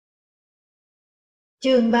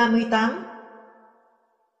Chương 38.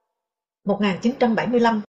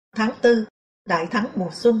 1975 tháng 4, đại thắng mùa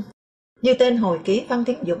xuân. Như tên hồi ký Văn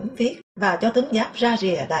Tiến Dũng viết và cho tướng Giáp ra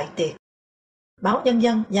rìa đại tiệc. Báo Nhân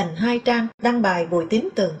dân dành 2 trang đăng bài Bùi Tín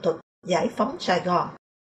tường thuật giải phóng Sài Gòn.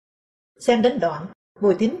 Xem đến đoạn,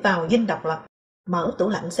 Bùi Tín vào dinh độc lập, mở tủ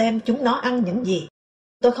lạnh xem chúng nó ăn những gì.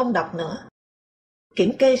 Tôi không đọc nữa.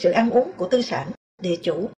 Kiểm kê sự ăn uống của tư sản, địa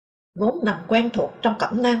chủ, vốn nằm quen thuộc trong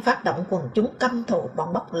cẩm nang phát động quần chúng căm thù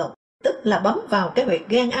bọn bóc lột, tức là bấm vào cái huyệt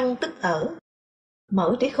ghen ăn tức ở.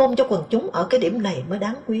 Mở trí khôn cho quần chúng ở cái điểm này mới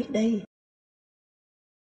đáng quý đây.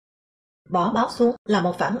 Bỏ báo xuống là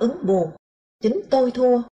một phản ứng buồn. Chính tôi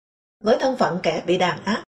thua. Với thân phận kẻ bị đàn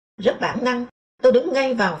áp, rất bản năng, tôi đứng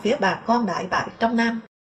ngay vào phía bà con đại bại trong Nam.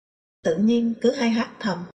 Tự nhiên cứ hay hát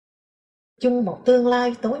thầm. Chung một tương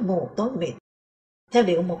lai tối mù tối mịt, theo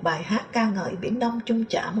điệu một bài hát ca ngợi Biển Đông chung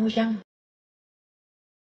chả môi răng.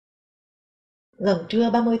 Gần trưa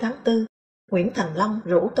 30 tháng 4, Nguyễn Thành Long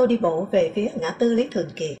rủ tôi đi bộ về phía ngã tư Lý Thường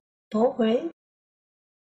Kiệt, phố Huế.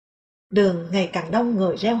 Đường ngày càng đông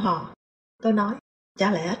người reo hò. Tôi nói,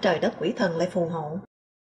 chả lẽ trời đất quỷ thần lại phù hộ.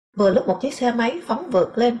 Vừa lúc một chiếc xe máy phóng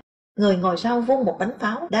vượt lên, người ngồi sau vung một bánh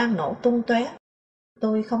pháo đang nổ tung tóe.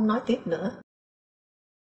 Tôi không nói tiếp nữa.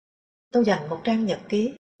 Tôi dành một trang nhật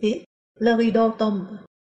ký, viết Le Rideau tombe,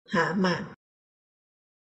 hạ màn.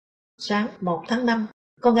 Sáng 1 tháng 5,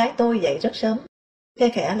 con gái tôi dậy rất sớm, khe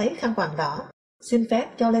khẽ lấy khăn quàng đỏ, xin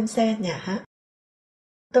phép cho lên xe nhà hát.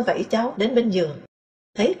 Tôi vẫy cháu đến bên giường,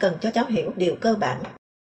 thấy cần cho cháu hiểu điều cơ bản.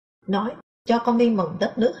 Nói, cho con đi mừng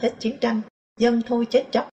đất nước hết chiến tranh, dân thôi chết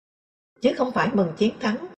chóc, chứ không phải mừng chiến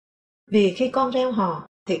thắng. Vì khi con reo hò,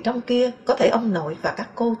 thì trong kia có thể ông nội và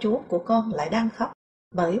các cô chú của con lại đang khóc,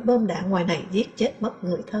 bởi bom đạn ngoài này giết chết mất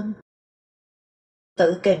người thân.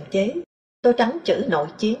 Tự kiềm chế, tôi tránh chữ nội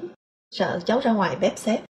chiến, sợ cháu ra ngoài bếp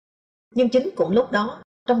xếp. Nhưng chính cùng lúc đó,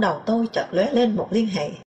 trong đầu tôi chợt lóe lên một liên hệ.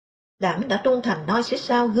 Đảng đã trung thành noi xích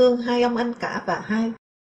sao gương hai ông anh cả và hai,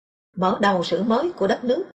 mở đầu sử mới của đất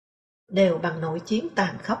nước, đều bằng nội chiến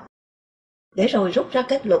tàn khốc. Để rồi rút ra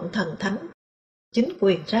kết luận thần thánh, chính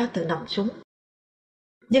quyền ra từ nòng súng.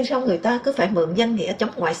 Nhưng sao người ta cứ phải mượn danh nghĩa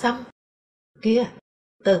chống ngoại xâm? Kia,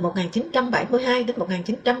 từ 1972 đến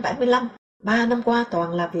 1975, 3 năm qua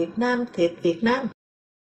toàn là Việt Nam thiệt Việt Nam.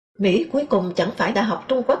 Mỹ cuối cùng chẳng phải đã học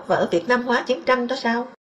Trung Quốc vỡ Việt Nam hóa chiến tranh đó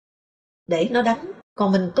sao? Để nó đánh,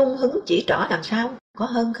 còn mình tung hứng chỉ trỏ đằng sau, có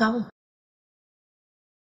hơn không?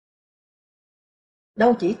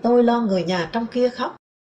 Đâu chỉ tôi lo người nhà trong kia khóc.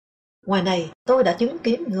 Ngoài này tôi đã chứng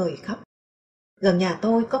kiến người khóc. Gần nhà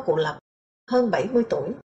tôi có cụ Lập, hơn 70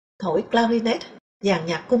 tuổi, thổi clarinet, dàn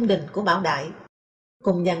nhạc cung đình của Bảo Đại,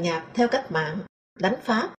 cùng dàn nhạc theo cách mạng, đánh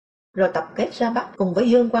Pháp, rồi tập kết ra Bắc cùng với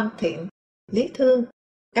Dương Quang Thiện, Lý Thương,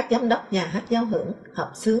 các giám đốc nhà hát giao hưởng,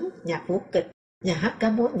 hợp xướng, nhạc vũ kịch, nhà hát ca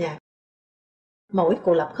múa nhạc. Mỗi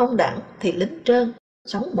cụ Lập không đảng thì lính trơn,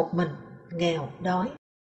 sống một mình, nghèo, đói.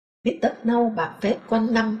 Biết tất nâu bạc phết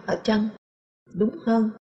quanh năm ở chân. Đúng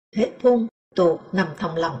hơn, hết thun, tuột nằm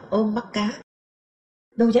thòng lòng ôm mắt cá.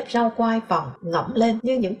 Đôi dép rau quai vòng ngõm lên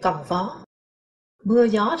như những còng vó. Mưa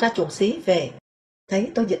gió ra chuồng xí về,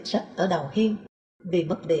 thấy tôi dịch sách ở đầu hiên vì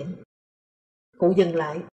mất điện. Cụ dừng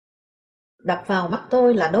lại. Đập vào mắt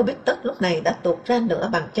tôi là đôi bít tất lúc này đã tuột ra nửa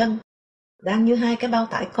bàn chân, đang như hai cái bao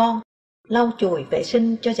tải con, lau chùi vệ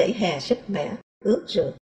sinh cho dãy hè sứt mẻ, ướt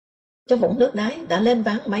rượt, cho vũng nước đáy đã lên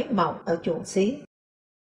ván mấy màu ở chuồng xí.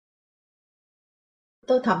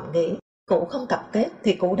 Tôi thầm nghĩ, cụ không tập kết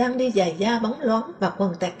thì cụ đang đi giày da bóng loáng và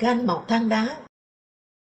quần tẹt gan màu than đá.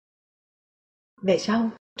 Về sau,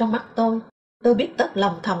 trong mắt tôi biết tất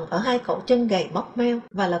lòng thòng ở hai cậu chân gầy móc meo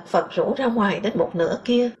và lật phật rũ ra ngoài đến một nửa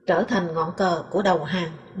kia trở thành ngọn cờ của đầu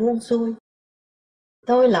hàng buông xuôi.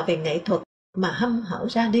 Tôi là vì nghệ thuật mà hăm hở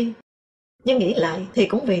ra đi, nhưng nghĩ lại thì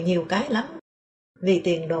cũng vì nhiều cái lắm. Vì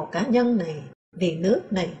tiền đồ cá nhân này, vì nước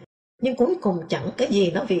này, nhưng cuối cùng chẳng cái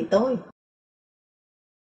gì nó vì tôi.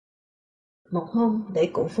 Một hôm để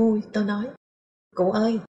cụ vui, tôi nói, cụ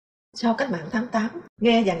ơi, sau cách mạng tháng 8,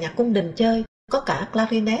 nghe dàn nhạc cung đình chơi, có cả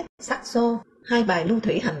clarinet, saxo, 2 bài lưu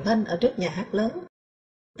thủy hành vân ở trước nhà hát lớn.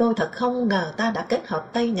 Tôi thật không ngờ ta đã kết hợp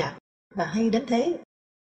Tây nhạc và hay đến thế.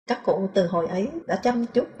 Các cụ từ hồi ấy đã chăm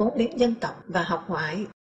chút vốn liếng dân tộc và học ngoại.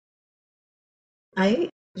 Ấy,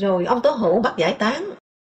 rồi ông Tố Hữu bắt giải tán.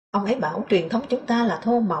 Ông ấy bảo truyền thống chúng ta là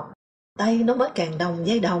thô mộc, Tây nó mới càng đồng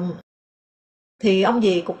dây đồng. Thì ông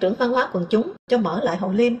gì cục trưởng văn hóa quần chúng cho mở lại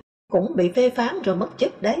Hội Liêm cũng bị phê phán rồi mất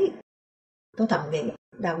chức đấy. Tôi thầm nghĩ,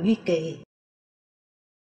 Đào Duy Kỳ.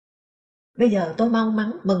 Bây giờ tôi mau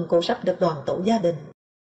mắn mừng cụ sắp được đoàn tụ gia đình.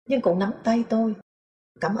 Nhưng cụ nắm tay tôi.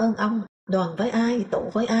 Cảm ơn ông, đoàn với ai, tụ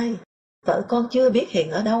với ai. Vợ con chưa biết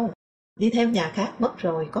hiện ở đâu. đi theo nhà khác mất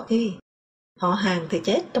rồi có khi. Họ hàng thì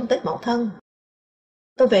chết trong Tết Mậu Thân.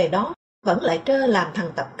 Tôi về đó vẫn lại trơ làm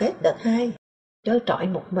thằng tập kết đợt 2, trơ trọi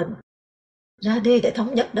một mình. Ra đi để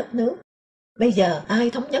thống nhất đất nước. Bây giờ ai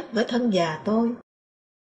thống nhất với thân già tôi?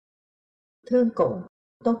 Thương cụ,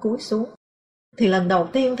 tôi cúi xuống, thì lần đầu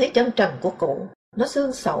tiên thấy chân trần của cụ, nó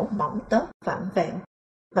xương sẩu mỏng tớp vặn vẹo,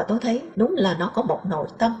 và tôi thấy đúng là nó có một nội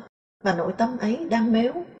tâm, và nội tâm ấy đang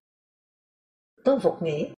mếu. Tôi vụt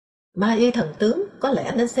nghĩ, ma y thần tướng có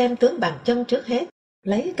lẽ nên xem tướng bàn chân trước hết,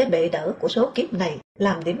 lấy cái bệ đỡ của số kiếp này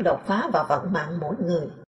làm điểm đột phá vào vận mạng mỗi người.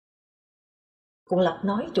 Cụ Lập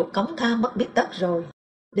nói chuột cống tha mất biết tất rồi.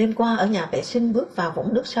 Đêm qua ở nhà vệ sinh bước vào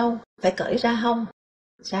vũng nước sâu, phải cởi ra hông,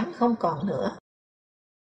 sáng không còn nữa.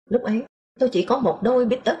 Lúc ấy, tôi chỉ có một đôi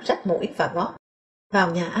bít tất rách mũi và gót.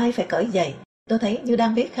 Vào nhà ai phải cởi giày, tôi thấy như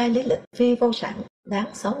đang viết khai lý lịch phi vô sản,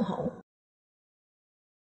 đáng xấu hổ.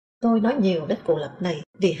 Tôi nói nhiều đến cụ Lập này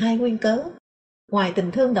vì hai nguyên cớ. Ngoài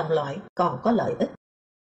tình thương đồng loại còn có lợi ích.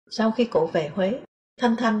 Sau khi cụ về Huế,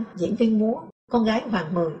 Thanh Thanh, diễn viên múa, con gái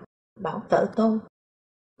Hoàng Mười, bảo vợ tôi,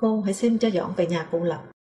 cô hãy xin cho dọn về nhà cụ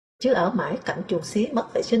Lập, chứ ở mãi cạnh chuồng xía mất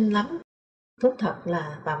vệ sinh lắm. Thú thật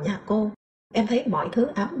là vào nhà cô, em thấy mọi thứ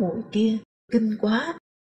ám mùi kia, kinh quá.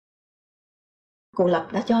 Cụ Lập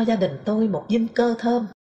đã cho gia đình tôi một dinh cơ thơm.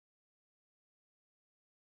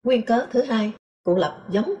 Nguyên cớ thứ hai, cụ Lập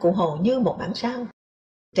giống cụ Hồ như một bản sao.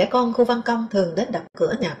 Trẻ con khu Văn Công thường đến đập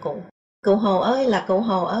cửa nhà cụ. Cụ Hồ ơi là cụ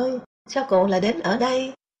Hồ ơi, sao cụ lại đến ở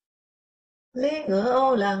đây? Lý ngựa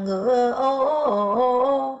ô là ngựa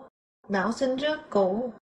ô, nào xin rước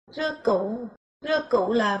cụ, rước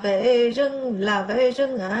cụ là về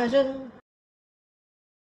rừng à rừng.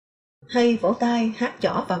 Hay vỗ tay hát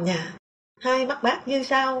chỏ vào nhà, hai mắt bác như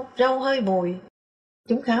sao, rau hơi mùi.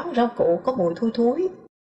 Chúng kháo rau cụ có mùi thui thúi.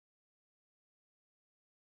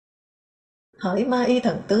 Hỡi ma y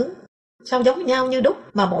thần tướng, sao giống nhau như đúc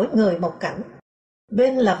mà mỗi người một cảnh.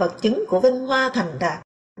 Bên là vật chứng của vinh hoa thành đạt,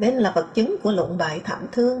 bên là vật chứng của lụng bại thảm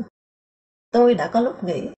thương. Tôi đã có lúc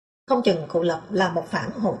nghĩ, không chừng cụ Lập là một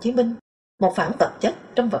phản Hồ Chí Minh, một phản vật chất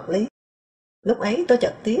trong vật lý. Lúc ấy tôi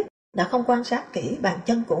chợt tiếc, đã không quan sát kỹ bàn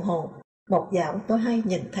chân cụ Hồ, một dạo tôi hay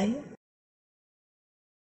nhìn thấy.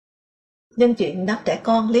 Nhân chuyện đám trẻ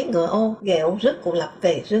con lý ngựa ô ghẹo rước cụ Lập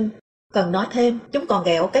về rừng, cần nói thêm chúng còn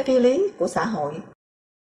ghẹo cái phi lý của xã hội.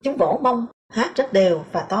 Chúng vỗ mông, hát rất đều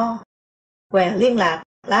và to. Què liên lạc,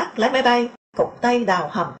 lát lái máy bay, cục tay đào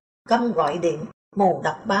hầm, câm gọi điện, mù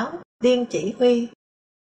đọc báo, điên chỉ huy.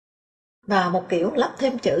 Và một kiểu lắp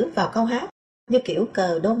thêm chữ vào câu hát, như kiểu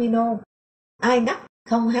cờ domino. Ai ngắt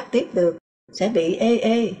không hát tiếp được, sẽ bị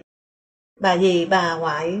ê. Bà gì bà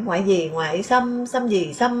ngoại gì ngoại xăm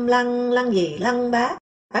gì xăm lăng gì lăng bác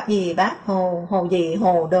gì bác hồ, hồ gì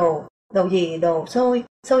hồ đồ, đồ gì đồ xôi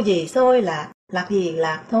gì xôi lạc gì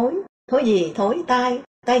lạc thối gì thối tai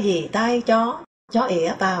gì tai chó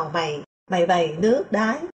ỉa vào mày bày nước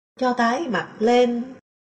đái, cho tái mặt lên.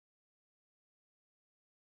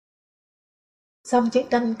 Xong chiến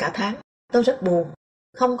tranh cả tháng, tôi rất buồn,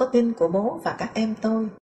 không có tin của bố và các em tôi.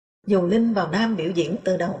 Dù Linh vào Nam biểu diễn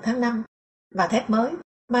từ đầu tháng 5, và Thép Mới,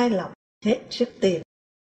 Mai Lộc hết sức tiền.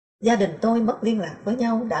 Gia đình tôi mất liên lạc với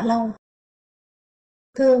nhau đã lâu.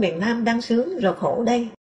 Thưa miền Nam đang sướng rồi khổ đây,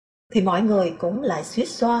 thì mọi người cũng lại suýt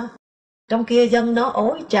xoa. Trong kia dân nó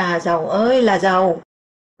ối trà giàu ơi là giàu,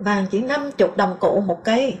 vàng chỉ 50 đồng cụ một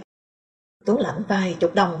cây, tủ lạnh vài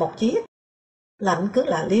chục đồng một chiếc. Lạnh cứ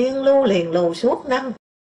là liền lù suốt năm,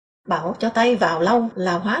 bảo cho tay vào lâu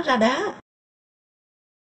là hóa ra đá.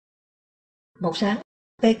 Một sáng,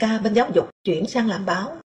 PK bên giáo dục chuyển sang làm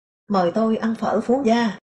báo, mời tôi ăn phở Phú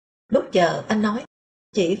Gia. Lúc chờ anh nói,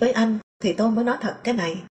 chỉ với anh thì tôi mới nói thật cái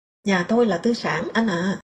này, nhà tôi là tư sản anh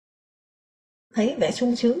à. Thấy vẻ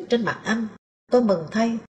sung sướng trên mặt anh, tôi mừng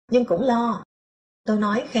thay, nhưng cũng lo. Tôi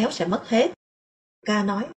nói khéo sẽ mất hết. Ca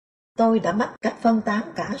nói, tôi đã mất cách phân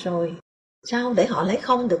tán cả rồi, sao để họ lấy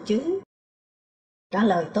không được chứ? Trả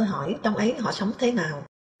lời tôi hỏi trong ấy họ sống thế nào.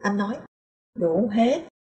 Anh nói, đủ hết,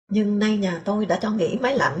 nhưng nay nhà tôi đã cho nghỉ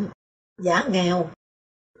máy lạnh. Giả nghèo,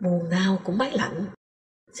 buồn nào cũng máy lạnh.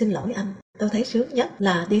 Xin lỗi anh, tôi thấy sướng nhất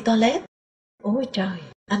là đi toilet. Ôi trời,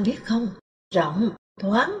 anh biết không, rộng,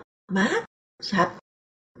 thoáng, mát, sạch.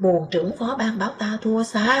 Buồn trưởng phó ban báo ta thua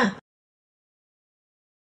xa.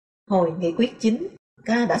 Hồi nghị quyết 9,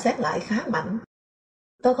 Ca đã xét lại khá mạnh.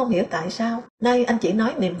 Tôi không hiểu tại sao, nay anh chỉ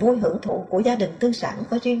nói niềm vui hưởng thụ của gia đình tư sản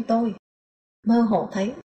với riêng tôi. Mơ hồ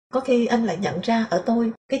thấy, có khi anh lại nhận ra ở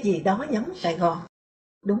tôi cái gì đó giống Sài Gòn.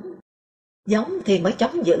 Đúng, giống thì mới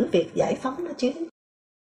chống giữ việc giải phóng nó chứ.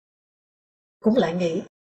 Cũng lại nghĩ,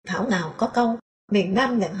 thảo nào có câu, miền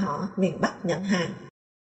Nam nhận họ, miền Bắc nhận hàng.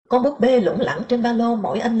 Con búp bê lủng lẳng trên ba lô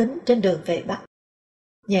mỗi anh lính trên đường về Bắc.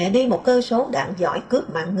 Nhẹ đi một cơ số đạn giỏi cướp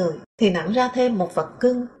mạng người, thì nặng ra thêm một vật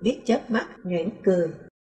cưng biết chớp mắt, nhuyễn cười.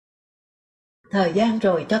 Thời gian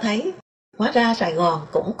rồi cho thấy, hóa ra Sài Gòn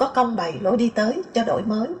cũng có công bày lối đi tới cho đổi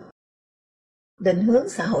mới. Định hướng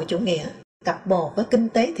xã hội chủ nghĩa, cặp bồ với kinh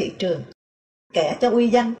tế thị trường, kẻ cho uy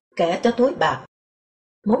danh, kẻ cho túi bạc.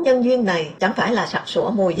 Mối nhân duyên này chẳng phải là sặc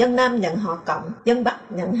sụa mùi dân Nam nhận họ Cộng, dân Bắc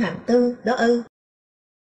nhận hàng Tư đó ư.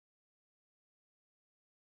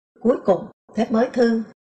 Cuối cùng, thép mới thư: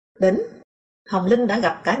 Đỉnh, Hồng Linh đã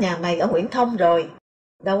gặp cả nhà mày ở Nguyễn Thông rồi.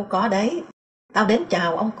 Đâu có đấy, tao đến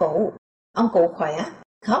chào ông cụ. Ông cụ khỏe,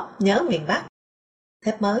 khóc nhớ miền Bắc.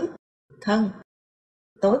 Thép mới: Thân,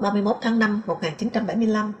 tối 31 tháng 5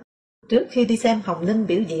 1975, trước khi đi xem Hồng Linh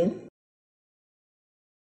biểu diễn.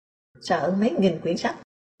 Sợ mấy nghìn quyển sách,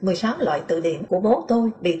 16 loại từ điển của bố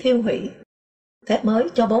tôi bị thiêu hủy. Thép mới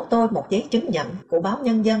cho bố tôi một giấy chứng nhận của báo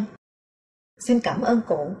Nhân dân. Xin cảm ơn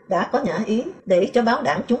cụ đã có nhã ý để cho báo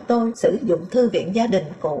đảng chúng tôi sử dụng thư viện gia đình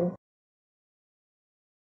cụ.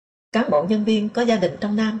 Cán bộ nhân viên có gia đình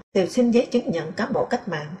trong Nam đều xin giấy chứng nhận cán bộ cách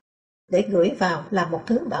mạng để gửi vào làm một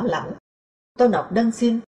thứ bảo lãnh. Tôi nộp đơn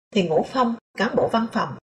xin thì Ngũ Phong, cán bộ văn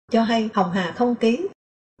phòng, cho hay Hồng Hà không ký,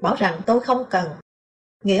 bảo rằng tôi không cần,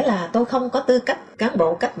 nghĩa là tôi không có tư cách cán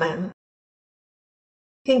bộ cách mạng.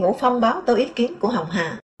 Khi Ngũ Phong báo tôi ý kiến của Hồng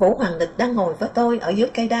Hà, Vũ Hoàng Địch đang ngồi với tôi ở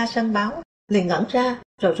dưới cây đa sân báo, liền ngẩn ra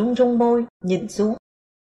rồi run run môi nhìn xuống.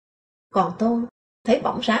 Còn tôi thấy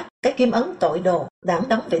bỗng rát cái kim ấn tội đồ đảng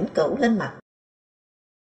đóng vĩnh cửu lên mặt.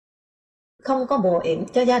 Không có bùa yểm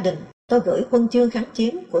cho gia đình, tôi gửi huân chương kháng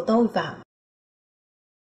chiến của tôi vào.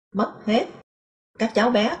 Mất hết. Các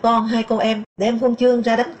cháu bé con hai cô em đem huân chương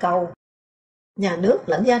ra đánh cầu. Nhà nước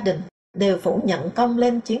lẫn gia đình đều phủ nhận công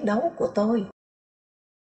lên chiến đấu của tôi.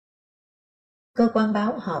 Cơ quan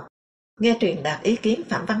báo họp, nghe truyền đạt ý kiến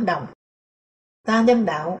Phạm Văn Đồng. Ta nhân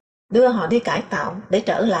đạo, đưa họ đi cải tạo để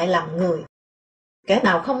trở lại làm người. Kẻ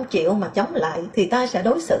nào không chịu mà chống lại thì ta sẽ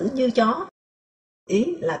đối xử như chó.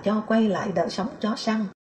 Ý là cho quay lại đời sống chó săn.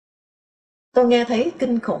 Tôi nghe thấy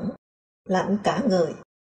kinh khủng, lạnh cả người.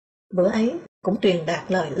 Bữa ấy cũng truyền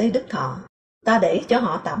đạt lời Lê Đức Thọ. Ta để cho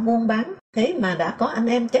họ tạm buôn bán, thế mà đã có anh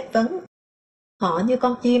em chất vấn. Họ như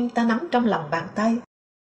con chim ta nắm trong lòng bàn tay.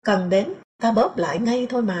 Cần đến, ta bóp lại ngay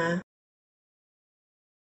thôi mà.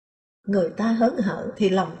 Người ta hớn hở thì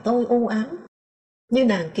lòng tôi u ám. Như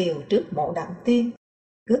nàng Kiều trước mộ Đặng Tiên,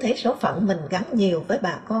 cứ thấy số phận mình gắn nhiều với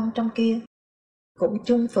bà con trong kia. Cũng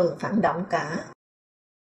chung phường phản động cả.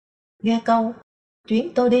 Nghe câu,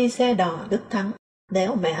 chuyến tôi đi xe đò Đức Thắng,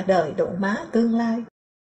 đéo mẹ đời độ má tương lai.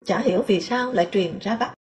 Chả hiểu vì sao lại truyền ra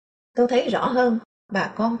Bắc. Tôi thấy rõ hơn,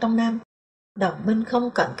 bà con trong Nam, đồng minh không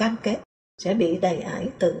cần cam kết, sẽ bị đầy ải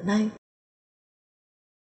từ nay.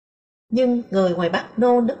 Nhưng người ngoài Bắc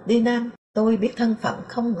nô nức đi Nam, tôi biết thân phận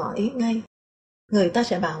không ngỏ ý ngay. Người ta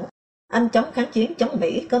sẽ bảo, anh chống kháng chiến chống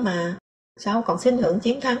Mỹ cơ mà, sao còn xin hưởng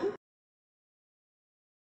chiến thắng?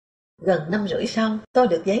 Gần 5 rưỡi sau, tôi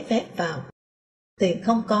được giấy phép vào. Tiền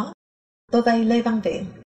không có. Tôi vay Lê Văn Viện,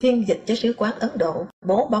 phiên dịch cho sứ quán Ấn Độ,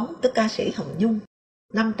 bố bóng tức ca sĩ Hồng Nhung,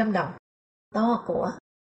 500 đồng. To của.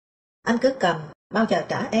 Anh cứ cầm, bao giờ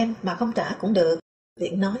trả em mà không trả cũng được,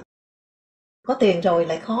 Viện nói. Có tiền rồi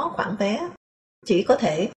lại khó khoản vé. Chỉ có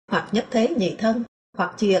thể hoặc nhất thế nhì thân,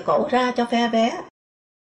 hoặc chìa cổ ra cho phe vé.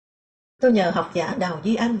 Tôi nhờ học giả Đào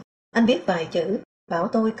Duy anh biết vài chữ, bảo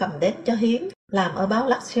tôi cầm đến cho Hiến, làm ở báo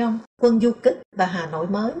L'action, Quân Du Kích và Hà Nội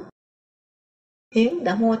Mới. Hiến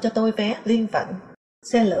đã mua cho tôi vé liên vận,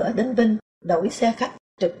 xe lửa đến Vinh, đổi xe khách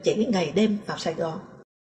trực chỉ ngày đêm vào Sài Gòn.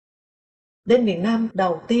 Đến miền Nam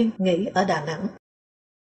đầu tiên nghỉ ở Đà Nẵng.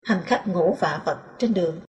 Hành khách ngủ vạ vật trên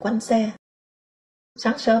đường, quanh xe.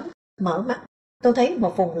 Sáng sớm, mở mắt, tôi thấy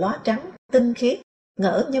một vùng lóa trắng, tinh khiết,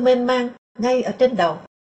 ngỡ như mênh mang, ngay ở trên đầu,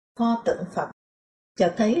 pho tượng Phật.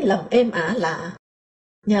 Chợt thấy lòng êm ả lạ.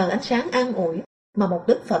 Nhờ ánh sáng an ủi mà một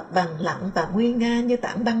Đức Phật bằng lặng và nguy nga như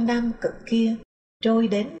tảng băng Nam cực kia, trôi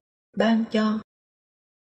đến, ban cho.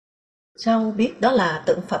 Sau biết đó là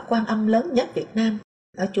tượng Phật Quan Âm lớn nhất Việt Nam,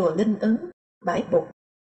 ở chùa Linh Ứng, Bãi Bục.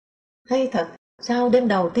 Hay thật, sao đêm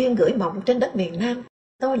đầu tiên gửi mộng trên đất miền Nam,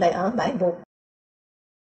 tôi lại ở Bãi Bục.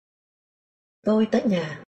 Tôi tới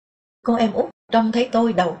nhà, cô em út trông thấy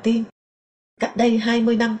tôi đầu tiên. Cách đây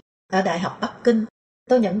 20 năm, ở Đại học Bắc Kinh,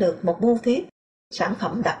 tôi nhận được một bưu thiếp, sản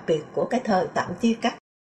phẩm đặc biệt của cái thời tạm chia cắt.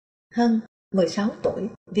 Hân, 16 tuổi,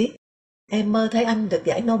 viết, em mơ thấy anh được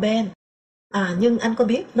giải Nobel. À nhưng anh có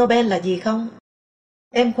biết Nobel là gì không?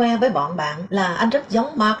 Em khoe với bọn bạn là anh rất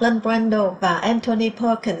giống Marlon Brando và Anthony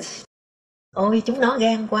Perkins. Ôi chúng nó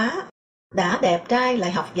ghen quá, đã đẹp trai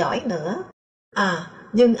lại học giỏi nữa. À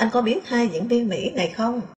nhưng anh có biết hai diễn viên Mỹ này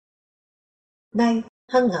không? Nay,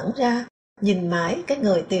 Hân ngẩn ra, nhìn mãi cái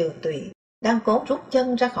người tiều tụy, đang cố rút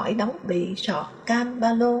chân ra khỏi đống bị sọt cam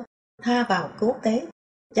ba lô, tha vào cứu tế,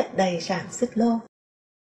 chất đầy sàn xích lô.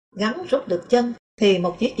 Gắn rút được chân, thì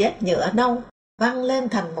một chiếc dép nhựa nâu văng lên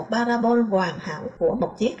thành một parabol hoàn hảo của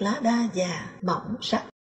một chiếc lá đa già, mỏng sắc.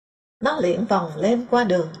 Nó liệng vòng lên qua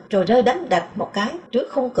đường, rồi rơi đánh đạch một cái trước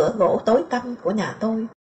khung cửa gỗ tối tăm của nhà tôi.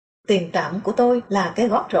 Tiền trạm của tôi là cái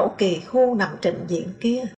gót rổ kỳ khu nằm trình diện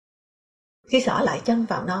kia. Khi xỏ lại chân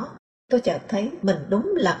vào nó, tôi chợt thấy mình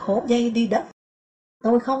đúng là khố dây đi đất.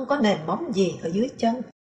 Tôi không có nền móng gì ở dưới chân,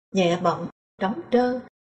 nhẹ bẫng, trống trơn,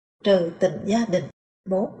 trừ tình gia đình,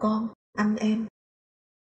 bố con, anh em.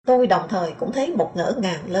 Tôi đồng thời cũng thấy một ngỡ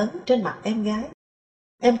ngàng lớn trên mặt em gái.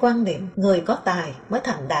 Em quan niệm người có tài mới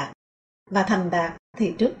thành đạt, và thành đạt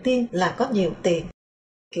thì trước tiên là có nhiều tiền,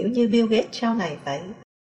 kiểu như Bill Gates sau này vậy.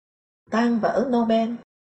 Tan vỡ Nobel,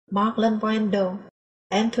 Marlon Brando,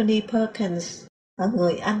 Anthony Perkins ở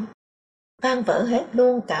người Anh, tan vỡ hết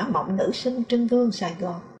luôn cả mộng nữ sinh trưng vương Sài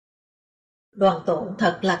Gòn. Đoàn tụ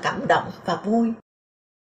thật là cảm động và vui,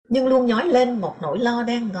 nhưng luôn nhói lên một nỗi lo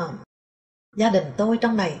đen ngòm. Gia đình tôi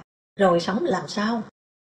trong này rồi sống làm sao?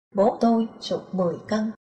 Bố tôi sụt 10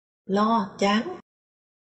 cân, lo chán.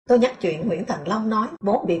 Tôi nhắc chuyện Nguyễn Thành Long nói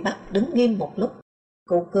bố bị bắt đứng nghiêm một lúc.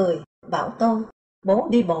 Cụ cười, bảo tôi, bố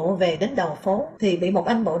đi bộ về đến đầu phố thì bị một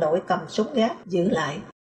anh bộ đội cầm súng gác giữ lại.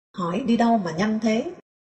 Hỏi đi đâu mà nhanh thế?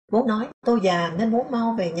 Bố nói, tôi già nên muốn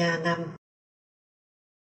mau về nhà nằm.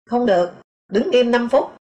 Không được, đứng im 5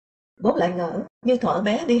 phút. Bố lại ngỡ như thuở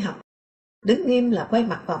bé đi học. Đứng nghiêm là quay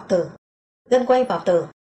mặt vào tường. Nên quay vào tường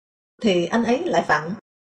thì anh ấy lại vặn.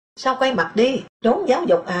 Sao quay mặt đi, trốn giáo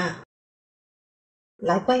dục à?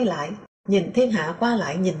 Lại quay lại, nhìn thiên hạ qua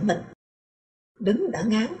lại nhìn mình. Đứng đã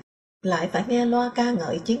ngán, lại phải nghe loa ca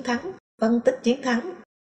ngợi chiến thắng, phân tích chiến thắng.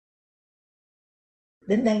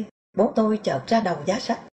 Đến đây, bố tôi chợt ra đầu giá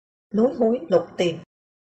sách, lúi húi lục tìm,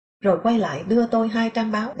 rồi quay lại đưa tôi 2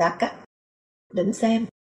 trang báo đã cắt. Đỉnh xem,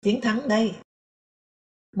 chiến thắng đây.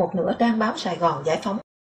 Một nửa trang báo Sài Gòn Giải Phóng,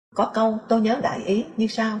 có câu tôi nhớ đại ý như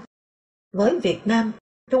sau. Với Việt Nam,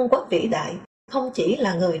 Trung Quốc vĩ đại không chỉ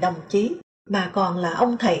là người đồng chí, mà còn là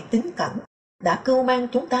ông thầy tín cẩn, đã cưu mang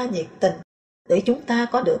chúng ta nhiệt tình, để chúng ta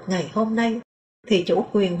có được ngày hôm nay, thì chủ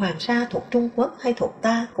quyền Hoàng Sa thuộc Trung Quốc hay thuộc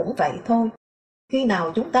ta cũng vậy thôi. Khi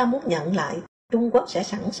nào chúng ta muốn nhận lại, Trung Quốc sẽ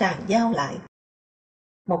sẵn sàng giao lại.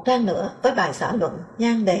 Một trang nữa với bài xã luận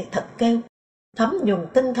nhan đề thật kêu, thấm nhuần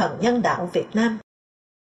tinh thần nhân đạo Việt Nam.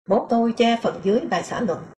 Bố tôi che phần dưới bài xã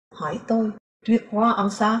luận, hỏi tôi, Truyện hoa ông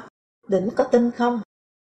sao? Đỉnh có tin không?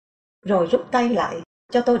 Rồi rút tay lại,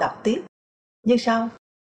 cho tôi đọc tiếp. Như sau,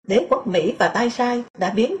 đế quốc Mỹ và tay sai đã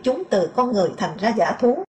biến chúng từ con người thành ra dã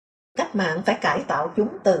thú. Cách mạng phải cải tạo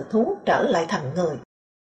chúng từ thú trở lại thành người.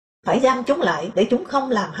 Phải giam chúng lại để chúng không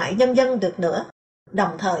làm hại nhân dân được nữa.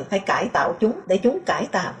 Đồng thời phải cải tạo chúng để chúng cải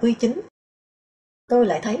tà quy chính. Tôi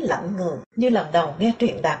lại thấy lạnh người như lần đầu nghe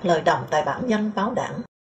truyền đạt lời đồng tại bản danh báo đảng.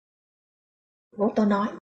 Bố tôi nói,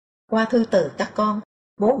 qua thư từ các con,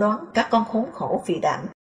 bố đoán các con khốn khổ vì đảng,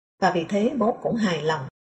 và vì thế bố cũng hài lòng,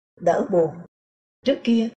 đỡ buồn. Trước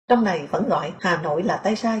kia, trong này vẫn gọi Hà Nội là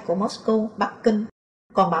tay sai của Moscow, Bắc Kinh,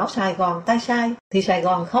 còn bảo Sài Gòn tay sai thì Sài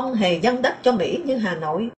Gòn không hề dâng đất cho Mỹ như Hà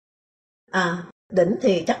Nội. À, Đỉnh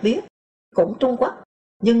thì chắc biết, cũng Trung Quốc,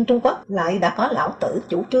 nhưng Trung Quốc lại đã có lão tử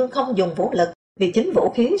chủ trương không dùng vũ lực, vì chính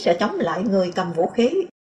vũ khí sẽ chống lại người cầm vũ khí.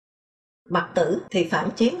 Mặc Tử thì phản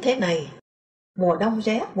chiến thế này, mùa đông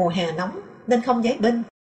rét, mùa hè nóng nên không giấy binh,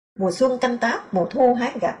 mùa xuân canh tác, mùa thu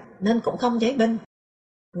hái gặt nên cũng không giấy binh.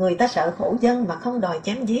 Người ta sợ khổ dân mà không đòi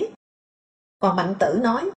chém giết. Còn Mạnh Tử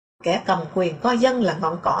nói, kẻ cầm quyền coi dân là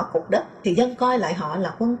ngọn cỏ cục đất, thì dân coi lại họ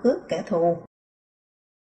là quân cướp kẻ thù.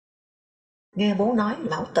 Nghe bố nói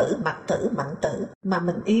lão tử, Mặc Tử, Mạnh Tử mà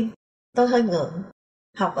mình im, tôi hơi ngượng.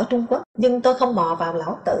 Học ở Trung Quốc, nhưng tôi không mò vào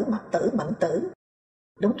lão tử, Mặc Tử, Mạnh Tử.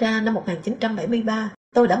 Đúng ra năm 1973,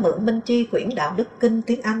 tôi đã mượn minh chi quyển đạo đức kinh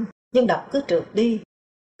tiếng Anh, nhưng đọc cứ trượt đi.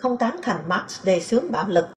 Không tán thành Marx đề xướng bạo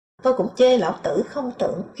lực, tôi cũng chê lão tử không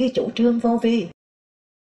tưởng khi chủ trương vô vi.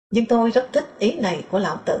 Nhưng tôi rất thích ý này của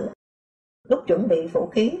lão tử. Lúc chuẩn bị vũ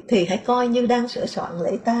khí thì hãy coi như đang sửa soạn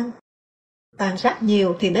lễ tang. Tàn sát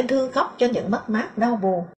nhiều thì nên thương khóc cho những mất mát đau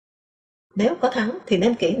buồn. Nếu có thắng thì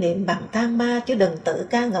nên kỷ niệm bằng tang ma, chứ đừng tự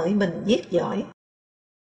ca ngợi mình giết giỏi.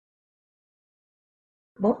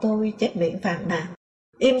 Bố tôi chết miệng phàn nàn,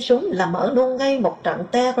 im súng là mở luôn ngay một trận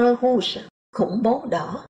terror rouge, khủng bố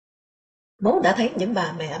đỏ. Bố đã thấy những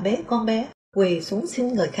bà mẹ bế con bé, quỳ xuống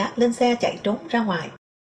xin người khác lên xe chạy trốn ra ngoài.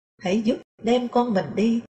 Hãy giúp đem con mình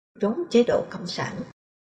đi, trốn chế độ cộng sản.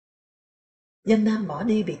 Dân Nam bỏ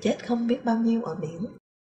đi bị chết không biết bao nhiêu ở biển.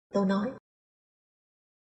 Tôi nói,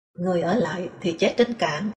 Người ở lại thì chết trên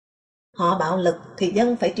cạn. Họ bạo lực thì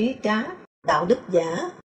dân phải trí trá, đạo đức giả.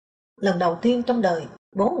 Lần đầu tiên trong đời,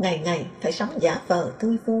 bố ngày ngày phải sống giả vờ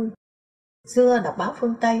tươi vui. Xưa đọc báo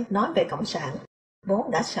phương Tây nói về Cộng sản, bố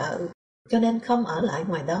đã sợ, cho nên không ở lại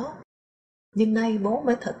ngoài đó. Nhưng nay bố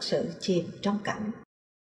mới thật sự chìm trong cảnh.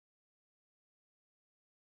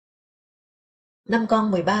 Năm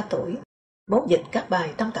con 13 tuổi, bố dịch các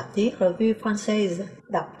bài trong tạp chí Revue Française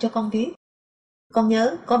đọc cho con viết. Con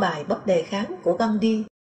nhớ có bài bất đề kháng của Gandhi.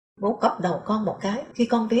 Bố cốc đầu con một cái khi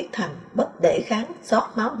con viết thành bất đề kháng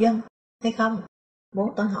xót máu dân, hay không?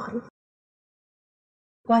 Bố tôi hỏi.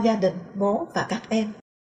 Qua gia đình bố và các em,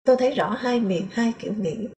 tôi thấy rõ hai miền, hai kiểu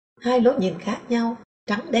nghĩ, hai lối nhìn khác nhau,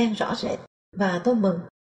 trắng đen rõ rệt, và tôi mừng.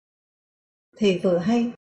 Thì vừa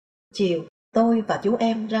hay, chiều tôi và chú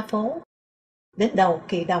em ra phố. Đến đầu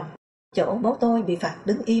kỳ đồng, chỗ bố tôi bị phạt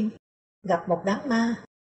đứng im, gặp một đám ma.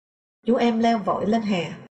 Chú em leo vội lên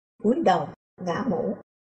hè, cúi đầu, ngã mũ,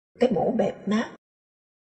 cái mũ bẹp nát.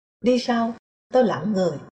 Đi sau, tôi lặng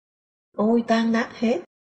người. Ôi tan nát hết,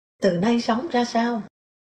 từ nay sống ra sao?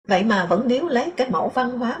 Vậy mà vẫn níu lấy cái mẫu văn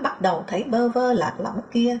hóa bắt đầu thấy bơ vơ lạc lõng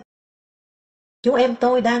kia. Chú em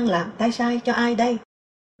tôi đang làm tay sai cho ai đây?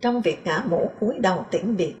 Trong việc ngã mũ cúi đầu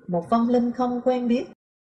tiễn biệt một vong linh không quen biết.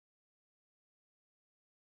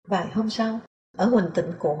 Vài hôm sau, ở Huỳnh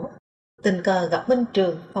Tịnh Cổ, tình cờ gặp Minh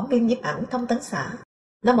Trường, phóng viên nhiếp ảnh thông tấn xã.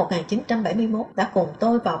 Năm 1971 đã cùng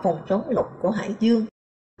tôi vào vùng rốn lục của Hải Dương.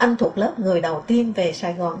 Anh thuộc lớp người đầu tiên về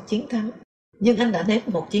Sài Gòn chiến thắng, nhưng anh đã nếm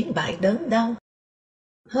một chiến bại đớn đau.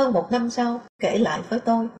 Hơn một năm sau, kể lại với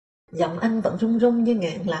tôi, giọng anh vẫn run run như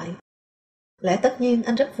nghẹn lại. Lẽ tất nhiên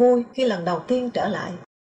anh rất vui khi lần đầu tiên trở lại.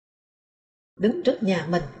 Đứng trước nhà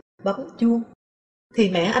mình, bấm chuông, thì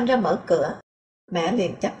mẹ anh ra mở cửa. Mẹ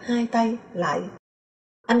liền chắp hai tay lại.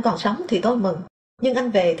 Anh còn sống thì tôi mừng, nhưng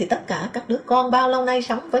anh về thì tất cả các đứa con bao lâu nay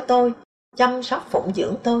sống với tôi, chăm sóc phụng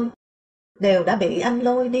dưỡng tôi, đều đã bị anh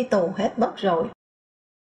lôi đi tù hết mất rồi.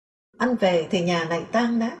 Anh về thì nhà này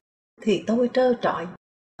tan nát, thì tôi trơ trọi.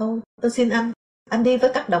 Thôi, tôi xin anh đi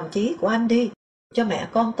với các đồng chí của anh đi, cho mẹ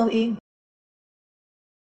con tôi yên.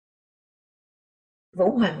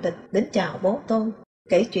 Vũ Hoàng Địch đến chào bố tôi,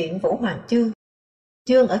 kể chuyện Vũ Hoàng Chương.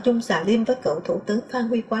 Chương ở chung xà lim với cựu thủ tướng Phan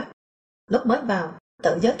Huy Quát. Lúc mới vào,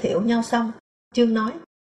 tự giới thiệu nhau xong, Chương nói,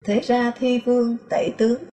 thế ra Thi Vương, Tể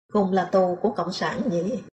Tướng cùng là tù của Cộng sản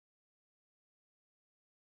nhỉ?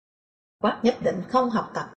 Quát nhất định không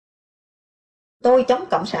học tập. Tôi chống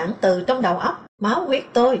Cộng sản từ trong đầu óc, máu huyết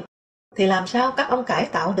tôi, thì làm sao các ông cải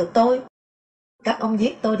tạo được tôi? Các ông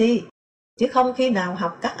giết tôi đi, chứ không khi nào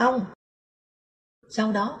học các ông.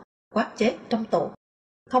 Sau đó, Quát chết trong tù,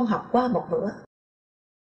 không học qua một bữa.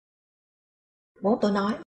 Bố tôi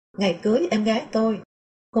nói, ngày cưới em gái tôi,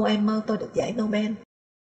 cô em mơ tôi được giải Nobel.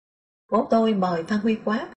 Bố tôi mời Phan Huy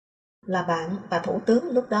Quát, là bạn và thủ tướng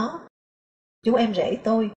lúc đó. Chú em rể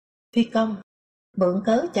tôi, phi công, mượn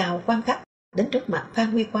cớ chào quan khách, đến trước mặt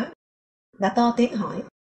Phan Huy Quát, đã to tiếng hỏi,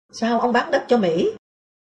 sao ông bán đất cho Mỹ?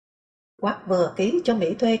 Quát vừa ký cho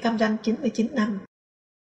Mỹ thuê cam ranh 99 năm.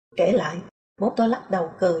 Kể lại, bố tôi lắc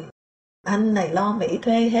đầu cười, anh này lo Mỹ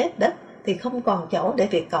thuê hết đất thì không còn chỗ để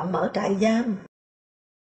Việt Cộng mở trại giam.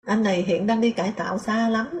 Anh này hiện đang đi cải tạo xa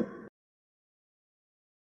lắm.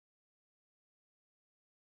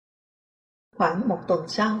 Khoảng một tuần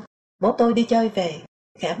sau, bố tôi đi chơi về,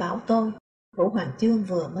 khẽ bảo tôi, Vũ Hoàng Chương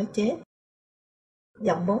vừa mới chết.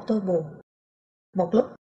 Giọng bố tôi buồn. Một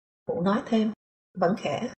lúc, cụ nói thêm, vẫn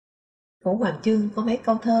khẽ, Vũ Hoàng Chương có mấy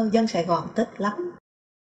câu thơ dân Sài Gòn thích lắm.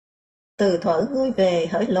 Từ thuở ngươi về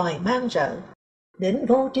hỡi loài mang rợ, đến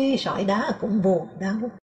vô tri sỏi đá cũng buồn đau.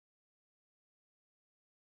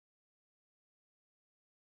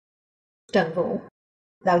 Trần Vũ,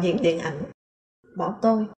 đạo diễn điện ảnh, bảo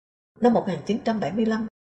tôi, năm 1975,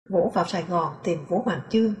 Vũ vào Sài Gòn tìm Vũ Hoàng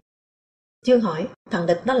Chương. Chương hỏi, thằng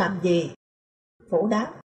Địch nó làm gì? Vũ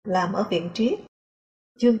đáp, làm ở viện triết.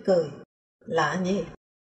 Chương cười, lạ nhỉ,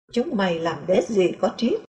 chúng mày làm đế gì có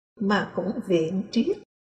triết, mà cũng viện triết.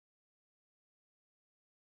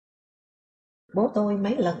 Bố tôi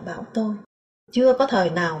mấy lần bảo tôi, chưa có thời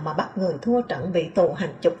nào mà bắt người thua trận bị tù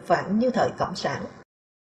hàng chục vạn như thời Cộng sản.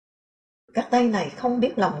 Các tay này không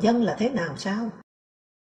biết lòng dân là thế nào sao?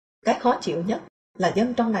 Cái khó chịu nhất là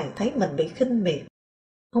dân trong này thấy mình bị khinh miệt.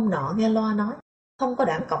 Hôm nọ nghe loa nói, không có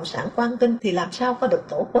đảng Cộng sản quang vinh thì làm sao có được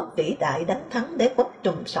tổ quốc vĩ đại đánh thắng đế quốc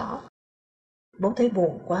trùm xỏ. Bố thấy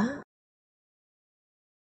buồn quá.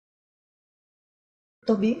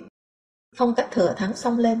 Tôi biết, phong cách thừa thắng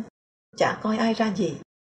xông lên, chả coi ai ra gì,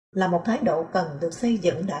 là một thái độ cần được xây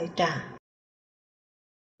dựng đại trà.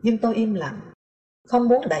 Nhưng tôi im lặng, không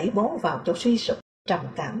muốn đẩy bố vào chỗ suy sụp, trầm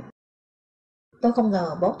cảm. Tôi không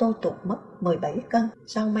ngờ bố tôi tụt mất 17 cân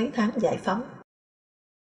sau mấy tháng giải phóng.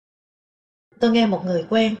 Tôi nghe một người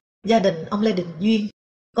quen, gia đình ông Lê Đình Duyên,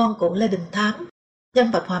 con của Lê Đình Thám,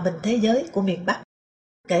 nhân vật hòa bình thế giới của miền Bắc,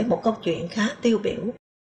 kể một câu chuyện khá tiêu biểu.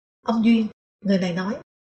 Ông Duyên, người này nói,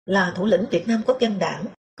 là thủ lĩnh Việt Nam Quốc dân Đảng,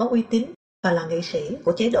 có uy tín và là nghị sĩ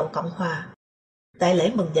của chế độ Cộng Hòa. Tại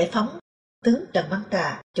lễ mừng giải phóng, tướng Trần Văn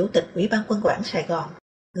Trà, chủ tịch Ủy ban Quân quản Sài Gòn,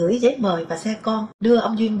 gửi giấy mời và xe con đưa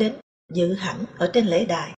ông Duyên đến dự hẳn ở trên lễ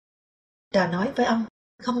đài. Trà nói với ông,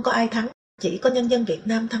 không có ai thắng, chỉ có nhân dân Việt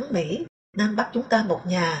Nam thắng Mỹ, Nam Bắc chúng ta một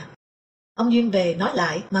nhà. Ông Duyên về nói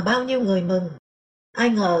lại mà bao nhiêu người mừng. Ai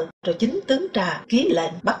ngờ rồi chính tướng Trà ký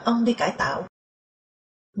lệnh bắt ông đi cải tạo.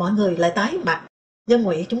 Mọi người lại tái mặt, dân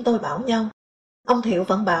Ngụy chúng tôi bảo nhau. Ông Thiệu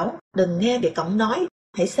vẫn bảo đừng nghe Việt Cộng nói,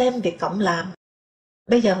 hãy xem Việt Cộng làm.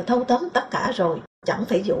 Bây giờ thâu tóm tất cả rồi, chẳng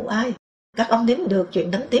phải dụ ai. Các ông nếm được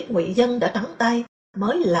chuyện đánh tiếp ngụy dân đã trắng tay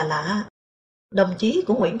mới là lạ. Đồng chí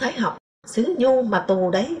của Nguyễn Thái Học, xứ Nhu mà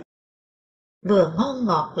tù đấy. Vừa ngon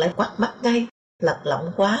ngọt lại quắt mắt ngay, lật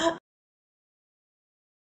lọng quá.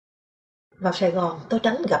 Vào Sài Gòn tôi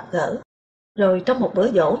tránh gặp gỡ. Rồi trong một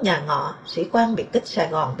bữa giỗ nhà Ngọ, sĩ quan biệt kích Sài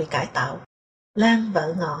Gòn bị cải tạo. Lan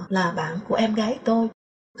vợ Ngọ là bạn của em gái tôi,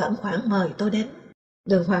 khẩn khoản mời tôi đến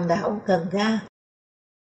đường Hoàng Đạo gần ga.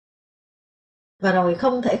 Và rồi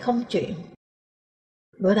không thể không chuyện.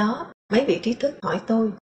 Bữa đó mấy vị trí thức hỏi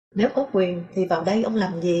tôi, nếu có quyền thì vào đây ông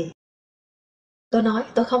làm gì? Tôi nói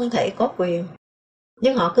tôi không thể có quyền,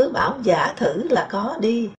 nhưng họ cứ bảo giả thử là có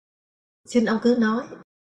đi. Xin ông cứ nói.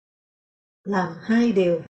 Làm 2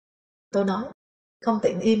 điều. Tôi nói, không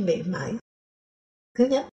tiện im miệng mãi. Thứ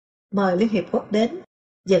nhất, mời Liên Hiệp Quốc đến,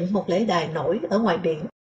 dựng một lễ đài nổi ở ngoài biển,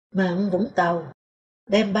 mạn Vũng Tàu,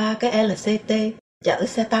 đem 3 cái LCT, chở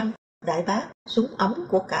xe tăng, đại bác, súng ống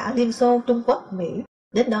của cả Liên Xô, Trung Quốc, Mỹ,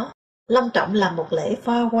 đến đó, long trọng làm một lễ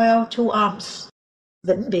farewell to arms,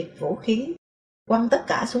 vĩnh biệt vũ khí, quăng tất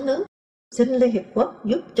cả xuống nước, xin Liên Hiệp Quốc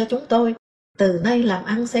giúp cho chúng tôi, từ nay làm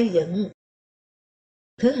ăn xây dựng.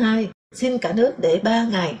 Thứ hai, xin cả nước để 3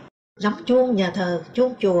 ngày, rắm chuông nhà thờ,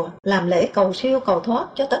 chuông chùa, làm lễ cầu siêu cầu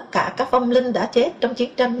thoát cho tất cả các vong linh đã chết trong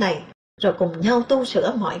chiến tranh này, rồi cùng nhau tu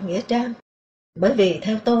sửa mọi nghĩa trang. Bởi vì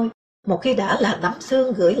theo tôi, một khi đã là nắm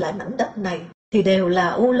xương gửi lại mảnh đất này, thì đều là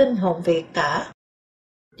u linh hồn Việt cả.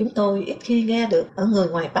 Chúng tôi ít khi nghe được ở người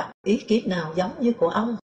ngoài Bắc ý kiến nào giống như của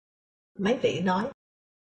ông. Mấy vị nói.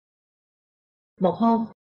 Một hôm,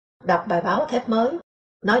 đọc bài báo Thép Mới,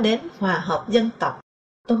 nói đến hòa hợp dân tộc.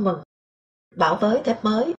 Tôi mừng. Bảo với Thép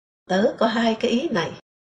Mới, tớ có 2 cái ý này.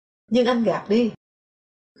 Nhưng anh gạt đi.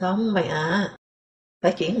 Không mày à,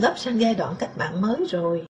 phải chuyển gấp sang giai đoạn cách mạng mới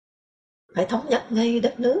rồi. Phải thống nhất ngay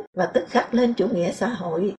đất nước và tức khắc lên chủ nghĩa xã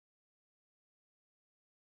hội.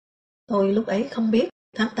 Tôi lúc ấy không biết,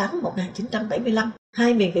 tháng 8 1975,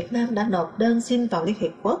 2 miền Việt Nam đã nộp đơn xin vào Liên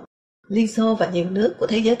Hiệp Quốc. Liên Xô và nhiều nước của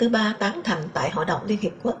thế giới thứ ba tán thành tại Hội đồng Liên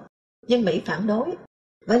Hiệp Quốc. Nhưng Mỹ phản đối,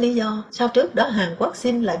 với lý do sao trước đó Hàn Quốc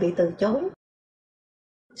xin lại bị từ chối.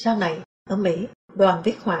 Sau này, ở Mỹ, đoàn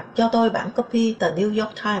viết hoạt cho tôi bản copy tờ New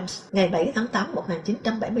York Times ngày 7 tháng 8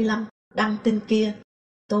 1975, đăng tin kia,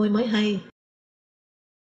 tôi mới hay.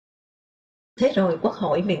 Thế rồi Quốc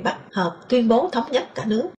hội miền Bắc họp tuyên bố thống nhất cả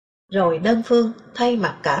nước, rồi đơn phương thay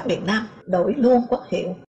mặt cả miền Nam đổi luôn quốc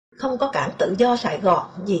hiệu, không có cản tự do Sài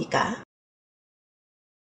Gòn gì cả.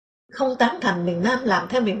 Không tán thành miền Nam làm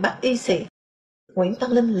theo miền Bắc y xì, Nguyễn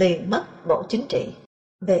Văn Linh liền mất Bộ Chính trị,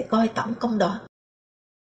 về coi tổng công đoàn.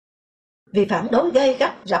 Vì phản đối gay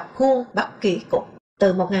gắt rập khuôn Bắc kỳ cục,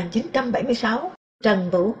 từ 1976, Trần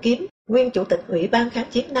Vũ Kiếm, nguyên chủ tịch Ủy ban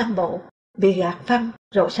kháng chiến Nam Bộ, bị gạt phăng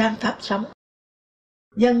rồi sang Pháp sống.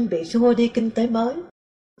 Dân bị xua đi kinh tế mới,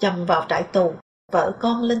 chồng vào trại tù, vợ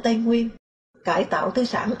con lên Tây Nguyên, cải tạo tư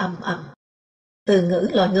sản ầm ầm. Từ ngữ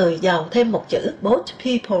loài người giàu thêm một chữ boat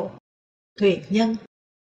people, thuyền nhân.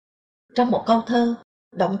 Trong một câu thơ,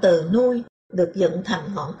 động từ nuôi được dựng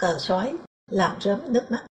thành ngọn cờ sói, làm rớm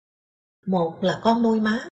nước mắt. 1 là con nuôi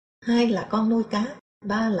má, 2 là con nuôi cá,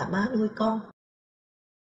 3 là má nuôi con.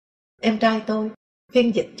 Em trai tôi,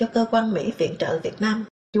 phiên dịch cho cơ quan Mỹ viện trợ Việt Nam,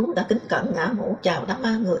 chú đã kính cẩn ngã mũ chào đám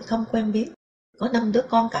ma người không quen biết. Có 5 đứa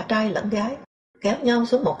con cả trai lẫn gái, kéo nhau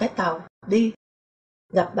xuống một cái tàu, đi.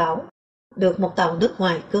 Gặp bão, được một tàu nước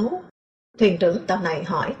ngoài cứu. Thuyền trưởng tàu này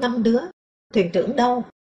hỏi 5 đứa, thuyền trưởng đâu?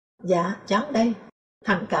 Dạ, cháu đây.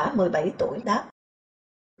 Thằng cả 17 tuổi đáp.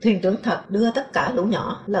 Thuyền trưởng thật đưa tất cả lũ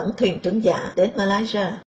nhỏ lẫn thuyền trưởng giả đến Malaysia,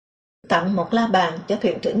 tặng một la bàn cho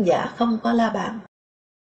thuyền trưởng giả không có la bàn.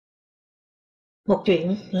 Một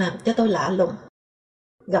chuyện làm cho tôi lạ lùng.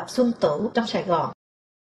 Gặp Xuân Tửu trong Sài Gòn.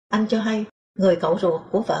 Anh cho hay người cậu ruột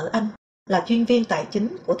của vợ anh là chuyên viên tài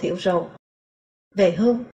chính của Thiệu Rồ. Về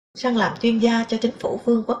hưu, sang làm chuyên gia cho chính phủ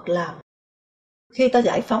Vương quốc Lào. Khi ta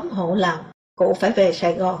giải phóng hộ Lào, cụ phải về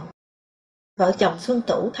Sài Gòn. Vợ chồng Xuân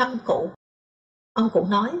Tửu thăm cụ. Ông cũng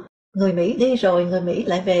nói, người Mỹ đi rồi người Mỹ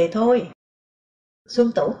lại về thôi.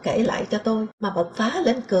 Xuân Tửu kể lại cho tôi mà bật phá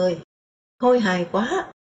lên cười. Thôi hài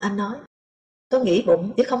quá, anh nói. Tôi nghĩ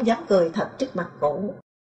bụng chứ không dám cười thật trước mặt cụ.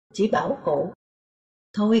 Chỉ bảo cụ,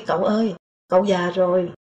 thôi cậu ơi, cậu già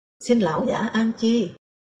rồi, xin lão giả an chi.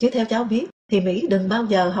 Chứ theo cháu biết thì Mỹ đừng bao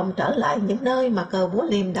giờ hòng trở lại những nơi mà cờ búa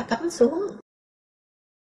liềm đã cắm xuống.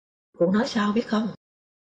 Cụ nói sao biết không?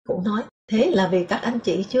 Cụ nói, thế là vì các anh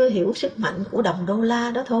chị chưa hiểu sức mạnh của đồng đô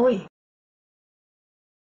la đó thôi.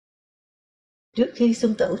 Trước khi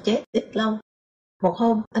Xuân Tửu chết ít lâu, một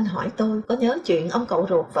hôm anh hỏi tôi có nhớ chuyện ông cậu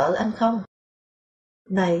ruột vợ anh không?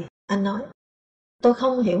 Này, anh nói, tôi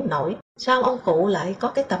không hiểu nổi sao ông cụ lại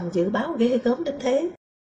có cái tầm dự báo ghê gớm đến thế.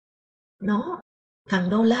 Thằng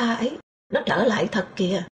đô la ấy, nó trở lại thật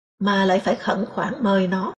kìa, mà lại phải khẩn khoản mời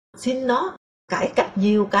nó, xin nó cải cách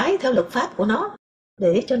nhiều cái theo luật pháp của nó,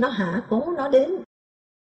 để cho nó hạ cố nó đến.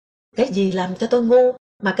 Cái gì làm cho tôi ngu,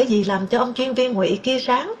 mà cái gì làm cho ông chuyên viên Ngụy kia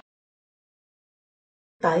sáng?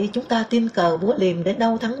 Tại chúng ta tin cờ búa liềm đến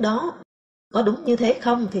đâu thắng đó. Có đúng như thế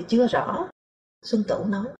không thì chưa rõ, Xuân Tửu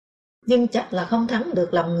nói, nhưng chắc là không thắng được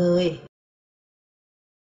lòng người.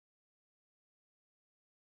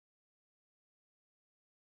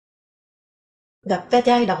 Gặp ve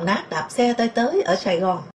chai đồng nát đạp xe tới ở Sài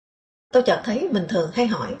Gòn, tôi chợt thấy mình thường hay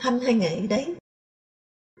hỏi Thanh hay Nghệ đấy.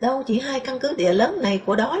 Đâu chỉ hai căn cứ địa lớn này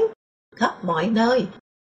của đói, khắp mọi nơi.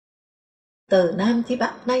 Từ Nam chí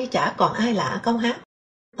Bắc nay chả còn ai lạ câu hát.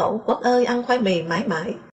 Tổ quốc ơi ăn khoai mì mãi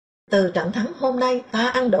mãi. Từ trận thắng hôm nay ta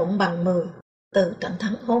ăn độn bằng 10. Từ trận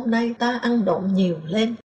thắng hôm nay ta ăn độn nhiều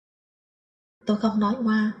lên. Tôi không nói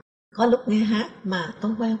ngoa, có lúc nghe hát mà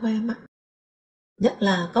tôi hoe hoe mắt. Nhất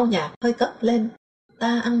là câu nhạc hơi cất lên,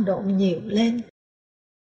 ta ăn độn nhiều lên.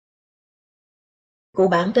 Cụ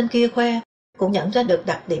bạn trên kia khoe, cụ nhận ra được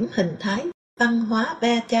đặc điểm hình thái, văn hóa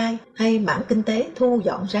ve chai hay mảng kinh tế thu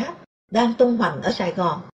dọn rác đang tung hoành ở Sài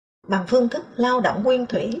Gòn bằng phương thức lao động nguyên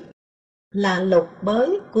thủy là lục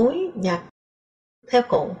bới cúi nhặt. Theo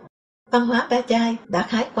cụ, văn hóa ve chai đã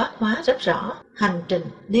khái quát hóa rất rõ hành trình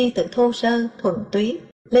đi từ thô sơ thuần túy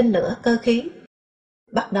lên nửa cơ khí,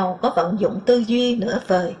 bắt đầu có vận dụng tư duy nửa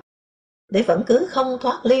vời để vẫn cứ không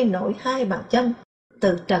thoát ly nổi hai bàn chân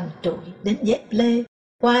từ trần trụi đến dép lê,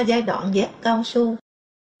 qua giai đoạn dép cao su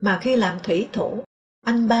mà khi làm thủy thủ,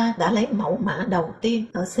 anh ba đã lấy mẫu mã đầu tiên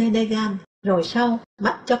ở Senegal, rồi sau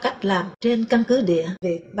mách cho cách làm trên căn cứ địa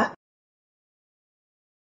Việt Bắc.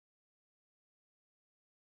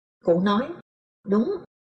 Cụ nói, đúng,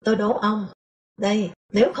 tôi đố ông. Đây,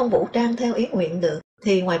 nếu không vũ trang theo ý nguyện được,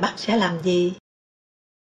 thì ngoài Bắc sẽ làm gì?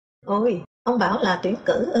 Ôi, ông bảo là tuyển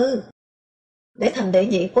cử ư? Để thành đệ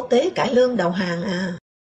nhị quốc tế cải lương đầu hàng à?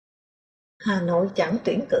 Hà Nội chẳng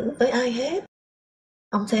tuyển cử với ai hết.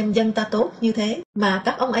 Ông xem dân ta tốt như thế, mà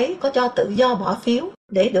các ông ấy có cho tự do bỏ phiếu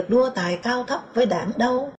để được đua tài cao thấp với đảng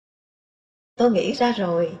đâu. Tôi nghĩ ra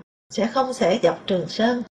rồi, sẽ không xẻ dọc Trường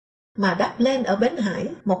Sơn, mà đắp lên ở Bến Hải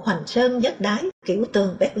một hoành sơn vách đái kiểu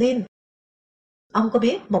tường Berlin. Ông có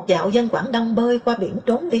biết một dạo dân Quảng Đông bơi qua biển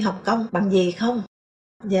trốn đi Hồng Kông bằng gì không?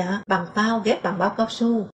 Dạ, bằng phao ghép bằng bao cao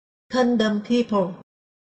su. Condom people.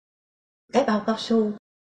 Cái bao cao su,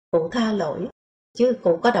 cụ tha lỗi, chứ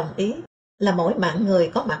cụ có đồng ý là mỗi mạng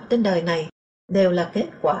người có mặt trên đời này đều là kết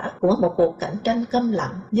quả của một cuộc cạnh tranh câm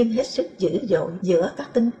lặng nhưng hết sức dữ dội giữa các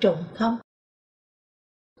tinh trùng không?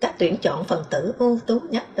 Cách tuyển chọn phần tử ưu tú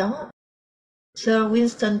nhất đó, Sir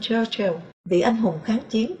Winston Churchill, vị anh hùng kháng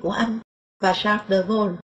chiến của Anh, và Charles de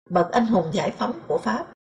Gaulle, bậc anh hùng giải phóng của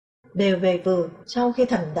Pháp, đều về vườn sau khi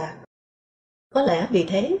thành đạt. Có lẽ vì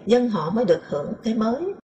thế dân họ mới được hưởng cái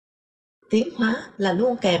mới. Tiến hóa là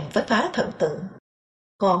luôn kèm với phá thần tượng,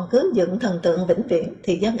 còn cứ dựng thần tượng vĩnh viễn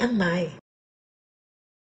thì dân ăn mài.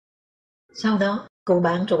 Sau đó, cụ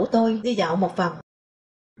bạn rủ tôi đi dạo một vòng.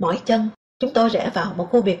 Mỏi chân, chúng tôi rẽ vào một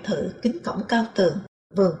khu biệt thự kính cổng cao tường,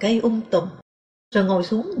 vườn cây tùm, rồi ngồi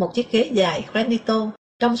xuống một chiếc ghế dài granito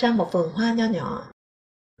trông sang một vườn hoa nho nhỏ.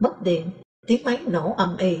 Mất điện, tiếng máy nổ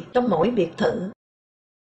ầm ĩ trong mỗi biệt thự.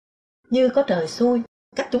 Như có trời xui,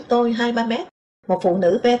 cách chúng tôi 2-3 mét, một phụ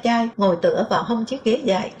nữ ve chai ngồi tựa vào hông chiếc ghế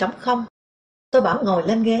dài trống không. Tôi bảo ngồi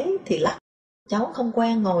lên ghế thì lắc, cháu không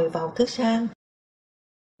quen ngồi vào thứ sang.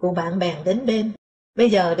 Cụ bạn bèn đến bên, bây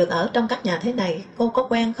giờ được ở trong các nhà thế này, cô có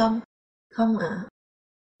quen không? Không ạ.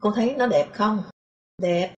 Cô thấy nó đẹp không?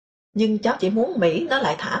 Đẹp, nhưng cháu chỉ muốn Mỹ nó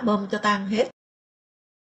lại thả bom cho tan hết.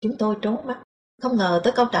 Chúng tôi trố mắt, không ngờ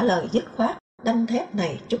tới câu trả lời dứt khoát, đanh thép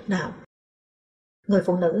này chút nào. Người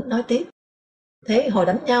phụ nữ nói tiếp, thế hồi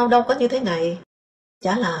đánh nhau đâu có như thế này.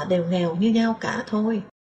 chả là đều nghèo như nhau cả thôi.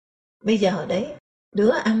 Bây giờ đấy,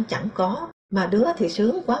 đứa ăn chẳng có, mà đứa thì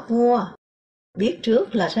sướng quá vua. Biết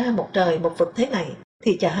trước là ra một trời một vực thế này,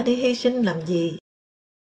 thì chả đi hy sinh làm gì.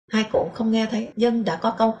 Hai cụ không nghe thấy dân đã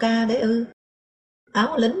có câu ca đấy ư?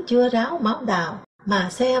 Áo lính chưa ráo máu đào, mà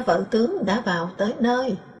xe vợ tướng đã vào tới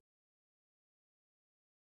nơi.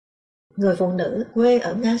 Người phụ nữ quê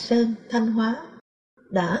ở Nga Sơn, Thanh Hóa,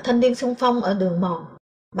 đã thanh niên xung phong ở đường mòn.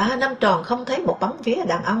 3 năm tròn không thấy một bóng vía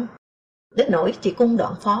đàn ông. Đến nỗi chị Cung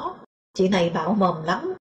Đoạn Phó, chị này bạo mồm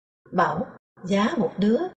lắm. Bảo, giá một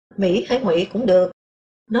đứa, Mỹ hay Ngụy cũng được.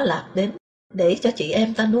 Nó lạc đến, để cho chị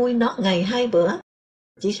em ta nuôi nó ngày 2 bữa.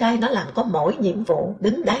 Chị sai nó làm có mỗi nhiệm vụ,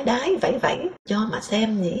 đứng đái đái vẫy vẫy cho mà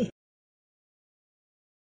xem nhỉ.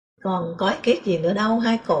 Còn có kiết gì nữa đâu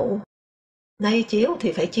hai cụ. Nay chiếu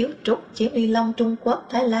thì phải chiếu trúc, chiếu ni lông Trung Quốc,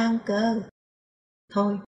 Thái Lan cơ.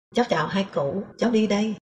 Thôi, cháu chào hai cụ, cháu đi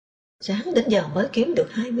đây. Sáng đến giờ mới kiếm được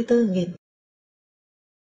 24.000.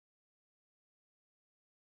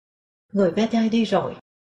 Người ve chai đi rồi,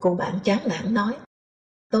 cụ bạn chán nản nói.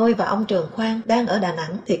 Tôi và ông Trường Khoan đang ở Đà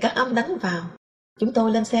Nẵng thì các ông đánh vào. Chúng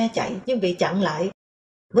tôi lên xe chạy nhưng bị chặn lại.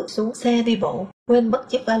 Bước xuống xe đi bộ, quên mất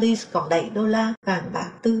chiếc valiz còn đầy đô la, vàng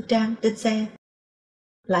bạc tư trang trên xe.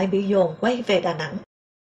 Lại bị dồn quay về Đà Nẵng.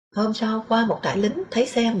 Hôm sau qua một trại lính thấy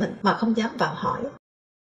xe mình mà không dám vào hỏi.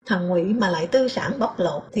 Thằng Ngụy mà lại tư sản bóc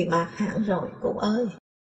lột thì mạt hạng rồi cụ ơi.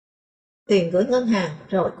 Tiền gửi ngân hàng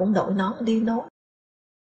rồi cũng đổi nón đi nốt.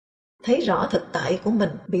 Thấy rõ thực tại của mình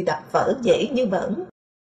bị đập vỡ dễ như bỡn.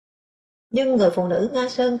 Nhưng người phụ nữ Nga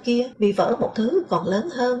Sơn kia bị vỡ một thứ còn lớn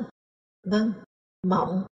hơn. Vâng,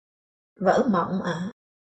 mộng. Vỡ mộng ạ.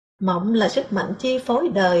 Mộng là sức mạnh chi phối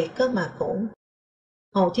đời cơ mà cụ.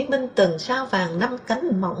 Hồ Chí Minh từng sao vàng 5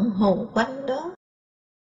 cánh mộng hồn quanh đó.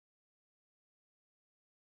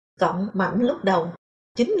 Cộng mạnh lúc đầu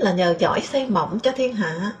chính là nhờ giỏi xây mộng cho thiên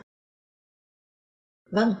hạ.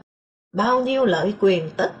 Vâng, bao nhiêu lợi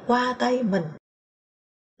quyền tất qua tay mình.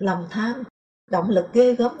 Lòng tham, động lực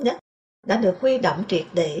ghê gớm nhất, đã được huy động triệt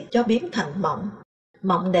để cho biến thành mộng.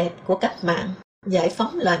 Mộng đẹp của cách mạng, giải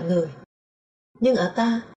phóng loài người. Nhưng ở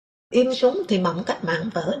ta, im súng thì mộng cách mạng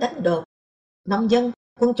vỡ đánh đột. Nông dân,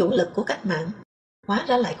 quân chủ lực của cách mạng, hóa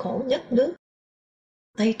ra lại khổ nhất nước.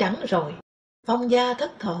 Tay trắng rồi, phong gia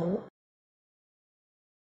thất thổ.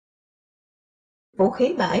 Vũ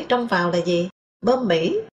khí bãi trong vào là gì? Bom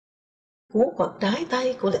Mỹ. Cú quật trái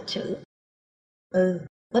tay của lịch sử.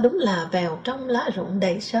 Có đúng là vèo trong lá rụng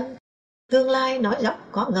đầy sân. Tương lai nói dốc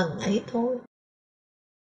có ngần ấy thôi.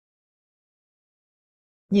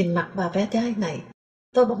 Nhìn mặt bà ve chai này,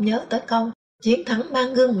 tôi bỗng nhớ tới câu chiến thắng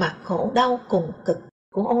mang gương mặt khổ đau cùng cực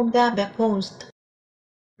của Olga Berkowitz,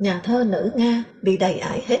 nhà thơ nữ Nga bị đầy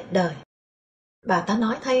ải hết đời. Bà ta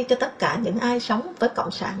nói thay cho tất cả những ai sống với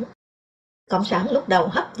Cộng sản. Cộng sản lúc đầu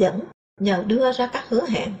hấp dẫn nhờ đưa ra các hứa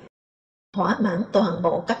hẹn, thỏa mãn toàn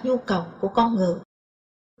bộ các nhu cầu của con người.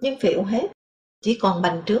 Nhưng phịu hết, chỉ còn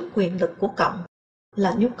bành trướng quyền lực của Cộng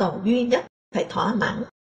là nhu cầu duy nhất phải thỏa mãn.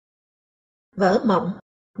 Vỡ mộng,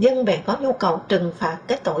 dân bèn có nhu cầu trừng phạt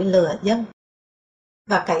cái tội lừa dân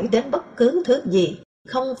và cậy đến bất cứ thứ gì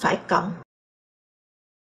không phải Cộng.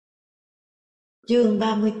 Chương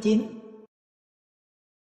 39.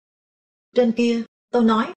 Trên kia tôi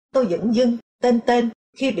nói tôi dửng dưng tên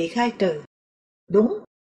khi bị khai trừ. Đúng,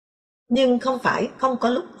 nhưng không phải không có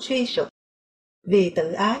lúc suy sụp. Vì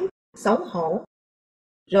tự ái, xấu hổ.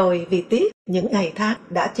 Rồi vì tiếc những ngày tháng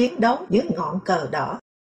đã chiến đấu dưới ngọn cờ đỏ.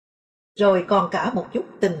 Rồi còn cả một chút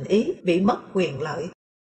tình ý bị mất quyền lợi.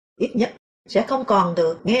 Ít nhất sẽ không còn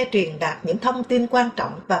được nghe truyền đạt những thông tin quan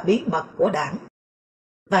trọng và bí mật của đảng.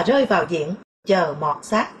 Và rơi vào diện chờ mọt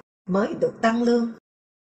xác mới được tăng lương.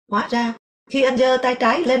 Hóa ra, khi anh giơ tay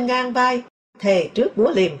trái lên ngang vai, thề trước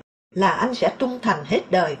búa liềm là anh sẽ trung thành hết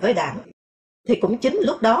đời với đảng, thì cũng chính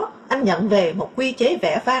lúc đó anh nhận về một quy chế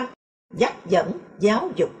vẻ vang, dắt dẫn,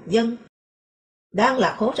 giáo dục dân. Đang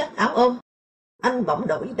là khố rách áo ôm, anh bỗng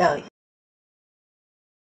đổi đời.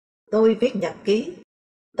 Tôi viết nhật ký,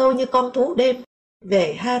 tôi như con thú đêm,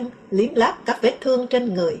 về hang liếm láp các vết thương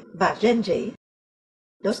trên người và rên rỉ.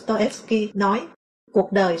 Dostoevsky nói,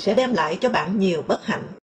 cuộc đời sẽ đem lại cho bạn nhiều bất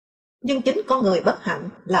hạnh, nhưng chính con người bất hạnh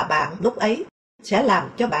là bạn lúc ấy sẽ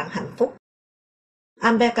làm cho bạn hạnh phúc.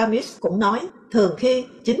 Albert Camus cũng nói, thường khi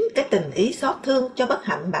chính cái tình ý xót thương cho bất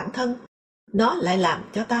hạnh bản thân, nó lại làm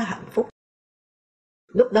cho ta hạnh phúc.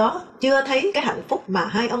 Lúc đó chưa thấy cái hạnh phúc mà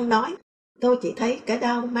hai ông nói, tôi chỉ thấy cái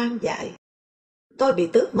đau mang dại. Tôi bị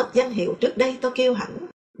tước mất danh hiệu trước đây tôi kiêu hãnh,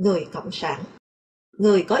 người cộng sản,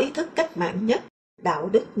 người có ý thức cách mạng nhất, đạo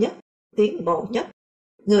đức nhất, tiến bộ nhất,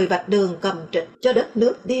 người vạch đường cầm trịch cho đất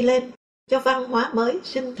nước đi lên, cho văn hóa mới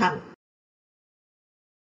sinh thành.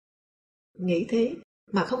 Nghĩ thế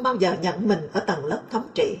mà không bao giờ nhận mình ở tầng lớp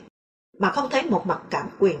thống trị, mà không thấy một mặc cảm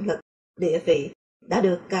quyền lực, địa vị đã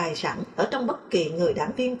được cài sẵn ở trong bất kỳ người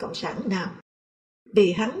đảng viên cộng sản nào,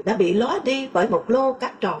 vì hắn đã bị lóa đi bởi một lô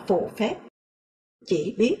các trò phù phép,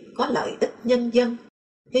 chỉ biết có lợi ích nhân dân,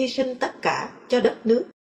 hy sinh tất cả cho đất nước,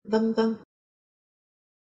 vân vân.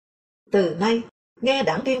 Từ nay, nghe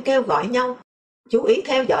đảng viên kêu gọi nhau, chú ý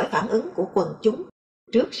theo dõi phản ứng của quần chúng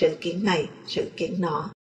trước sự kiện này, sự kiện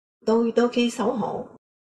nọ, tôi đôi khi xấu hổ,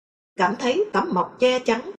 cảm thấy tấm mộc che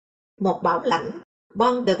chắn, một bảo lãnh,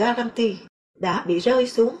 bon de garantie đã bị rơi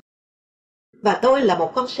xuống. Và tôi là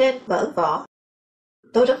một con sên vỡ vỏ.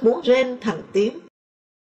 Tôi rất muốn rên thành tiếng.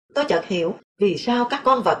 Tôi chợt hiểu vì sao các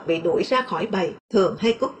con vật bị đuổi ra khỏi bầy thường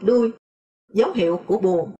hay cúp đuôi, dấu hiệu của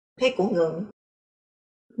buồn hay của ngượng.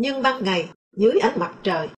 Nhưng ban ngày, dưới ánh mặt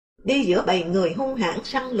trời, đi giữa bầy người hung hãn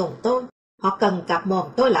săn lùng tôi, họ cần cặp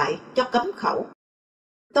mồm tôi lại cho cấm khẩu.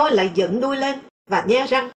 Tôi lại dựng đuôi lên và nhe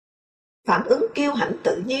răng, phản ứng kiêu hãnh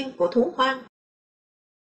tự nhiên của thú hoang.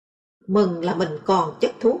 Mừng là mình còn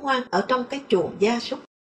chất thú hoang ở trong cái chuồng gia súc.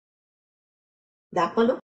 Đã có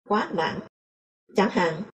lúc quá nản. Chẳng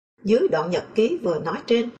hạn, dưới đoạn nhật ký vừa nói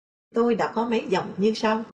trên, tôi đã có mấy dòng như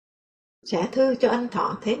sau. Sẽ thư cho anh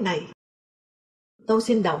Thọ thế này. Tôi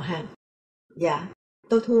xin đầu hàng. Dạ,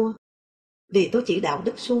 tôi thua. Vì tôi chỉ đạo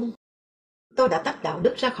đức suông. Tôi đã tách đạo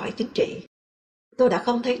đức ra khỏi chính trị. Tôi đã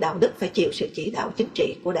không thấy đạo đức phải chịu sự chỉ đạo chính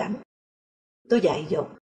trị của đảng. Tôi dại dột.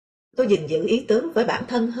 Tôi gìn giữ ý tứ với bản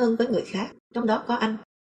thân hơn với người khác, trong đó có anh.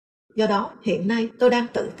 Do đó, hiện nay tôi đang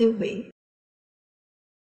tự tiêu hủy.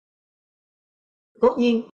 Cố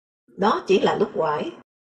nhiên, đó chỉ là lúc quải.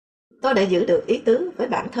 Tôi đã giữ được ý tứ với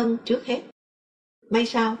bản thân trước hết. May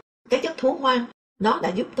sao, cái chất thú hoang, nó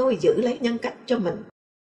đã giúp tôi giữ lấy nhân cách cho mình.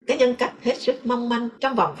 Cái nhân cách hết sức mong manh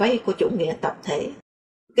trong vòng vây của chủ nghĩa tập thể.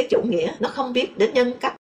 Cái chủ nghĩa nó không biết đến nhân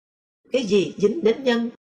cách. Cái gì dính đến nhân,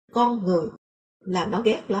 con người, là nó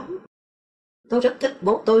ghét lắm. Tôi rất thích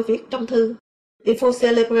bố tôi viết trong thư. Il faut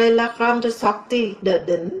célébrer la grande sortie de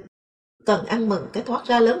Đĩnh. Cần ăn mừng cái thoát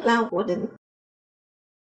ra lớn lao của Đĩnh.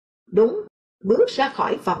 Đúng, bước ra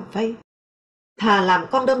khỏi vòng vây. Thà làm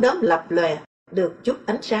con đom đóm lập lòe, được chút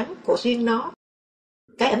ánh sáng của riêng nó.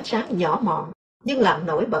 Cái ánh sáng nhỏ mọn, nhưng làm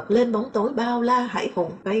nổi bật lên bóng tối bao la hải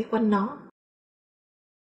hùng vây quanh nó.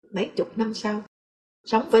 Mấy chục năm sau,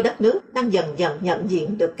 sống với đất nước đang dần dần nhận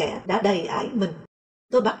diện được kẻ đã đầy ải mình,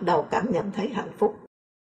 tôi bắt đầu cảm nhận thấy hạnh phúc.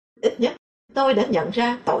 Ít nhất, tôi đã nhận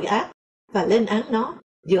ra tội ác và lên án nó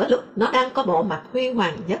giữa lúc nó đang có bộ mặt huy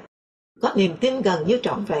hoàng nhất, có niềm tin gần như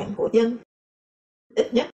trọn vẹn của dân.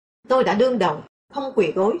 Ít nhất, tôi đã đương đầu, không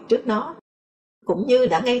quỳ gối trước nó, cũng như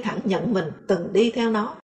đã ngay thẳng nhận mình từng đi theo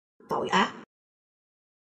nó, tội ác.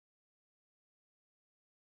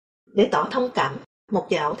 Để tỏ thông cảm, một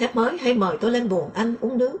dạo thép mới hay mời tôi lên buồng anh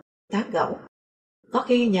uống nước, tán gẫu. Có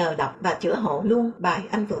khi nhờ đọc và chữa hộ luôn bài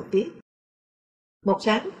anh vừa viết. Một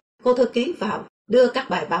sáng, cô thư ký vào, đưa các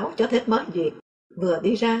bài báo cho thép mới duyệt, vừa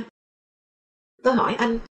đi ra. Tôi hỏi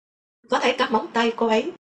anh, có thấy các móng tay cô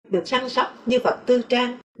ấy được săn sóc như vật tư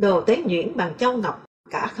trang, đồ tế nhuyễn bằng châu ngọc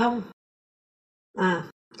cả không?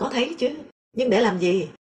 À, có thấy chứ, nhưng để làm gì?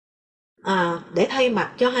 À, để thay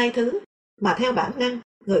mặt cho hai thứ, mà theo bản năng,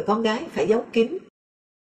 người con gái phải giấu kín.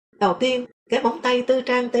 Đầu tiên, cái móng tay tư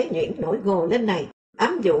trang tế nhuyễn nổi gồ lên này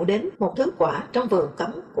ám dụ đến một thứ quả trong vườn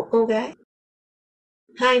cấm của cô gái.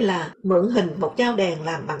 Hai là mượn hình một dao đèn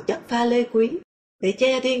làm bằng chất pha lê quý để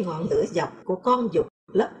che đi ngọn lửa dọc của con dục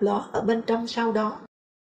lấp ló ở bên trong sau đó.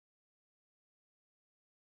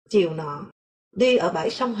 Chiều nọ, đi ở bãi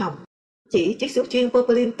sông Hồng, chỉ chiếc xúc chuyên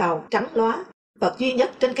poplin tàu trắng lóa, vật duy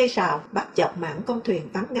nhất trên cây sào bắt dọc mảng con thuyền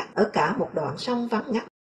vắng ngắt ở cả một đoạn sông vắng ngắt.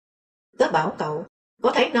 Tớ bảo cậu,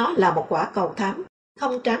 có thấy nó là một quả cầu thám,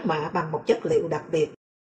 không tráng mạ bằng một chất liệu đặc biệt.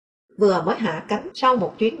 Vừa mới hạ cánh sau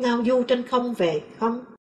một chuyến ngao du trên không về không?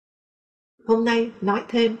 Hôm nay nói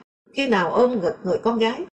thêm, khi nào ôm ngực người con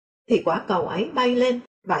gái, thì quả cầu ấy bay lên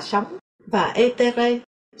và sống và éthéré,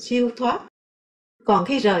 siêu thoát. Còn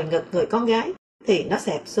khi rời ngực người con gái, thì nó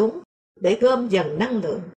xẹp xuống để gom dần năng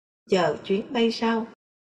lượng, chờ chuyến bay sau.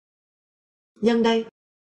 Nhân đây,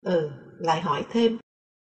 lại hỏi thêm,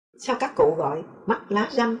 sao các cụ gọi mắt lá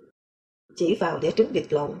răm, chỉ vào đĩa trứng vịt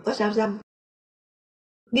lộn có rau răm?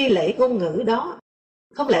 Nghi lễ ngôn ngữ đó,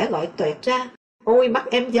 không lẽ gọi tuẹt ra, ôi mắt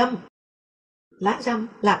em dâm? Lá răm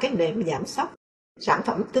là cái nệm giảm sóc, sản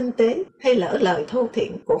phẩm tinh tế hay lỡ lời thô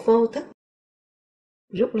thiển của vô thức?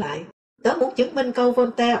 Rút lại, tớ muốn chứng minh câu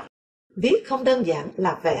Voltaire, viết không đơn giản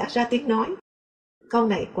là vẽ ra tiếng nói. Câu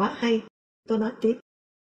này quá hay, tôi nói tiếp.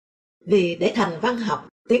 Vì để thành văn học,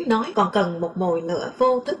 tiếng nói còn cần một mồi lửa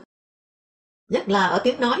vô thức. Nhất là ở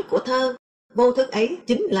tiếng nói của thơ, Vô thức ấy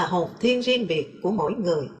chính là hồn thiên riêng biệt của mỗi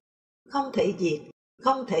người, không thể diệt,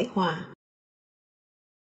 không thể hòa.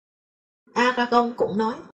 Aragon cũng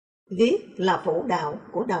nói, viết là vũ đạo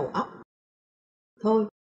của đầu óc. Thôi,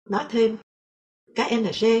 nói thêm, cái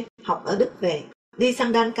NG học ở Đức về, đi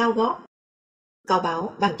sandal cao gót. Cậu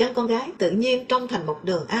bảo bàn chân con gái tự nhiên trông thành một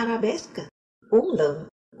đường arabesque, uốn lượn,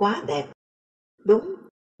 quá đẹp. Đúng,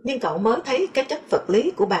 nhưng cậu mới thấy cái chất vật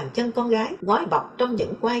lý của bàn chân con gái gói bọc trong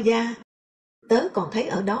những quai da. Tớ còn thấy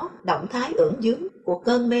ở đó động thái ưỡng dướng của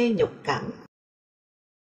cơn mê nhục cảm.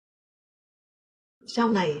 Sau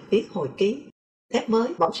này viết hồi ký, Thép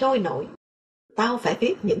Mới bỗng sôi nổi. Tao phải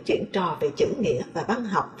viết những chuyện trò về chữ nghĩa và văn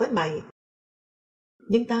học với mày.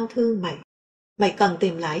 Nhưng tao thương mày. Mày cần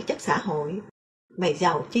tìm lại chất xã hội. Mày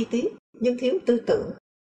giàu chi tiết nhưng thiếu tư tưởng.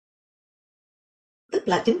 Tức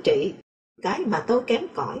là chính trị, cái mà tôi kém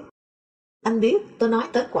cỏi. Anh biết tôi nói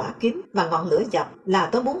tới quả kiếm và ngọn lửa dập là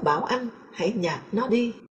tôi muốn bảo anh hãy nhặt nó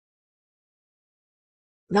đi.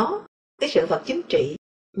 Nó, cái sự vật chính trị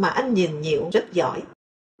mà anh nhìn nhiều rất giỏi,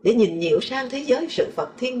 để nhìn nhiều sang thế giới sự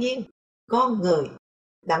vật thiên nhiên, con người,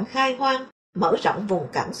 đặng khai hoang, mở rộng vùng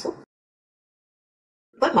cảm xúc.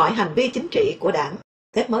 Với mọi hành vi chính trị của đảng,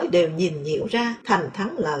 Thép Mới đều nhìn nhiều ra thành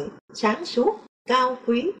thắng lợi, sáng suốt, cao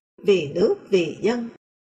quý, vì nước, vì dân.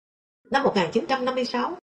 Năm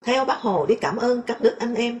 1956, theo Bác Hồ đi cảm ơn các nước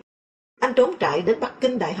anh em, anh trốn trại đến Bắc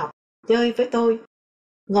Kinh Đại học, chơi với tôi.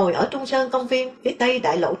 Ngồi ở Trung Sơn công viên phía tây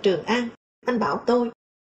đại lộ Trường An, anh bảo tôi,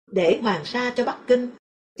 để Hoàng Sa cho Bắc Kinh,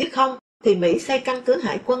 chứ không thì Mỹ xây căn cứ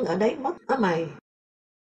hải quân ở đấy mất ở mày.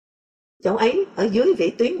 Chỗ ấy ở dưới vĩ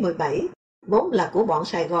tuyến 17, vốn là của bọn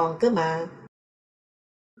Sài Gòn cơ mà.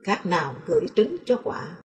 Khác nào gửi trứng cho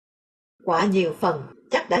quả. Quả nhiều phần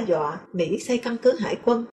chắc đã dọa Mỹ xây căn cứ hải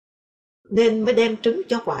quân, nên mới đem trứng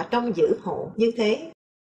cho quả trong giữ hộ như thế.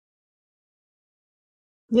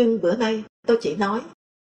 Nhưng bữa nay tôi chỉ nói,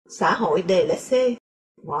 xã hội đề lẽ C,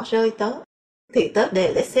 bỏ rơi tớ, thì tớ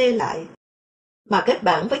đề lẽ C lại. Mà kết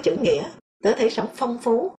bạn với chữ nghĩa, tớ thấy sống phong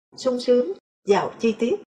phú, sung sướng, giàu chi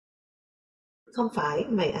tiết. Không phải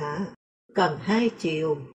mày ạ, cần hai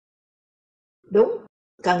chiều. Đúng,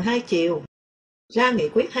 cần hai chiều. Ra nghị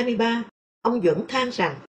quyết 23, ông Duẩn than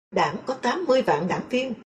rằng đảng có 80 vạn đảng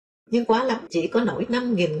viên, nhưng quá lắm chỉ có nổi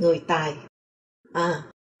 5.000 người tài.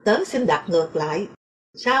 À, tớ xin đặt ngược lại.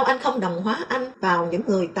 Sao anh không đồng hóa anh vào những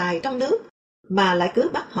người tài trong nước, mà lại cứ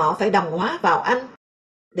bắt họ phải đồng hóa vào anh,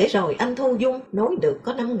 để rồi anh thu dung nối được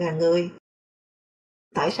có 5.000 người?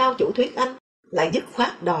 Tại sao chủ thuyết anh lại dứt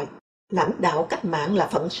khoát đòi lãnh đạo cách mạng là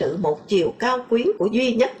phận sự một chiều cao quý của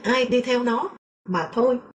duy nhất ai đi theo nó, mà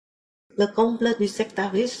thôi? Le comble du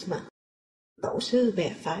sectarisme, tổ sư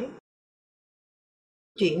bè phái.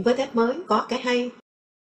 Chuyện với Thép Mới có cái hay.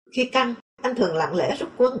 Khi căng, anh thường lặng lẽ rút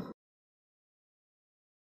quân.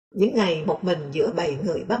 Những ngày một mình giữa bầy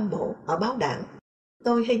người băm bộ ở báo đảng,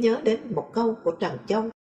 tôi hay nhớ đến một câu của Trần Châu.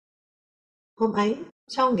 Hôm ấy,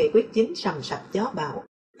 sau nghị quyết 9 sầm sập gió bão,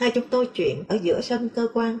 hai chúng tôi chuyện ở giữa sân cơ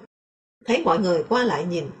quan. Thấy mọi người qua lại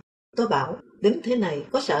nhìn, tôi bảo, đứng thế này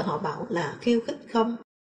có sợ họ bảo là khiêu khích không?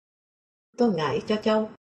 Tôi ngại cho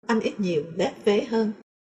Châu, anh ít nhiều lép vế hơn.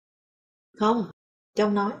 Không, Châu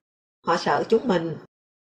nói, họ sợ chúng mình,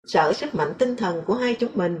 sợ sức mạnh tinh thần của hai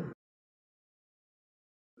chúng mình.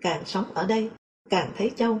 Càng sống ở đây, càng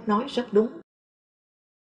thấy Châu nói rất đúng.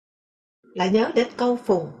 Lại nhớ đến câu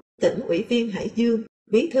Phùng, tỉnh ủy viên Hải Dương,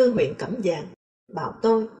 bí thư huyện Cẩm Giàng, bảo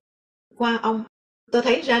tôi, qua ông, tôi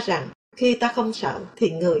thấy ra rằng khi ta không sợ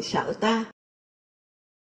thì người sợ ta.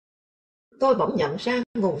 Tôi bỗng nhận ra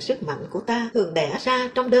nguồn sức mạnh của ta thường đẻ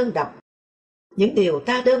ra trong đơn độc. Những điều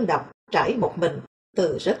ta đơn độc trải một mình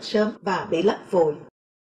từ rất sớm và bị lấp vùi.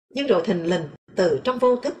 Nhưng rồi thình lình từ trong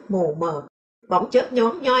vô thức mù mờ, bỗng chớp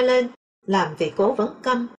nhón nhoi lên, làm vị cố vấn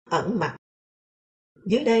câm ẩn mặt.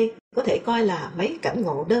 Dưới đây có thể coi là mấy cảnh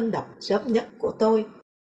ngộ đơn độc sớm nhất của tôi.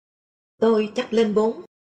 Tôi chắc lên 4.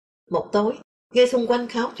 Một tối, nghe xung quanh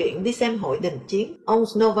kháo chuyện đi xem hội đình chiến 11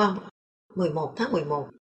 November, 11 tháng 11.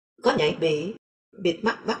 Có nhảy bịt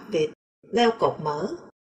mắt bắt vịt, leo cột mỡ.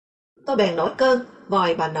 Tôi bèn nổi cơn,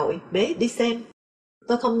 vòi bà nội bế đi xem.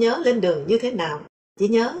 Tôi không nhớ lên đường như thế nào, chỉ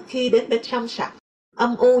nhớ khi đến bên sông sạch,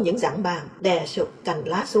 âm u những giảng bàn đè sụp cành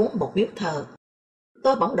lá xuống một miếu thờ.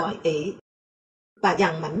 Tôi bỗng đòi ị. Bà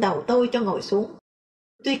dằn mạnh đầu tôi cho ngồi xuống.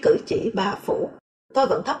 Tuy cử chỉ bà phủ, tôi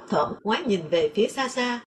vẫn thấp thỏm ngoái nhìn về phía xa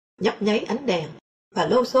xa, nhấp nháy ánh đèn và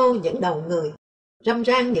lô xô những đầu người, râm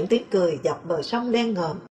ran những tiếng cười dọc bờ sông đen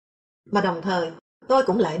ngòm. Mà đồng thời, tôi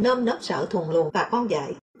cũng lại nơm nớp sợ thuần luồng và con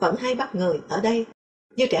dại vẫn hay bắt người ở đây,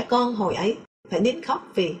 như trẻ con hồi ấy phải nín khóc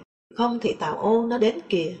vì không thì tào ô nó đến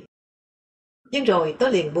kìa. Nhưng rồi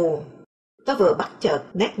tôi liền buồn, Tôi vừa bắt chợt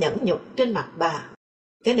nét nhẫn nhục trên mặt bà,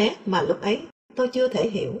 cái nét mà lúc ấy tôi chưa thể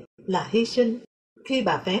hiểu là hy sinh, khi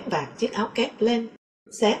bà vén vạt chiếc áo kép lên,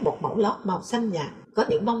 xé một mẫu lót màu xanh nhạt có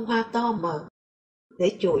những bông hoa to mờ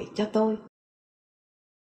để chùi cho tôi.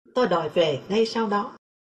 Tôi đòi về ngay sau đó,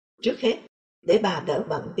 trước hết để bà đỡ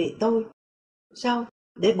bận vì tôi, sau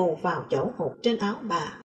để bù vào chỗ hụt trên áo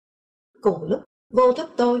bà. Cùng lúc, vô thức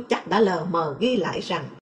tôi chắc đã lờ mờ ghi lại rằng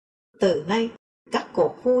từ nay các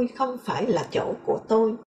cuộc vui không phải là chỗ của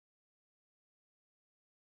tôi.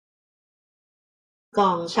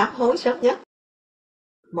 Còn sám hối sớm nhất.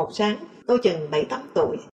 Một sáng, tôi chừng 7-8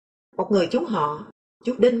 tuổi, một người chú họ,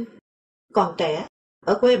 chú Đinh, còn trẻ,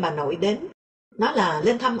 ở quê bà nội đến, nói là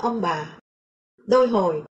lên thăm ông bà. Đôi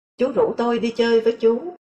hồi, chú rủ tôi đi chơi với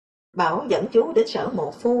chú, bảo dẫn chú đến sở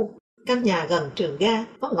mộ phu, căn nhà gần trường ga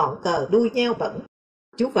có ngọn cờ đuôi nheo bẩn.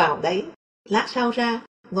 Chú vào đấy, lát sau ra,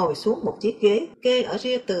 ngồi xuống một chiếc ghế kê ở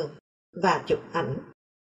ria tường và chụp ảnh.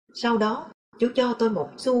 Sau đó, chú cho tôi 1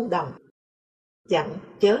 xu đồng, dặn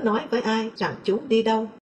chớ nói với ai rằng chú đi đâu.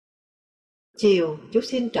 Chiều, chú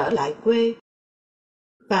xin trở lại quê.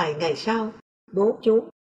 Vài ngày sau, bố chú,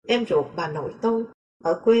 em ruột bà nội tôi,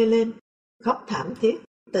 ở quê lên, khóc thảm thiết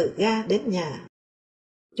từ ga đến nhà.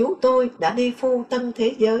 Chú tôi đã đi phu tân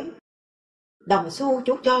thế giới. Đồng xu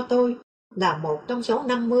chú cho tôi là một trong số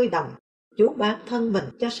 50 đồng chú bán thân mình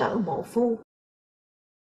cho sở mộ phu.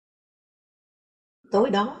 Tối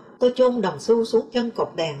đó, tôi chôn đồng xu xuống chân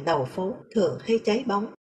cột đèn đầu phố thường hay cháy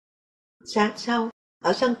bóng. Sáng sau,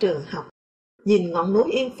 ở sân trường học, nhìn ngọn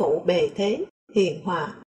núi Yên Phụ bề thế, hiền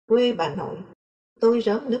hòa, quê bà nội, tôi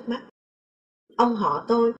rớm nước mắt. Ông họ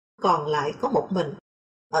tôi còn lại có một mình,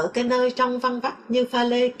 ở cái nơi trong văng vắt như pha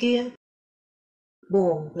lê kia.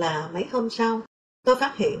 Buồn là mấy hôm sau, tôi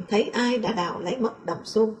phát hiện thấy ai đã đào lấy mất đồng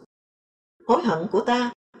xu. Hối hận của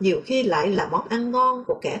ta nhiều khi lại là món ăn ngon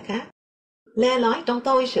của kẻ khác. Le lói trong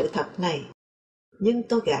tôi sự thật này, nhưng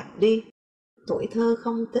tôi gạt đi, tuổi thơ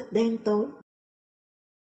không tích đen tối.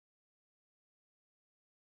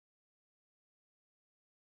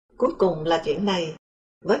 Cuối cùng là chuyện này.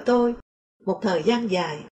 Với tôi, một thời gian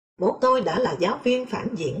dài, bố tôi đã là giáo viên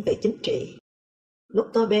phản diện về chính trị. Lúc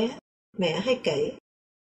tôi bé, mẹ hay kể,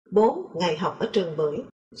 bố ngày học ở trường Bưởi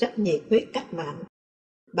rất nhiệt huyết cách mạng.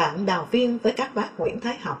 Bạn đào viên với các bác Nguyễn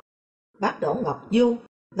Thái Học, bác Đỗ Ngọc Du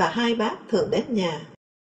và 2 bác thường đến nhà.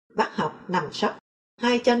 Bác Học nằm sấp,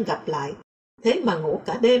 2 chân gặp lại, thế mà ngủ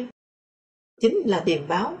cả đêm. Chính là điềm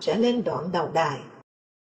báo sẽ lên đoạn đầu đài.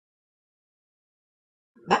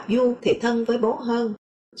 Bác Du thì thân với bố hơn,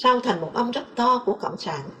 sau thành một ông rất to của Cộng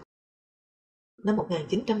sản. Năm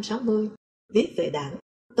 1960, viết về Đảng,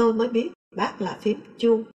 tôi mới biết bác là phím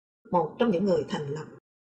Chu, một trong những người thành lập.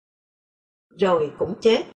 Rồi cũng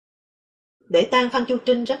chết. Để tang Phan Chu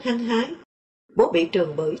Trinh rất hăng hái, bố bị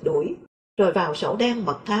trường Bưởi đuổi, rồi vào sổ đen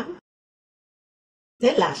mật thám.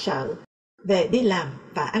 Thế là sợ, về đi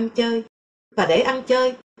làm và ăn chơi, và để ăn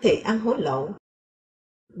chơi thì ăn hối lộ.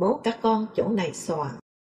 Bố các con chỗ này xòa.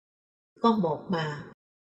 Con một mà,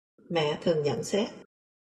 mẹ thường nhận xét.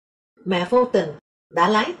 Mẹ vô tình đã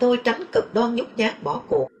lái tôi tránh cực đoan nhút nhát bỏ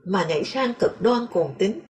cuộc mà nhảy sang cực đoan cuồng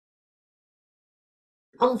tín.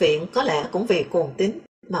 Ông Viện có lẽ cũng vì cuồng tín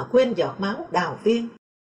mà quên giọt máu đào viên.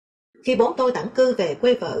 Khi bố tôi tản cư về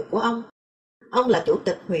quê vợ của ông là chủ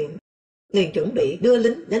tịch huyện, liền chuẩn bị đưa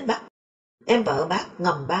lính đến Bắc. Em vợ bác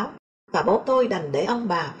ngầm báo, và bố tôi đành để ông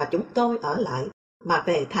bà và chúng tôi ở lại mà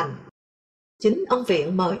về thành. Chính ông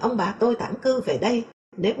Viện mời ông bà tôi tản cư về đây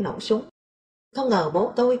nếm nổ súng. Không ngờ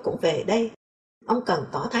bố tôi cũng về đây. Ông cần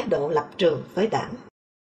tỏ thái độ lập trường với Đảng.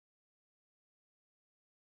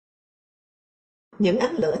 Những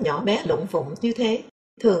ánh lửa nhỏ bé lụng phụng như thế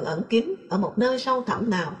thường ẩn kín ở một nơi sâu thẳm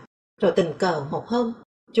nào, rồi tình cờ một hôm,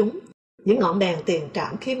 chúng, những ngọn đèn tiền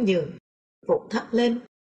trạm khiêm nhường, vụt thắp lên,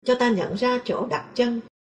 cho ta nhận ra chỗ đặt chân,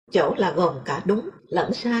 chỗ là gồm cả đúng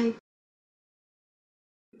lẫn sai.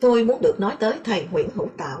 Tôi muốn được nói tới thầy Nguyễn Hữu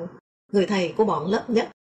Tạo, người thầy của bọn lớp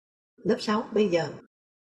nhất, lớp 6 bây giờ.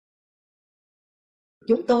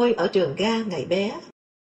 Chúng tôi ở trường ga ngày bé,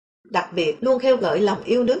 đặc biệt luôn khêu gợi lòng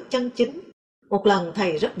yêu nước chân chính. Một lần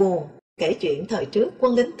thầy rất buồn, kể chuyện thời trước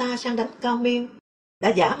quân lính ta sang đánh Cao Miên,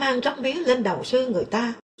 đã dã man róc mía lên đầu sư người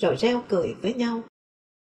ta, rồi reo cười với nhau.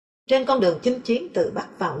 Trên con đường chinh chiến từ Bắc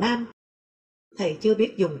vào Nam, thầy chưa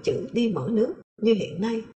biết dùng chữ đi mở nước như hiện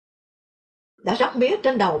nay. Đã róc mía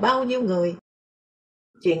trên đầu bao nhiêu người.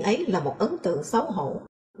 Chuyện ấy là một ấn tượng xấu hổ,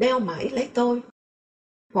 đeo mãi lấy tôi.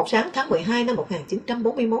 Một sáng tháng 12 năm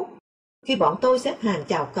 1941, khi bọn tôi xếp hàng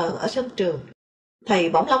chào cờ ở sân trường, thầy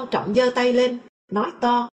bỗng long trọng giơ tay lên, nói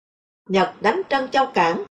to: Nhật đánh Trân Châu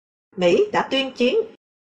Cảng, Mỹ đã tuyên chiến.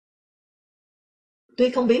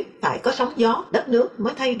 Tuy không biết phải có sóng gió, đất nước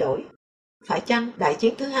mới thay đổi. Phải chăng đại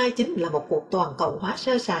chiến thứ hai chính là một cuộc toàn cầu hóa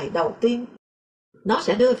sơ sài đầu tiên? Nó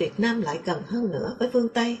sẽ đưa Việt Nam lại gần hơn nữa với phương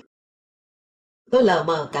Tây. Tôi lờ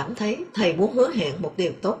mờ cảm thấy thầy muốn hứa hẹn một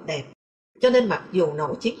điều tốt đẹp, cho nên mặc dù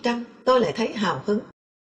nổi chiến tranh, tôi lại thấy hào hứng.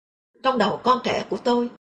 Trong đầu con trẻ của tôi,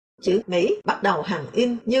 chữ Mỹ bắt đầu hằn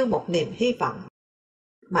in như một niềm hy vọng.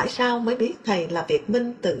 Mãi sau mới biết thầy là Việt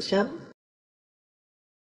Minh từ sớm.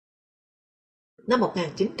 Năm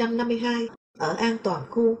 1952, ở An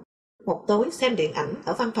Toàn Khu, một tối xem điện ảnh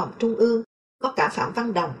ở văn phòng Trung ương, có cả Phạm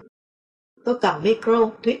Văn Đồng. Tôi cầm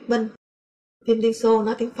micro thuyết minh, phim Liên Xô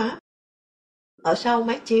nói tiếng Pháp. Ở sau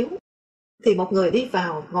máy chiếu, thì một người đi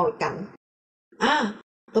vào ngồi cạnh.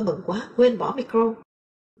 Tôi mừng quá, quên bỏ micro.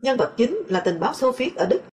 Nhân vật chính là tình báo Xô Viết ở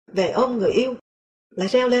Đức về ôm người yêu. Lại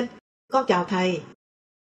reo lên, con chào thầy.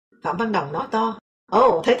 Phạm Văn Đồng nói to,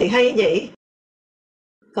 ồ, thế thì hay vậy.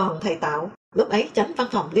 Còn thầy Tạo, lúc ấy chánh văn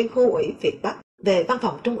phòng Liên khu ủy Việt Bắc về văn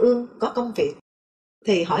phòng Trung ương có công việc,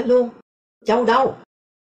 thì hỏi luôn, Châu đâu?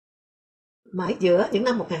 Mãi giữa những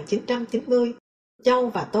năm 1990, Châu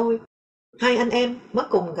và tôi, hai anh em mới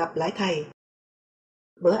cùng gặp lại thầy.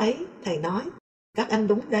 Bữa ấy, thầy nói, các anh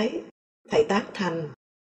đúng đấy, thầy tán thành.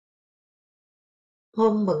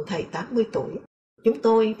 Hôm mừng thầy 80 tuổi, chúng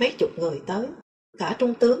tôi mấy chục người tới, cả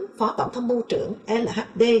trung tướng, phó tổng tham mưu trưởng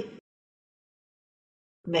LHD.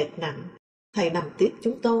 Mệt nặng, thầy nằm tiếp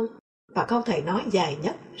chúng tôi, và câu thầy nói dài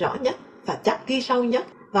nhất, rõ nhất và chắc ghi sâu nhất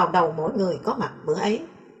vào đầu mỗi người có mặt bữa ấy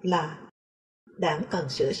là Đảng cần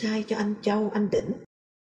sửa sai cho anh Châu, anh Đĩnh.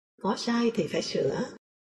 Có sai thì phải sửa.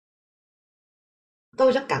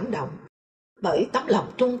 Tôi rất cảm động bởi tấm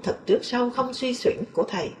lòng trung thực trước sau không suy xuyển của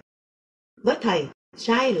thầy. Với thầy,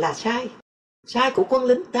 sai là sai. Sai của quân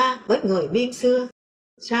lính ta với người Miên xưa,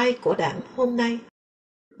 sai của đảng hôm nay.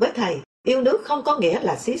 Với thầy, yêu nước không có nghĩa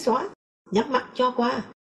là xí xóa, nhắm mắt cho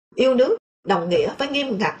qua. Yêu nước đồng nghĩa với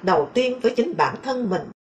nghiêm ngặt đầu tiên với chính bản thân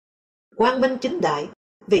mình. Quang minh chính đại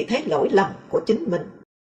vì thấy lỗi lầm của chính mình.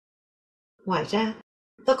 Ngoài ra,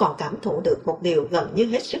 tôi còn cảm thụ được một điều gần như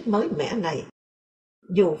hết sức mới mẻ này.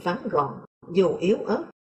 Dù vắn gọn, dù yếu ớt,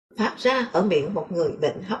 phát ra ở miệng một người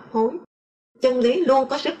bệnh hấp hối, chân lý luôn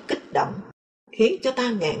có sức kích động, khiến cho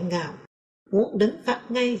ta nghẹn ngào, muốn đứng phát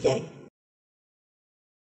ngay dậy.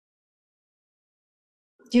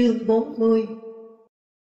 Chương 40.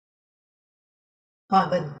 Hòa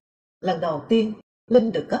Bình, lần đầu tiên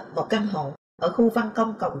Linh được cấp một căn hộ ở khu Văn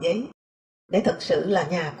Công Cầu Giấy, để thực sự là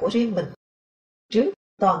nhà của riêng mình. Trước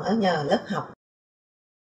toàn ở nhờ lớp học.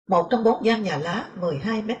 Một trong 4 gian nhà lá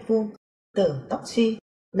 12 mét vuông, tường tóc xi,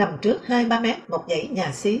 nằm trước 2-3 mét một dãy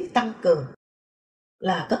nhà xí tăng cường.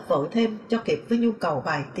 Là cất vội thêm cho kịp với nhu cầu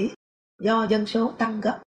vài tiết, do dân số tăng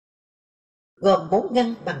gấp. Gồm 4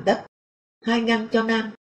 ngăn bằng đất, 2 ngăn cho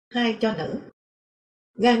nam, 2 cho nữ.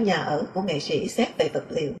 Gan nhà ở của nghệ sĩ xét về vật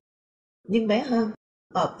liệu, nhưng bé hơn,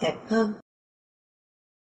 ọp ẹp hơn.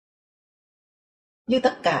 Như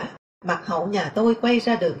tất cả, mặt hậu nhà tôi quay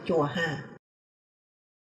ra đường chùa Hà.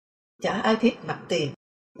 Chả ai thiết mặt tiền,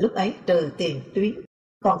 lúc ấy trừ tiền tuyến,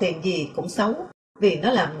 còn tiền gì cũng xấu, vì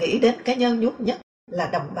nó làm nghĩ đến cái nhơ nhuốc nhất là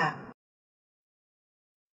đồng bạc.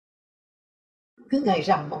 Cứ ngày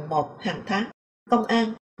rằm mùng 1 hàng tháng, công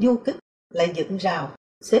an, du kích lại dựng rào,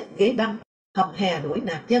 xếp ghế băng, hầm hè đuổi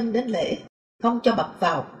nạt dân đến lễ, không cho bập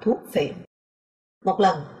vào thuốc phiện. Một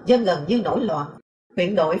lần, dân gần như nổi loạn,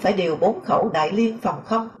 huyện đội phải điều 4 khẩu đại liên phòng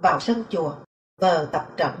không vào sân chùa, vờ tập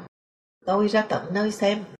trận. Tôi ra tận nơi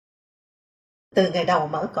xem. Từ ngày đầu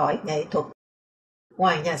mở cõi nghệ thuật,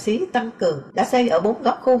 ngoài nhà xí tăng cường đã xây ở 4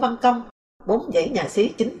 góc khu Văn Công, 4 dãy nhà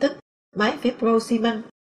xí chính thức, mái fibro xi măng,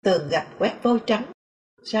 tường gạch quét vôi trắng,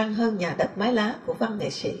 sang hơn nhà đất mái lá của văn nghệ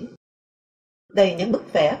sĩ. Đầy những bức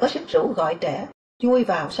vẽ có sức rủ gọi trẻ, chui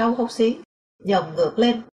vào sau hốc xí, nhòm ngược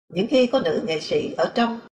lên những khi có nữ nghệ sĩ ở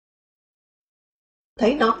trong.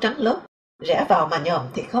 Thấy nón trắng lốp, rẽ vào mà nhòm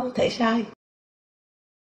thì không thể sai.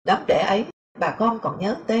 Đám trẻ ấy, bà con còn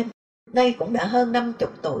nhớ tên, nay cũng đã hơn 50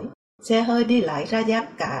 tuổi, xe hơi đi lại ra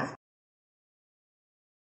dáng cả.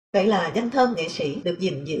 Vậy là danh thơm nghệ sĩ được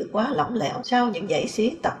gìn giữ quá lỏng lẻo sau những dãy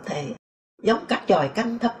xí tập thể, giống các chòi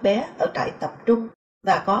canh thấp bé ở trại tập trung,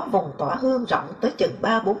 và có vùng tỏa hương rộng tới chừng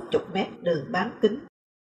 30-40 mét đường bán kính.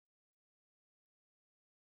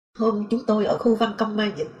 Hôm chúng tôi ở khu Văn Công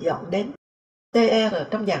Mai Dịch dọn đến, TR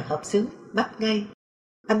trong dàn hợp xướng bắt ngay.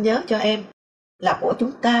 Anh nhớ cho em, là của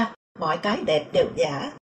chúng ta, mọi cái đẹp đều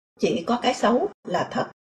giả, chỉ có cái xấu là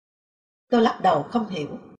thật. Tôi lắc đầu không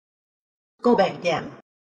hiểu. Cô bèn giảng,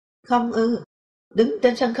 không đứng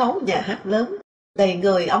trên sân khấu nhà hát lớn, đầy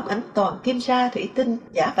người ống ánh toàn kim sa thủy tinh,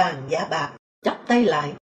 giả vàng giả bạc, chắp tay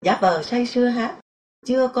lại, giả vờ say sưa hát.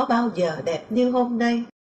 chưa có bao giờ đẹp như hôm nay.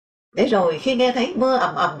 Để rồi khi nghe thấy mưa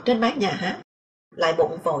ầm ầm trên mái nhà hát, lại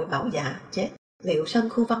bụng vội bảo dạ chết, liệu sân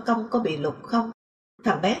khu văn công có bị lụt không?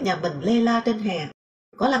 Thằng bé nhà mình lê la trên hè,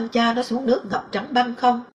 có lăn cha nó xuống nước ngập trắng băng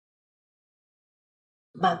không?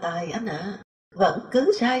 Bà Tài anh ạ, vẫn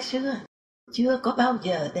cứ sai xưa, chưa có bao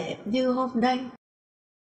giờ đẹp như hôm nay.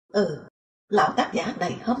 Lão tác giả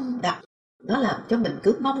này hâm đặc, nó làm cho mình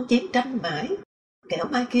cứ mong chiến tranh mãi, kẻo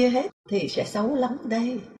mai kia hết thì sẽ xấu lắm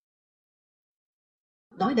đây.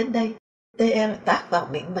 Nói đến đây, TR tát vào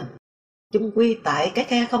miệng mình. Chung quy tại cái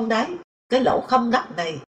khe không đáy, cái lỗ không nắp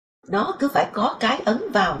này, nó cứ phải có cái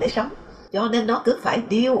ấn vào để sống, cho nên nó cứ phải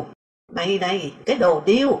điêu. Mày này, cái đồ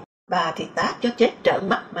điêu, bà thì tát cho chết trợn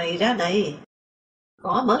mắt mày ra này.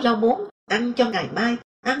 Có mớ rau muống, ăn cho ngày mai,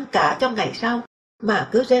 ăn cả cho ngày sau, mà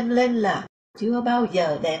cứ rên lên là chưa bao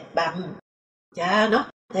giờ đẹp bằng. Cha nó,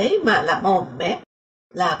 thế mà là mồm mép,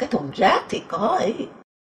 là cái thùng rác thì có ấy.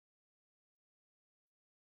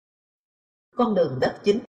 Con đường đất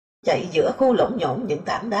chính chạy giữa khu lỗn nhổn những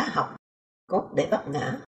tảng đá học, cốt để vấp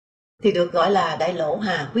ngã, thì được gọi là đại lộ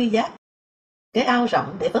Hà Huy Giác. Cái ao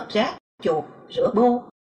rộng để vớt rác, chuột, rửa bô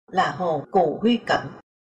là hồ Cù Huy Cận.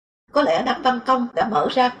 Có lẽ đám văn công đã mở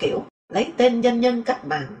ra kiểu lấy tên danh nhân cách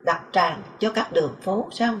mạng đặt tràng cho các đường phố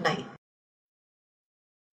sau này.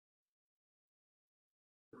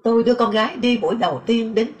 Tôi đưa con gái đi buổi đầu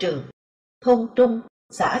tiên đến trường, thôn Trung,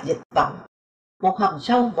 xã Dịch Vọng. Một hầm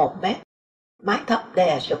sâu 1 mét, mái thấp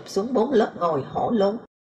đè sụp xuống 4 lớp ngồi hổ lốn.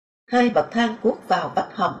 2 bậc thang cuốc vào vách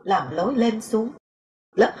hầm làm lối lên xuống.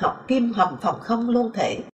 Lớp học kim hầm phòng không luôn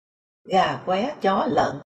thể. Gà qué chó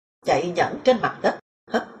lợn chạy nhẫn trên mặt đất,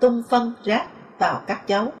 hất tung phân rác vào các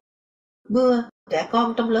cháu. Mưa, trẻ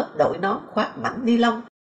con trong lớp đội nón khoác mảnh ni lông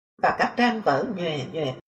và các trang vở nhòe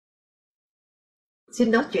nhòe.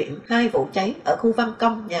 Xin nói chuyện 2 vụ cháy ở khu văn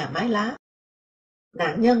công nhà mái lá.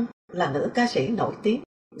 Nạn nhân là nữ ca sĩ nổi tiếng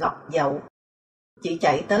Ngọc Dậu. Chị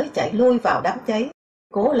chạy tới chạy lui vào đám cháy,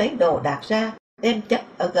 cố lấy đồ đạc ra, đem chất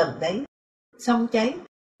ở gần đấy. Xong cháy,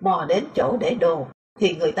 mò đến chỗ để đồ,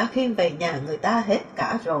 thì người ta khiêng về nhà người ta hết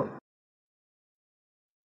cả rồi.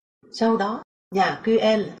 Sau đó, nhà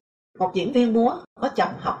Quyển, một diễn viên múa có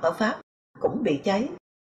chồng học ở Pháp, cũng bị cháy.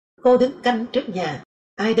 Cô đứng canh trước nhà,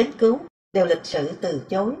 ai đến cứu đều lịch sự từ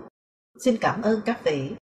chối. Xin cảm ơn các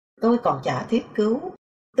vị, tôi còn chả thiết cứu,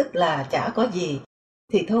 tức là chả có gì,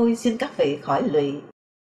 thì thôi xin các vị khỏi lụy.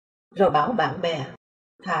 Rồi bảo bạn bè,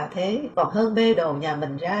 thà thế còn hơn bê đồ nhà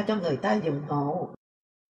mình ra cho người ta dùng hộ.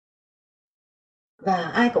 Và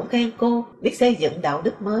ai cũng khen cô biết xây dựng đạo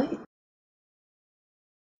đức mới.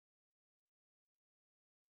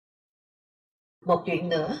 Một chuyện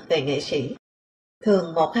nữa về nghệ sĩ.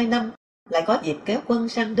 Thường 1-2 năm lại có dịp kéo quân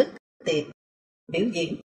sang Đức, tiệc, biểu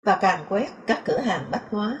diễn và càn quét các cửa hàng bách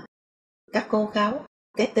hóa. Các cô kháo,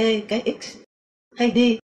 cái T, cái X, hay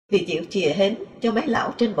đi vì chịu chìa hến cho mấy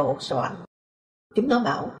lão trên bộ soạn. Chúng nó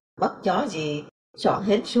bảo, mất chó gì, soạn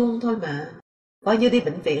hến suông thôi mà, coi như đi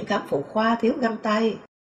bệnh viện khám phụ khoa thiếu găng tay.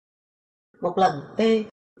 Một lần T,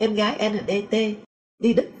 em gái NDT,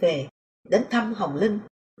 đi Đức về, đến thăm Hồng Linh,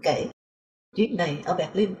 kể, chuyến này ở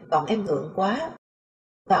Berlin bọn em ngượng quá.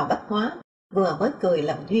 Vào bách hóa, vừa mới cười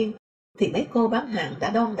làm duyên, thì mấy cô bán hàng đã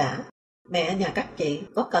đon đả, mẹ nhà các chị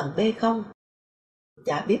có cần bê không?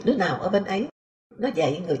 Chả biết đứa nào ở bên ấy, nó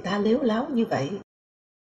dạy người ta lếu láo như vậy.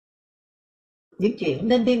 Những chuyện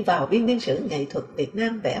nên biên vào biên niên sử nghệ thuật Việt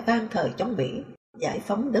Nam vẻ vang thời chống Mỹ, giải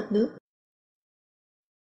phóng đất nước.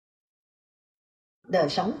 Đời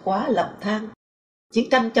sống quá lầm than, chiến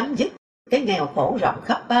tranh chấm dứt, cái nghèo khổ rộng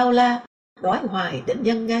khắp bao la, đói hoài đến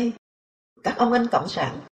dân ngay. Các ông anh cộng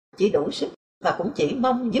sản chỉ đủ sức và cũng chỉ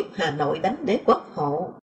mong giúp Hà Nội đánh đế quốc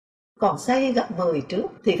hộ. Còn xây gấp 10 trước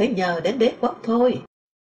thì phải nhờ đến đế quốc thôi.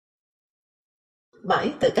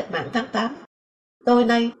 Mãi từ cách mạng tháng 8, tôi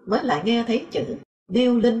nay mới lại nghe thấy chữ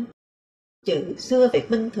điêu linh, chữ xưa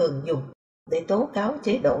Việt Minh thường dùng để tố cáo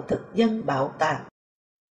chế độ thực dân bạo tàn.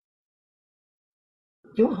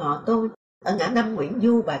 Chú họ tôi ở ngã năm Nguyễn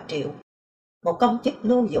Du Bà Triệu, một công chức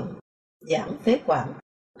lưu dụng, giảng phế quản,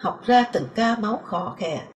 học ra từng ca máu khò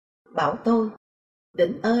khè, bảo tôi,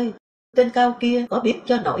 Đỉnh ơi, trên cao kia có biết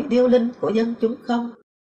cho nổi điêu linh của dân chúng không?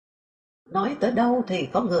 Nói tới đâu thì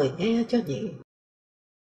có người nghe cho nhỉ?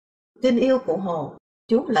 Tin yêu cụ Hồ,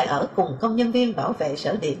 chú lại ở cùng công nhân viên bảo vệ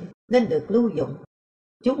sở điện nên được lưu dụng.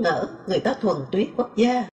 Chú ngỡ người ta thuần túy quốc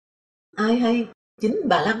gia. Ai hay, chính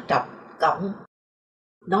bà Lan Trọc, cộng.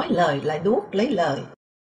 Nói lời lại đuốt lấy lời.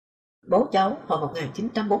 Bố cháu hồi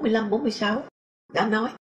 1945-46 đã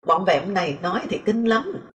nói, bọn vẹm này nói thì kinh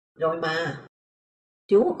lắm, rồi mà.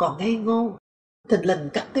 Chú còn ngây ngô, thình lình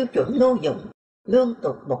các tiêu chuẩn lưu dụng, lương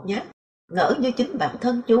tục một nhát, ngỡ như chính bản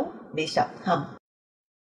thân chú bị sập hầm.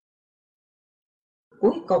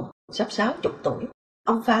 Cuối cùng, sắp 60 tuổi,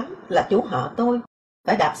 ông phán là chú họ tôi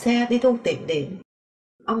phải đạp xe đi thu tiền điện.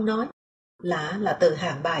 Ông nói, lạ là từ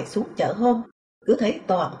Hàng Bài xuống chợ hôm, cứ thấy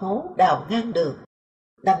toàn hố đào ngang đường.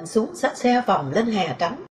 Đành xuống xách xe vòng lên hè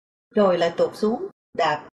trắng, rồi lại tụt xuống,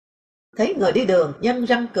 đạp. Thấy người đi đường nhăn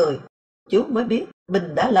răng cười, chú mới biết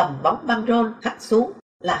mình đã lầm bóng băng rôn hắt xuống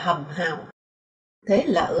là hầm hào. Thế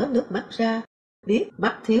là ứa nước mắt ra, biết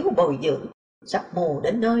mắt thiếu bồi dưỡng, sắp mù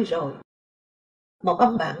đến nơi rồi. Một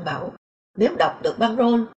ông bạn bảo, nếu đọc được băng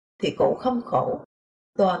rôn thì cụ không khổ,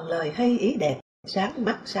 toàn lời hay ý đẹp, sáng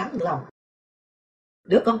mắt sáng lòng.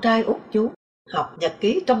 Đứa con trai út chú, học nhật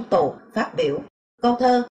ký trong tù, phát biểu câu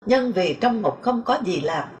thơ nhân vì trong ngục không có gì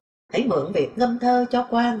làm, hãy mượn việc ngâm thơ cho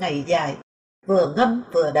qua ngày dài, vừa ngâm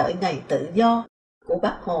vừa đợi ngày tự do của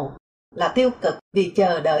Bác Hồ là tiêu cực vì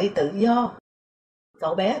chờ đợi tự do.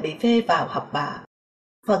 Cậu bé bị phê vào học bạ,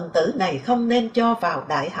 phần tử này không nên cho vào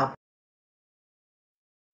đại học.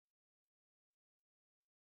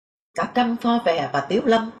 Cả Trăng Pho Vè và Tiếu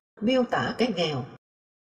Lâm miêu tả cái nghèo.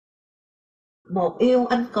 Một yêu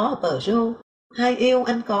anh có bờ rô, hai yêu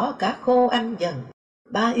anh có cá khô ăn dần,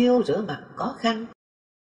 ba yêu rửa mặt có khăn.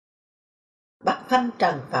 Bắt phanh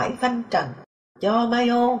trần phải phanh trần, cho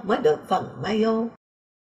mayo mới được phần mayo.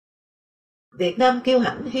 Việt Nam kiêu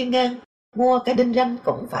hãnh hiên ngang, mua cái đinh ranh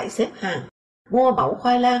cũng phải xếp hàng, mua mẫu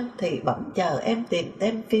khoai lang thì bỗng chờ em tìm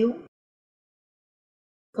tem phiếu.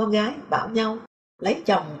 Con gái bảo nhau, lấy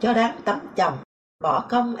chồng cho đáng tắm chồng, bỏ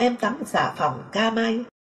công em tắm xà phòng ca mai.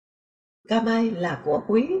 Ca mai là của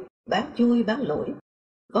quý, bán chui bán lủi.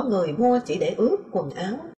 Có người mua chỉ để ướt quần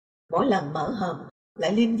áo, mỗi lần mở hòm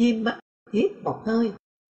lại liêm diêm mắt, hít một hơi.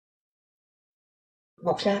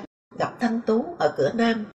 Một sáng gặp Thanh Tú ở cửa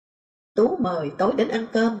Nam. Tú mời tối đến ăn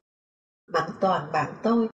cơm. Mạnh Toàn bạn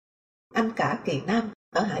tôi, anh cả Kỳ Nam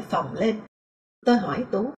ở Hải Phòng lên. Tôi hỏi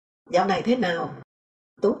Tú, dạo này thế nào?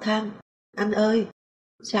 Tú than, anh ơi,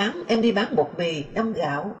 sáng em đi bán bột mì, đâm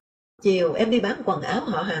gạo, chiều em đi bán quần áo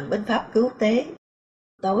họ hàng bên Pháp cứu tế,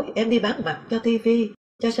 tối em đi bán mặt cho tivi,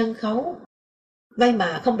 cho sân khấu. May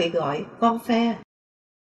mà không bị gọi con phe.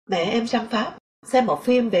 Mẹ em sang Pháp xem một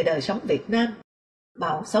phim về đời sống Việt Nam,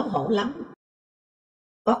 bảo xấu hổ lắm.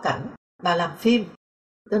 Có cảnh bà làm phim,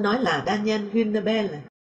 tôi nói là Daniel Hunebel,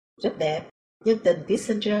 rất đẹp, nhân tình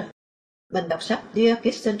Kissinger. Mình đọc sách Dear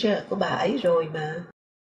Kissinger của bà ấy rồi mà.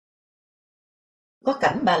 Có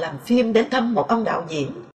cảnh bà làm phim đến thăm một ông đạo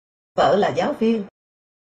diễn, vợ là giáo viên.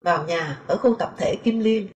 Vào nhà ở khu tập thể Kim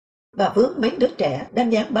Liên, bà vướng mấy đứa trẻ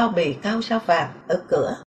đang dán bao bì cao sao vàng ở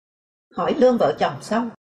cửa. Hỏi lương vợ chồng xong,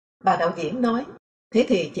 bà đạo diễn nói, thế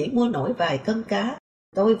thì chỉ mua nổi vài cân cá,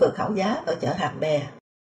 tôi vừa khảo giá ở chợ Hàng Bè.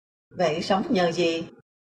 Vậy sống nhờ gì?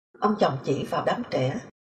 Ông chồng chỉ vào đám trẻ,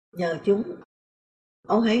 nhờ chúng.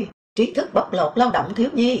 Ô hay, trí thức bóc lột lao động thiếu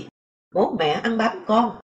nhi, bố mẹ ăn bám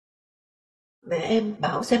con. Mẹ em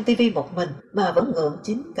bảo xem tivi một mình mà vẫn ngượng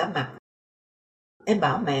chín cả mặt. Em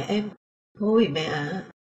bảo mẹ em, thôi mẹ ạ,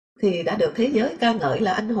 thì đã được thế giới ca ngợi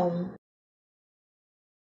là anh hùng.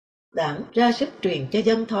 Đảng ra sức truyền cho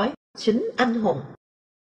dân thói xính anh hùng,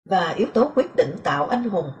 và yếu tố quyết định tạo anh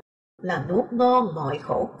hùng là nuốt ngon mọi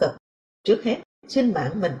khổ cực, trước hết sinh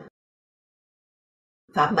mạng mình.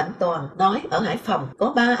 Phạm Mạnh Toàn nói ở Hải Phòng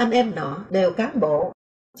có 3 anh em nọ đều cán bộ,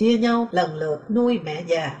 chia nhau lần lượt nuôi mẹ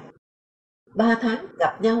già. 3 tháng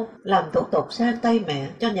gặp nhau làm thủ tục sang tay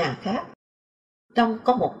mẹ cho nhà khác. Trong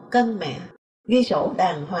có một cân mẹ, ghi sổ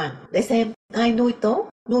đàng hoàng để xem ai nuôi tốt,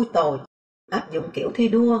 nuôi tồi, áp dụng kiểu thi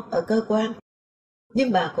đua ở cơ quan.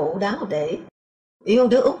 Nhưng bà cụ đáo để, yêu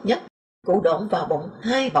đứa út nhất, cụ độn vào bụng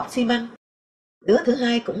 2 bọc xi măng. Đứa thứ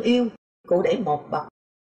hai cũng yêu, cụ để 1 bọc.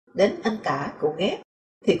 Đến anh cả cụ ghét,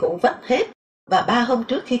 thì cụ vắt hết, và 3 hôm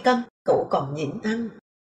trước khi cân, cụ còn nhịn ăn.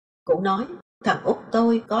 Cụ nói, thằng út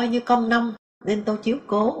tôi coi như con nông, nên tôi chiếu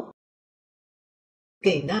cố.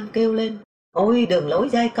 Kỳ Nam kêu lên, ôi đường lối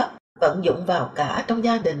giai cấp, vận dụng vào cả trong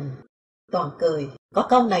gia đình. Toàn cười, có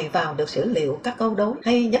câu này vào được sử liệu các câu đối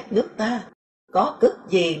hay nhất nước ta. Có cứt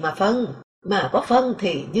gì mà phân, mà có phân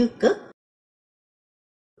thì như cứt.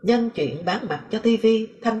 Nhân chuyện bán mặt cho tivi,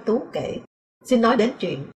 Thanh Tú kể, xin nói đến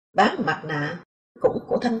chuyện bán mặt nạ, cũng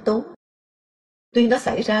của Thanh Tú. Tuy nó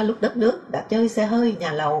xảy ra lúc đất nước đã chơi xe hơi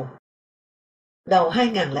nhà lầu. Đầu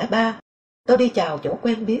 2003, tôi đi chào chỗ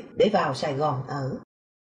quen biết để vào Sài Gòn ở.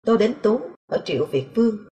 Tôi đến Tú ở Triệu Việt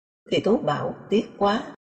Vương, thì Tú bảo tiếc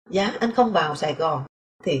quá, giá anh không vào Sài Gòn,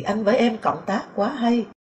 thì anh với em cộng tác quá hay.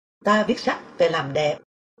 Ta viết sách về làm đẹp,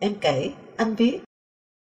 em kể, anh viết.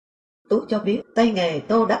 Tú cho biết tay nghề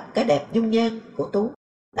tô đắp cái đẹp dung nhan của Tú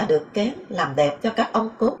đã được kén làm đẹp cho các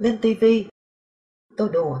ông cốt lên tivi. Tôi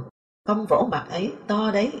đùa, Công vỗ mặt ấy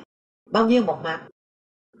to đấy. Bao nhiêu một mặt?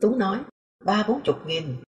 Tú nói,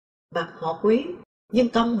 30-40.000. Mặt họ quý, nhưng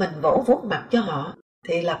công mình vỗ vuốt mặt cho họ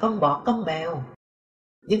thì là con bọt con bèo.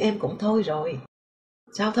 Nhưng em cũng thôi rồi.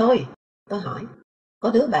 Sao thôi? Tôi hỏi.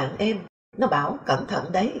 Có đứa bạn em, nó bảo cẩn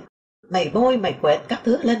thận đấy. Mày bôi mày quệt các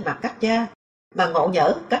thứ lên mặt các cha, mà ngộ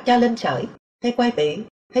nhỡ các cha lên sởi, hay quai bị,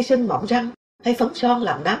 hay sưng mỏng răng, hay phấn son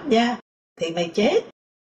làm nám da, thì mày chết.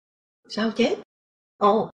 Sao chết?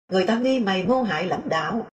 Ồ, người ta nghi mày mưu hại lãnh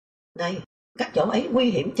đạo. Này, các chỗ ấy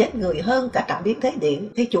nguy hiểm chết người hơn cả trạm biến thế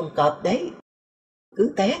điện hay chuồng cọp đấy.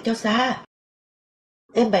 Cứ té cho xa.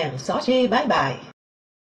 Em bèn xó xi bái bài.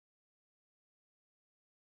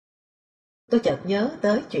 Tôi chợt nhớ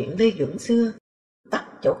tới chuyện Lê Duẩn xưa,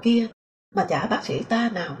 tắt chỗ kia mà chả bác sĩ ta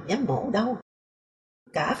nào dám mổ đâu.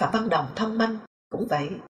 Cả Phạm Văn Đồng thông minh cũng vậy.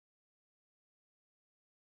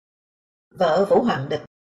 Vợ Vũ Hoàng Địch,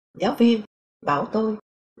 giáo viên, bảo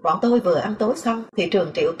bọn tôi vừa ăn tối xong thì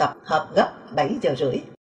trường triệu tập họp gấp 7:30.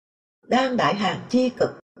 Đang đại hàng chi cực,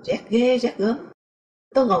 rét ghê rét gớm.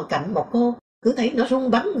 Tôi ngồi cạnh một cô, cứ thấy nó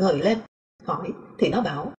run bắn người lên. Hỏi thì nó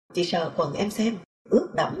bảo, chị sờ quần em xem,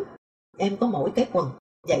 ướt đẫm. Em có mỗi cái quần,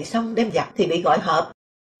 dậy xong đem giặt thì bị gọi họp.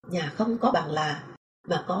 Nhà không có bàn là,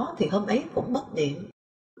 mà có thì hôm ấy cũng mất điện.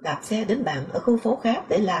 Đạp xe đến bạn ở khu phố khác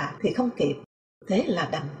để là thì không kịp, thế là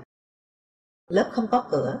đành. Lớp không có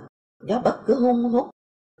cửa, gió bấc cứ hun hút.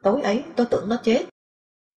 Tối ấy tôi tưởng nó chết.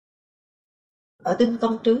 Ở Đinh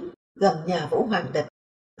Công Trứ, gần nhà Vũ Hoàng Địch,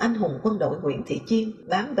 anh hùng quân đội Nguyễn Thị Chiên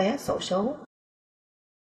bán vé xổ số.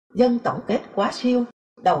 Dân tổng kết quá siêu,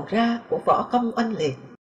 đầu ra của võ công oanh liệt.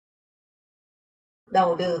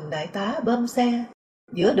 Đầu đường đại tá bơm xe,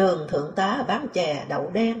 giữa đường thượng tá bán chè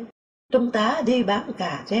đậu đen, trung tá đi bán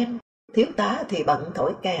cà rem, thiếu tá thì bận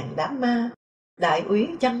thổi kèn đám ma, đại úy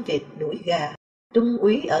chăn vịt đuổi gà, trung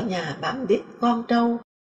úy ở nhà bán đít con trâu,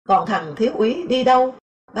 còn thằng thiếu úy đi đâu,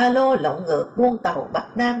 ba lô lộng ngược buôn tàu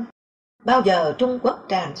Bắc Nam. Bao giờ Trung Quốc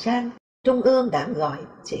tràn sang, Trung ương đảng gọi,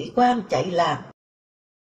 sĩ quan chạy làm.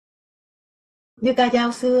 Như ca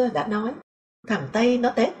dao xưa đã nói, thằng Tây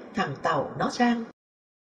nó Tết, thằng Tàu nó sang.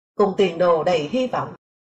 Cùng tiền đồ đầy hy vọng,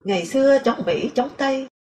 ngày xưa chống Mỹ chống Tây,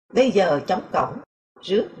 bây giờ chống Cộng,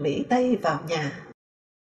 rước Mỹ Tây vào nhà.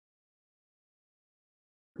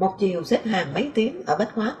 Một chiều xếp hàng mấy tiếng ở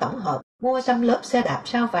Bách Hóa tổng hợp, mua xăm lớp xe đạp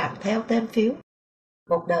sao vàng theo tem phiếu.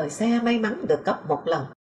 Một đời xe may mắn được cấp một lần.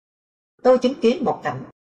 Tôi chứng kiến một cảnh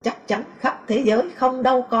chắc chắn khắp thế giới không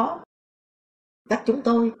đâu có. Cách chúng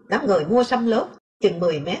tôi, đám người mua xăm lớp, chừng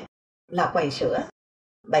 10 mét, là quầy sữa.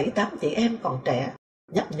 7-8 chị em còn trẻ,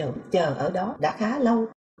 nhấp nhổm chờ ở đó đã khá lâu,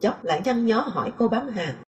 chốc lại nhăn nhó hỏi cô bán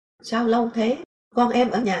hàng. Sao lâu thế? Con em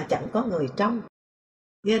ở nhà chẳng có người trông.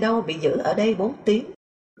 Nghe đâu bị giữ ở đây 4 tiếng.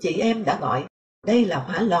 Chị em đã gọi, đây là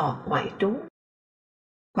hỏa lò ngoại trú.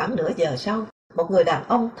 Khoảng nửa giờ sau, một người đàn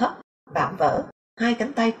ông thấp, vạm vỡ, hai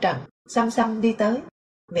cánh tay trần, xăm xăm đi tới,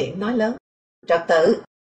 miệng nói lớn. Trật tự,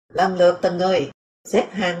 lần lượt từng người, xếp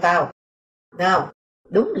hàng vào. Nào,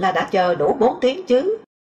 đúng là đã chờ đủ 4 tiếng chứ.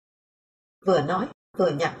 Vừa nói,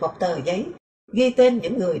 vừa nhặt một tờ giấy, ghi tên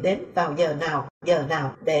những người đến vào giờ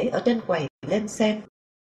nào để ở trên quầy lên xem.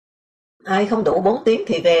 Ai không đủ 4 tiếng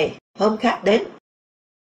thì về, hôm khác đến.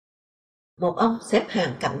 Một ông xếp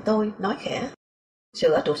hàng cạnh tôi nói khẽ.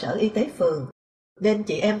 Sửa trụ sở y tế phường, nên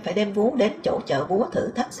chị em phải đem vú đến chỗ chợ búa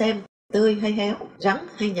thử thách xem, tươi hay héo, rắn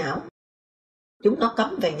hay nhão. Chúng nó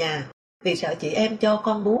cấm về nhà, vì sợ chị em cho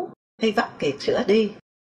con bú hay vắt kiệt sữa đi.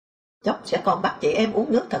 Chốc sẽ còn bắt chị em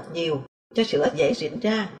uống nước thật nhiều, cho sữa dễ rỉn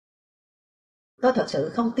ra. Tôi thật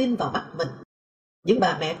sự không tin vào mắt mình. Những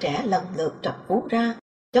bà mẹ trẻ lần lượt trọc vú ra,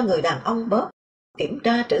 cho người đàn ông bóp, kiểm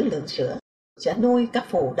tra trữ lượng sữa, sẽ nuôi các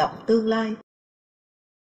phù động tương lai.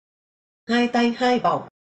 Hai tay hai bầu,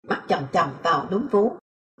 mắt chầm chầm vào núm vú.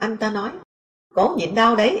 Anh ta nói, cố nhịn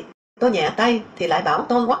đau đấy. Tôi nhẹ tay thì lại bảo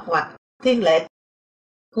tôi ngoắt ngoặt, thiên lệch.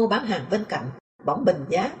 Cô bán hàng bên cạnh, bỗng bình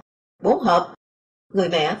giá. 4 hộp. Người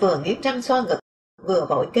mẹ vừa nghiến răng xoa ngực, vừa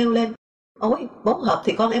vội kêu lên. Ôi, 4 hộp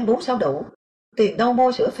thì con em bú sao đủ? Tiền đâu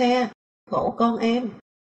mua sữa phe, khổ con em.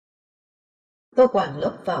 Tôi quàng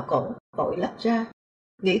lớp vào cổ, vội lách ra.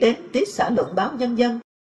 Nghĩ đến tiết xã luận báo Nhân dân.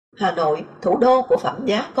 Hà Nội, thủ đô của phẩm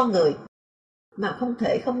giá con người. Mà không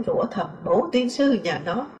thể không rủa thầm bố tiên sư nhà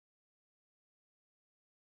nó.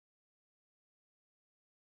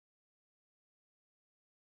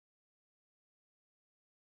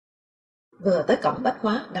 Vừa tới cổng Bách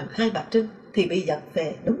Hóa đằng Hai Bà Trưng thì bị giật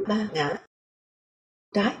về đúng 3 ngã.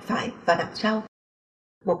 Trái, phải và đằng sau.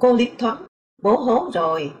 Một cô liếc thoáng, bố hố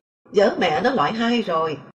rồi, vợ mẹ nó loại 2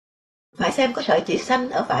 rồi. Phải xem có sợi chỉ xanh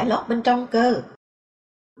ở vải lót bên trong cơ.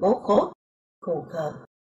 Bố khốt, khù khờ.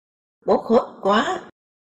 Bố khốt quá.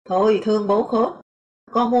 Thôi thương bố khốn,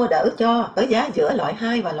 con mua đỡ cho ở giá giữa loại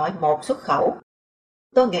 2 và loại 1 xuất khẩu.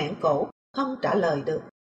 Tôi nghẹn cổ, không trả lời được.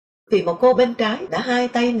 Vì một cô bên trái đã hai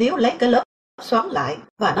tay níu lấy cái lớp xoắn lại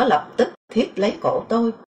và nó lập tức thiết lấy cổ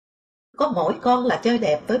tôi. Có mỗi con là chơi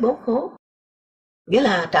đẹp với bố khốn. Nghĩa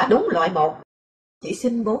là trả đúng loại 1. Chỉ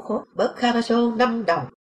xin bố khốn bớt Caraso 5 đồng.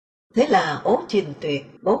 Thế là ố trình tuyệt,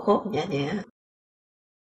 bố khốn nhẹ nhẹ.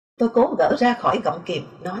 Tôi cố gỡ ra khỏi gọng kìm,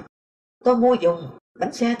 nói, tôi mua dùng,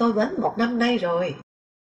 bánh xe tôi bến 1 năm nay rồi.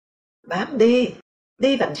 Bám đi,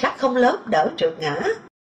 đi bằng sắt không lớp đỡ trượt ngã.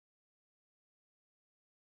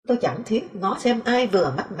 Tôi chẳng thiết ngó xem ai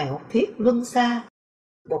vừa mách mẹo thiết luân xa.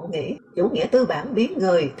 Bụng nghĩ chủ nghĩa tư bản biến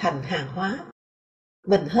người thành hàng hóa.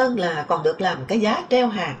 Mình hơn là còn được làm cái giá treo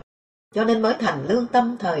hàng, cho nên mới thành lương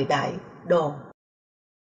tâm thời đại đồ.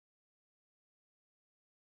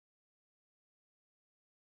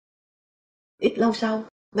 Ít lâu sau,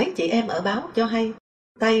 mấy chị em ở báo cho hay,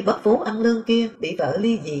 tay bất phú ăn lương kia bị vợ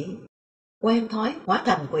ly dị. Quen thói hóa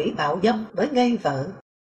thành quỷ bạo dâm với ngay vợ.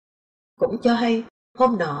 Cũng cho hay,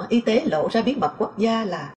 hôm nọ y tế lộ ra bí mật quốc gia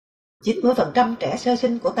là 90% trẻ sơ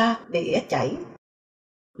sinh của ta bị ỉa chảy.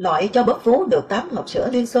 Loại cho bất phú được 8 hộp sữa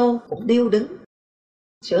Liên Xô cũng điêu đứng.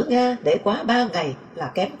 Sữa Nga để quá 3 ngày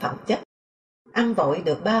là kém phẩm chất. Ăn vội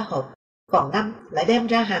được 3 hộp, còn 5 lại đem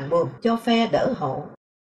ra hàng buồm cho phe đỡ hộ.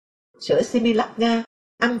 Sữa Similac Nga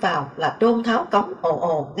ăn vào là trôn tháo cống ồ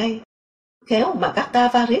ồ ngay. Khéo mà các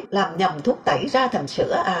Tavarit làm nhầm thuốc tẩy ra thành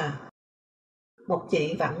sữa à. Một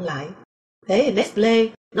chị vặn lại, thế Nestle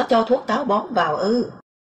nó cho thuốc táo bón vào ư?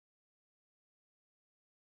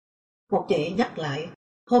 Một chị nhắc lại,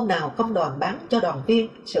 hôm nào công đoàn bán cho đoàn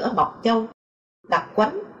viên sữa Mộc Châu, đặc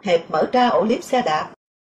quánh hẹp mở ra ổ liếp xe đạp.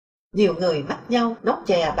 Nhiều người mách nhau nấu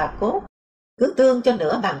chè bà cốt, cứ tương cho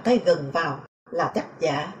nửa bàn tay gừng vào là chắc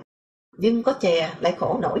dạ. Nhưng có chè lại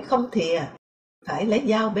khổ nổi không thìa, phải lấy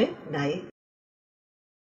dao bếp nạy.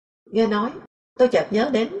 Nghe nói, tôi chợt nhớ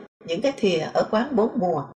đến những cái thìa ở quán 4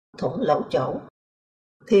 mùa, thủng lỗ chỗ.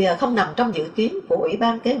 Thìa không nằm trong dự kiến của Ủy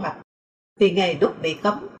ban Kế hoạch, vì nghề đúc bị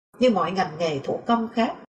cấm như mọi ngành nghề thủ công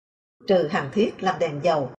khác, trừ hàng thiết làm đèn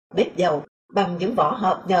dầu, bếp dầu bằng những vỏ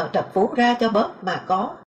hộp nhờ trật phú ra cho bớt mà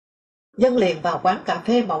có. Dân liền vào quán cà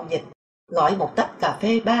phê Mậu Dịch, gọi một tách cà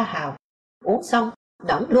phê 3 hào, uống xong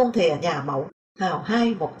đẫm luôn thìa nhà Mậu, hào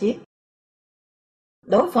 2 một chiếc.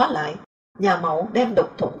 Đối phó lại, nhà Mậu đem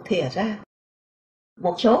đục thủng thìa ra.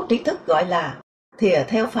 Một số trí thức gọi là thìa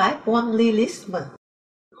theo phái Pointillisme,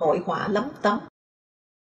 hội họa lấm tấm.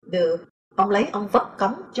 Được, ông lấy ông vất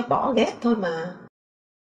cống cho bỏ ghét thôi mà.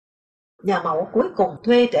 Nhà Mậu cuối cùng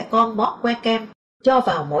thuê trẻ con mót que kem, cho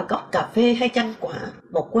vào mỗi cốc cà phê hay chanh quả,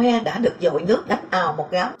 một que đã được dội nước đánh ào một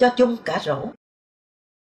gáo cho chung cả rổ.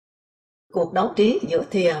 Cuộc đấu trí giữa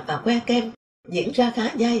thìa và que kem diễn ra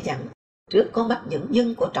khá dai dẳng trước con mắt dửng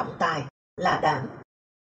dưng của trọng tài là Đảng.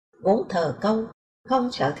 Vốn thờ câu,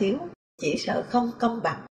 không sợ thiếu, chỉ sợ không công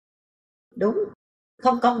bằng. Đúng,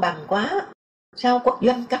 không công bằng quá. Sao quốc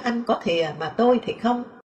doanh các anh có thìa mà tôi thì không?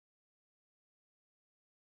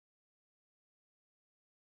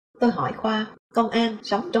 Tôi hỏi Khoa, công an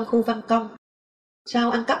sống trong khu văn công.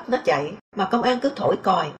 Sao ăn cắp nó chạy mà công an cứ thổi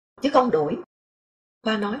còi, chứ không đuổi?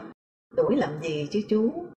 Khoa nói, đuổi làm gì chứ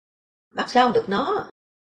chú? Bắt sao được nó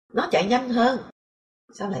chạy nhanh hơn.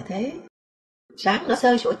 Sao lại thế? Sáng nó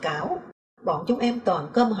xơi sủi cảo, bọn chúng em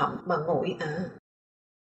toàn cơm họng mà nguội à.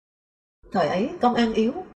 Thời ấy công an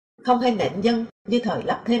yếu, không hay nện dân như thời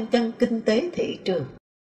lắp thêm chân kinh tế thị trường.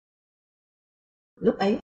 Lúc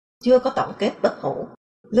ấy, chưa có tổng kết bất hủ,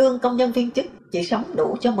 lương công nhân viên chức chỉ sống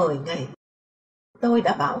đủ cho 10 ngày. Tôi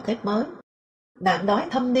đã bảo thép mới, nạn đói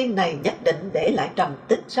thâm niên này nhất định để lại trầm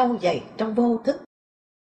tích sâu dày trong vô thức.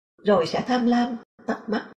 Rồi sẽ tham lam, tắt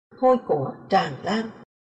mắt, hôi của tràn lan.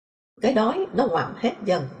 Cái đói nó ngoạm hết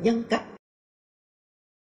dần nhân cách.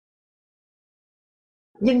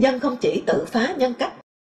 Nhưng dân không chỉ tự phá nhân cách,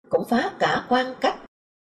 cũng phá cả quan cách,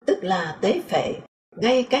 tức là tế phệ,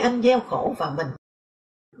 ngay cái anh gieo khổ vào mình.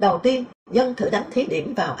 Đầu tiên, dân thử đánh thí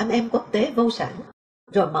điểm vào anh em quốc tế vô sản,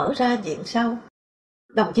 rồi mở ra diện sau.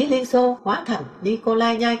 Đồng chí Liên Xô hóa thành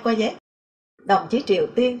Nikolai nhai qua dép, đồng chí Triều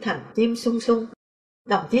Tiên thành chim sung sung,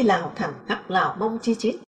 đồng chí Lào thành hắc Lào mông chi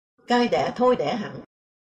chít, cai đẻ thôi đẻ hẳn,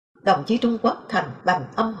 đồng chí Trung Quốc thành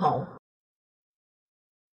bành âm hộ.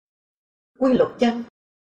 Quy luật chăng?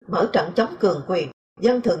 Mở trận chống cường quyền,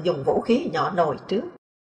 dân thường dùng vũ khí nhỏ nồi trước,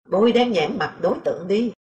 bôi đen nhẽm mặt đối tượng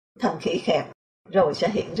đi, thành khỉ khẹt, rồi sẽ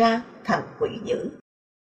hiện ra thành quỷ dữ.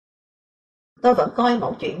 Tôi vẫn coi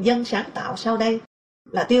mẫu chuyện dân sáng tạo sau đây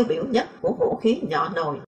là tiêu biểu nhất của vũ khí nhỏ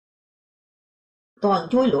nồi. Toàn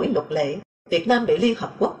chui lủi luật lệ, Việt Nam bị Liên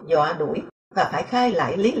Hợp Quốc dọa đuổi và phải khai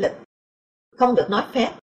lại lý lịch. Không được nói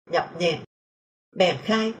phép, nhập nhèm, bèn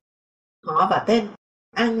khai họ và tên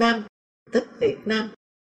An Nam, tức Việt Nam.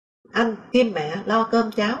 Anh Kim mẹ lo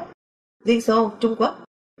cơm cháo. Liên Xô, Trung Quốc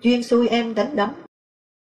chuyên xui em đánh đấm.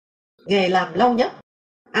 Nghề làm lâu nhất,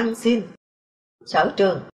 ăn xin. Sở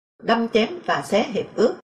Trường, đâm chém và xé hiệp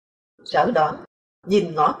ước. Sở Đoản,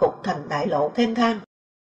 nhìn ngõ cụt thành đại lộ thênh thang.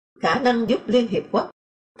 Khả năng giúp Liên Hiệp Quốc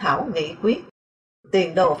thảo nghị quyết.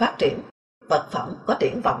 Tiền đồ phát triển, vật phẩm có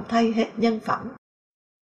triển vọng thay hết nhân phẩm.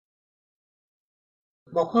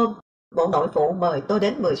 Một hôm, Bộ Nội vụ mời tôi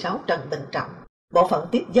đến 16 Trần Bình Trọng, bộ phận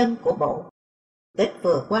tiếp dân của bộ. Tết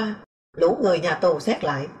vừa qua, lũ người nhà tù xét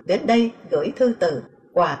lại đến đây gửi thư từ,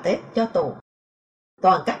 quà Tết cho tù.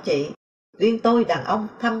 Toàn các chị, riêng tôi đàn ông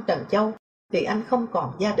thăm Trần Châu vì anh không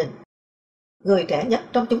còn gia đình. Người trẻ nhất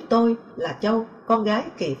trong chúng tôi là Châu, con gái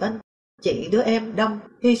Kỳ Vân, chị đứa em Đông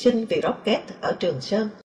hy sinh vì rocket ở Trường Sơn.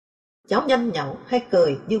 Cháu nhanh nhậu hay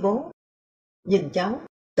cười như bố. Nhìn cháu,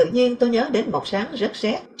 tự nhiên tôi nhớ đến một sáng rất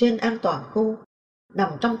rét trên an toàn khu.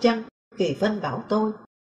 Nằm trong chăn, Kỳ Vân bảo tôi,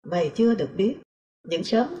 mày chưa được biết, những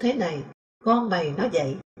sớm thế này, con mày nó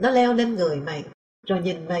dậy, nó leo lên người mày, rồi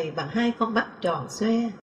nhìn mày bằng hai con mắt tròn xoe.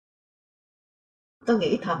 Tôi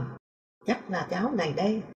nghĩ thầm, chắc là cháu này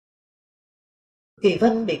đây. Kỳ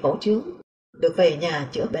Vân bị cổ trướng, được về nhà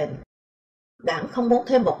chữa bệnh. Đảng không muốn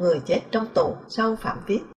thêm một người chết trong tù sau Phạm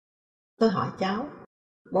Viết. Tôi hỏi cháu,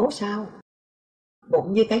 bố sao?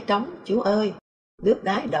 Bụng như cái trống, chú ơi, nước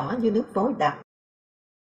đái đỏ như nước vối đặc.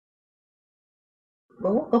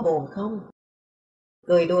 Bố có buồn không?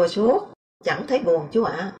 Cười đùa suốt, chẳng thấy buồn chú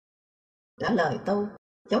ạ. Trả lời tôi,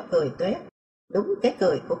 cháu cười tuét, đúng cái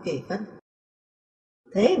cười của Kỳ Vân.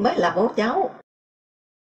 Thế mới là bố cháu.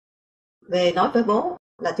 Về nói với bố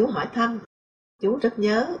là chú hỏi thăm, chú rất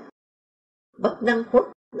nhớ. Bất năng khuất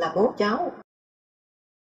là bố cháu.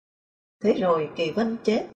 Thế rồi Kỳ Vân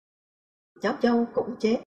chết. Cháu Châu cũng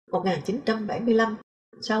chết 1975,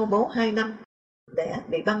 sau bố 2 năm, đẻ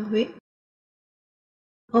bị băng huyết.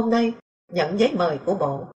 Hôm nay, nhận giấy mời của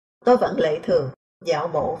bộ, tôi vẫn lệ thường dạo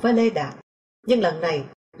bộ với Lê Đạt, nhưng lần này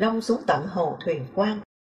rong xuống tận hồ Thuyền Quang.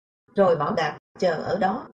 Rồi bảo Đạt chờ ở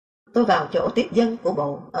đó, tôi vào chỗ tiếp dân của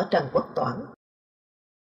bộ ở Trần Quốc Toản.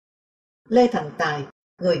 Lê Thành Tài,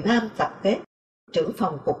 người Nam tập kết, trưởng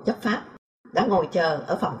phòng cục chấp pháp, đã ngồi chờ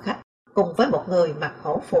ở phòng khách cùng với một người mặc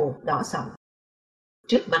hổ phù đỏ sậm.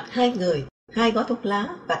 Trước mặt hai người, 2 gói thuốc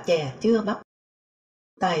lá và chè chưa bắp.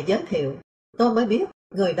 Tài giới thiệu, tôi mới biết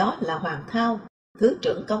người đó là Hoàng Thao, Thứ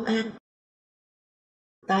trưởng Công an.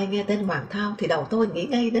 Tài nghe tên Hoàng Thao thì đầu tôi nghĩ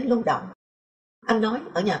ngay đến Lưu Động. Anh nói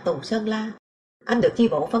ở nhà tù Sơn La, anh được chi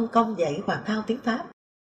bộ phân công dạy Hoàng Thao tiếng Pháp.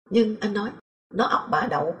 Nhưng anh nói, nó óc bả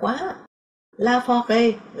đậu quá. La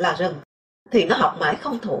Forêt là rừng, thì nó học mãi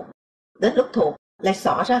không thuộc. Đến lúc thuộc, lại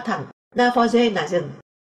xỏ ra thành La Forêt là rừng.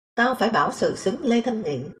 Tao phải bảo sự xứng Lê Thanh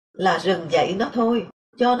Nghị là rừng dạy nó thôi,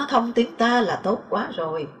 cho nó thông tiếng ta là tốt quá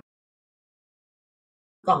rồi.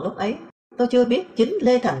 Còn lúc ấy, tôi chưa biết chính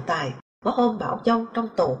Lê Thành Tài có hôm bảo Châu trong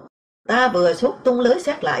tù. Ta vừa suốt tung lưới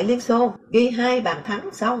xét lại Liên Xô, ghi 2 bàn thắng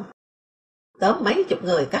xong. Tóm mấy chục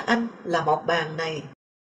người các anh là một bàn này.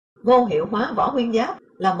 Vô hiệu hóa võ nguyên giáp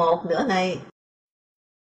là một nữa này.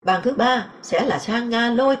 Bàn thứ 3 sẽ là sang Nga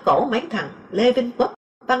lôi cổ mấy thằng Lê Vinh Quốc,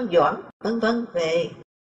 Văn Doãn, vân vân về.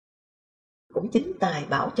 Cũng chính Tài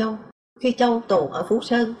bảo Châu, khi Châu tù ở Phú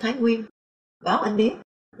Sơn, Thái Nguyên, báo anh biết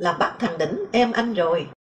là bắt thằng Đĩnh em anh rồi.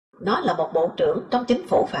 Nó là một bộ trưởng trong chính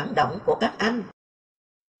phủ phản động của các anh.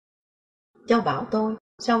 Châu bảo tôi,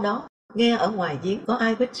 sau đó nghe ở ngoài giếng có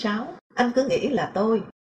ai huýt sáo, anh cứ nghĩ là tôi.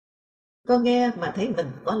 Tôi nghe mà thấy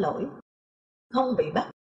mình có lỗi, không bị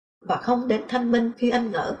bắt và không đến thanh minh khi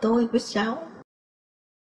anh ngỡ tôi huýt sáo.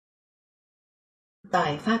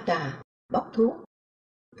 Tài pha trà, bóc thuốc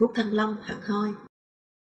Thanh Long hẳn hoi.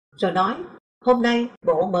 Rồi nói, hôm nay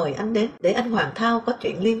bộ mời anh đến để anh Hoàng Thao có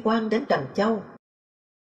chuyện liên quan đến Trần Châu.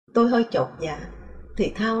 Tôi hơi chột dạ,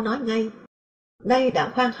 thì Thao nói ngay, nay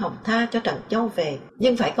đảng khoan hồng tha cho Trần Châu về,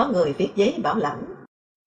 nhưng phải có người viết giấy bảo lãnh.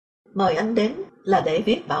 Mời anh đến là để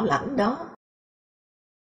viết bảo lãnh đó.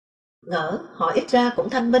 Ngỡ họ ít ra cũng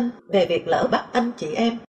thanh minh về việc lỡ bắt anh chị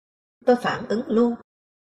em. Tôi phản ứng luôn.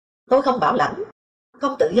 Tôi không bảo lãnh,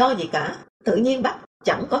 không tự do gì cả, tự nhiên bắt,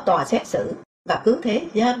 chẳng có tòa xét xử, và cứ thế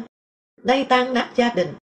giam. Nay tan nát gia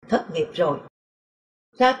đình, thất nghiệp rồi.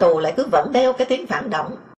 Ra tù lại cứ vẫn đeo cái tiếng phản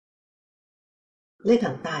động. Lê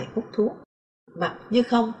Thành Tài hút thuốc, mặt như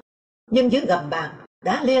không, nhưng dưới gầm bàn,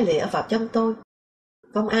 đá lia lịa vào chân tôi.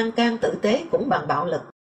 Công an can tử tế cũng bằng bạo lực,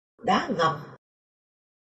 đá ngầm.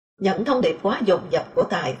 Nhận thông điệp quá dồn dập của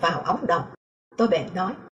Tài vào ống đồng, tôi bèn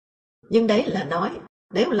nói. Nhưng đấy là nói,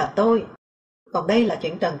 nếu là tôi, còn đây là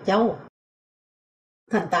chuyện Trần Châu.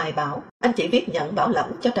 Thành Tài bảo anh chỉ viết nhận bảo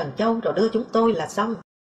lãnh cho Trần Châu rồi đưa chúng tôi là xong.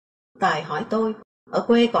 Tài hỏi tôi, ở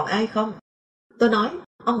quê còn ai không? Tôi nói,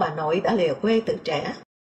 ông bà nội đã lìa quê từ trẻ.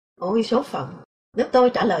 Ôi số phận, nếu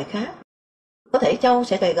tôi trả lời khác, có thể Châu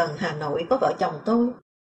sẽ về gần Hà Nội có vợ chồng tôi,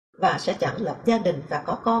 và sẽ chẳng lập gia đình và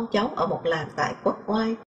có con cháu ở một làng tại Quốc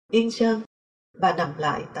Oai, Yên Sơn, và nằm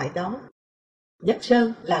lại tại đó. Nhất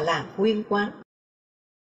Sơn là làng Nguyên Quán.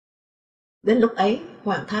 Đến lúc ấy,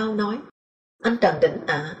 Hoàng Thao nói, anh Trần Đỉnh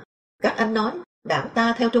ạ, các anh nói đảng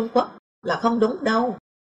ta theo Trung Quốc là không đúng đâu.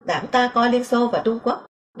 Đảng ta coi Liên Xô và Trung Quốc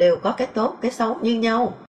đều có cái tốt, cái xấu như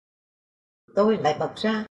nhau. Tôi lại bật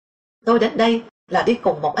ra, tôi đến đây là đi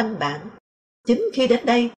cùng một anh bạn. Chính khi đến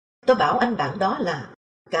đây, tôi bảo anh bạn đó là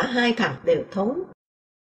cả hai thằng đều thối.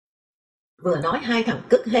 Vừa nói hai thằng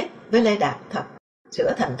cứt hết với Lê Đạt thật,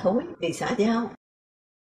 sửa thành thối vì xã giao.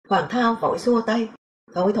 Hoàng Thao vội xua tay,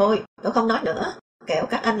 thôi, tôi không nói nữa, kẻo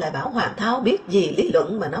các anh lại bảo Hoàng Thao biết gì lý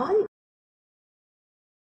luận mà nói.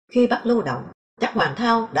 Khi bắt lưu động, chắc Hoàng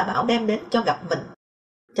Thao đã bảo đem đến cho gặp mình,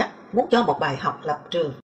 chắc muốn cho một bài học lập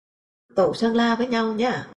trường. Tù Sơn La với nhau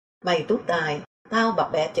nha, mày tú tài, tao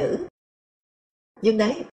bập bẹ chữ. Nhưng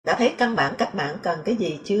đấy, đã thấy căn bản cách mạng cần cái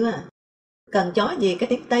gì chưa? Cần chó gì cái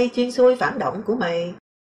tiếng Tây chuyên xuôi phản động của mày?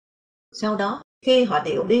 Sau đó, khi họ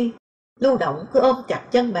điệu đi, lưu động cứ ôm chặt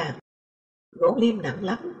chân bàn. Gỗ liêm nặng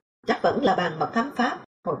lắm, chắc vẫn là bàn mật thám Pháp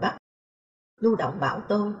hồi Bắc. Lưu động bảo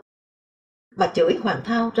tôi, mà chửi Hoàng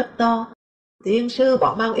Thao rất to. Tiên sư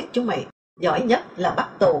bọn Mao ít chúng mày, giỏi nhất là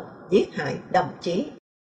bắt tù, giết hại đồng chí.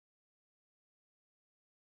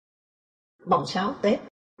 Mồng 6 Tết,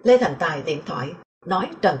 Lê Thành Tài điện thoại,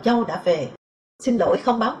 nói Trần Châu đã về. Xin lỗi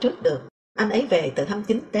không báo trước được, anh ấy về từ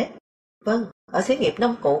 29 Tết. Vâng, ở xí nghiệp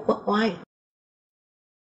nông cụ Quốc Oai.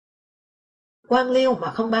 Quan liêu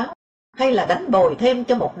mà không báo, hay là đánh bồi thêm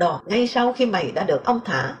cho một đòn ngay sau khi mày đã được ông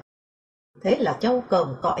thả. Thế là Châu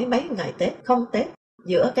còm cõi mấy ngày Tết không Tết,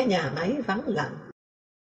 giữa cái nhà máy vắng lặng.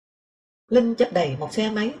 Linh chất đầy một xe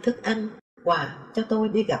máy thức ăn, quà cho tôi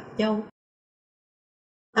đi gặp Châu.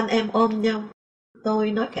 Anh em ôm nhau,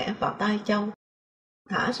 tôi nói khẽ vào tai Châu,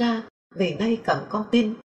 thả ra vì nay cần con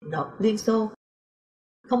tin nộp Liên Xô.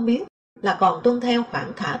 Không biết là còn tuân theo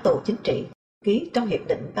khoản thả tù chính trị ký trong Hiệp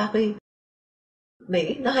định Paris.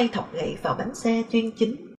 Mỹ nó hay thọc gậy vào bánh xe chuyên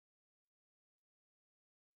chính.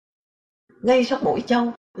 Ngay sau mũi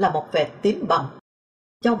Châu là một vệt tím bầm.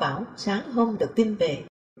 Châu bảo sáng hôm được tin về,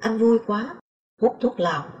 anh vui quá, hút thuốc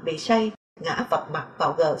lào, bị say, ngã vật mặt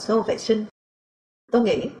vào gờ xô vệ sinh. Tôi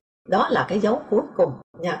nghĩ đó là cái dấu cuối cùng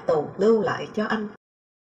nhà tù lưu lại cho anh.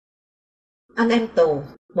 Anh em tù,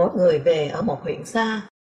 mỗi người về ở một huyện xa.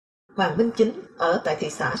 Hoàng Minh Chính ở tại thị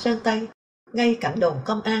xã Sơn Tây, ngay cạnh đồn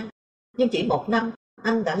công an. Nhưng chỉ một năm,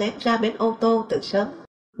 anh đã lén ra bến ô tô từ sớm,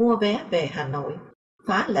 mua vé về Hà Nội,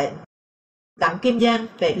 phá lệnh. Đặng Kim Giang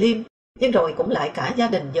về Liêm, nhưng rồi cũng lại cả gia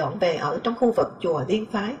đình dọn về ở trong khu vực chùa Liên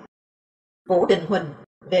Phái. Vũ Đình Huỳnh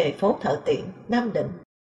về phố Thợ Tiện, Nam Định.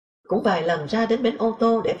 Cũng vài lần ra đến bến ô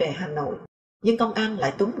tô để về Hà Nội, nhưng công an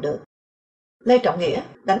lại túm được. Lê Trọng Nghĩa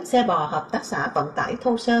đánh xe bò hợp tác xã vận tải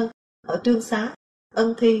thô sơ ở Trương Xá,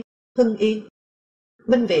 Ân Thi, Hưng Yên.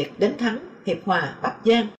 Minh Việt đến Thắng, Hiệp Hòa, Bắc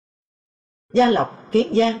Giang. Gia Lộc,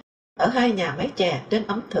 Kiến Giang ở hai nhà máy chè trên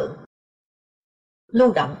Ấm Thượng.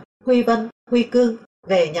 Lưu Động, Huy Vân, Huy Cương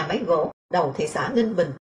về nhà máy gỗ đầu thị xã Ninh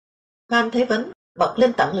Bình. Phan Thế Vấn bật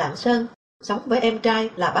lên tận Lạng Sơn, sống với em trai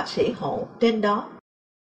là bác sĩ hộ trên đó.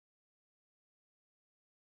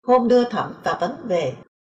 Hôm đưa Thẩm và Vấn về,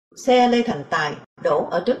 xe Lê Thành Tài đổ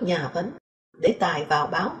ở trước nhà Vấn, để Tài vào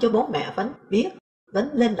báo cho bố mẹ Vấn biết Vấn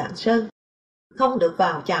lên Lạng Sơn, không được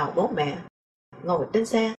vào chào bố mẹ. Ngồi trên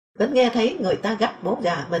xe, Vấn nghe thấy người ta gắt bố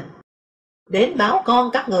già mình. Đến báo con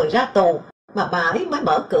các người ra tù mà bà ấy mới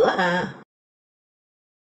mở cửa à.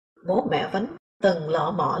 Bố mẹ Vấn từng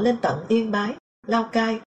lọ mọ lên tận Yên Bái, Lao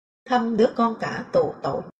Cai, thăm đứa con cả tù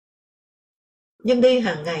tội. Nhưng đi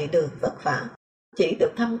hàng ngày đường vất vả, chỉ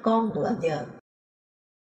được thăm con nửa giờ.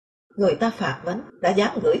 Người ta phạt Vấn đã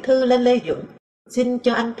dám gửi thư lên Lê Dũng, xin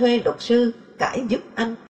cho anh thuê luật sư cãi giúp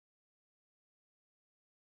anh.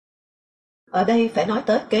 Ở đây phải nói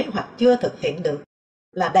tới kế hoạch chưa thực hiện được,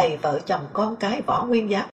 là đầy vợ chồng con cái Võ Nguyên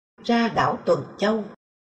Giáp ra đảo Tuần Châu.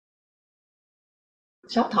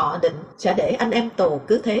 Sáu Thọ định sẽ để anh em tù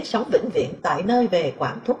cứ thế sống vĩnh viễn tại nơi về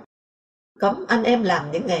quản thúc. Cấm anh em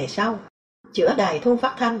làm những nghề sau: chữa đài thu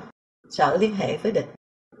phát thanh, sợ liên hệ với địch;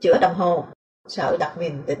 chữa đồng hồ, sợ đặt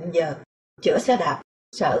miền định giờ; chữa xe đạp,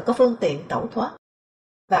 sợ có phương tiện tẩu thoát;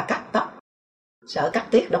 và cắt tóc, sợ cắt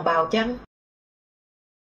tiết đồng bào chăng.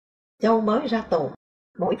 Châu mới ra tù,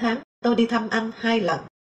 mỗi tháng tôi đi thăm anh 2 lần.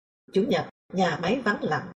 Chủ nhật nhà máy vắng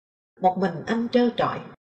lặng, một mình anh trơ trọi.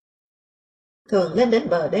 Thường lên đến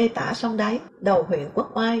bờ đê tả sông đáy, đầu huyện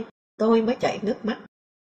Quốc Oai, tôi mới chảy nước mắt,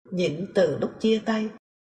 nhịn từ lúc chia tay.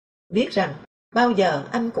 Biết rằng bao giờ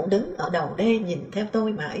anh cũng đứng ở đầu đê nhìn theo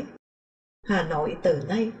tôi mãi. Hà Nội từ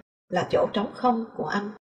nay là chỗ trống không của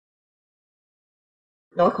anh.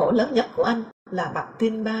 Nỗi khổ lớn nhất của anh là bặt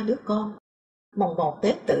tin 3 đứa con. Mùng 1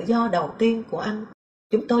 Tết tự do đầu tiên của anh,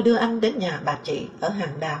 chúng tôi đưa anh đến nhà bà chị ở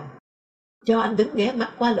hàng đào, cho anh đứng ghé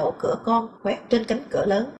mắt qua lỗ cửa con khoét trên cánh cửa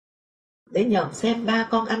lớn, để nhòm xem 3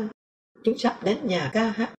 con anh, chúng sắp đến nhà ca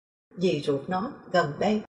hát, dì ruột nó gần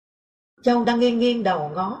đây. Châu đang nghiêng nghiêng đầu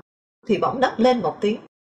ngó, thì bỗng nấc lên một tiếng,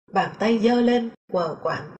 bàn tay giơ lên, quờ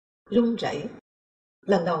quạng, run rẩy.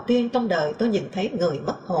 Lần đầu tiên trong đời tôi nhìn thấy người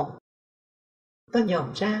mất hồn. Tôi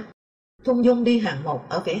nhòm ra, thung dung đi hàng một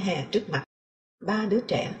ở vỉa hè trước mặt, 3 đứa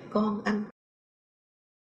trẻ con anh.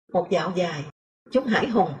 Một dạo dài, chúng hãi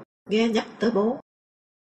hùng nghe nhắc tới bố.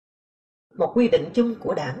 Một quy định chung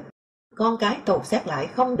của đảng, con cái tù xét lại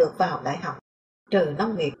không được vào đại học, trừ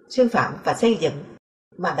nông nghiệp, sư phạm và xây dựng,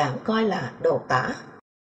 mà đảng coi là đồ tả.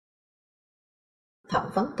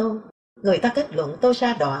 Thẩm vấn tôi, người ta kết luận tôi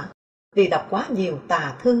sa đọa vì đọc quá nhiều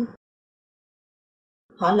tà thư.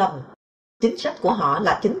 Họ lầm, chính sách của họ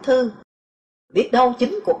là chính thư. Biết đâu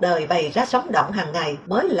chính cuộc đời bày ra sống động hàng ngày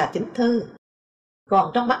mới là chính thư.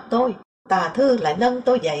 Còn trong mắt tôi, tà thư lại nâng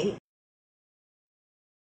tôi dậy.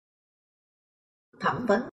 Thẩm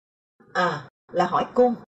vấn, là hỏi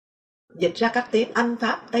cung. Dịch ra các tiếng Anh,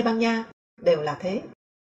 Pháp, Tây Ban Nha đều là thế.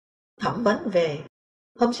 Thẩm vấn về.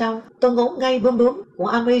 Hôm sau, tôi ngốn ngay bướm bướm của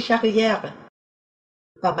Henri Charrière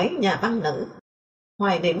và mấy nhà văn nữ.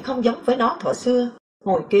 Hoài niệm không giống với nó thuở xưa,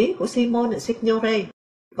 hồi ký của Simone Signoret,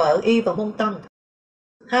 vợ Yves Montand.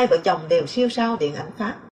 Hai vợ chồng đều siêu sao điện ảnh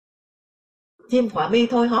Pháp. Chim họa mi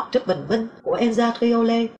thôi hót trước bình minh của Enza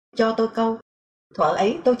Triolet cho tôi câu, thuở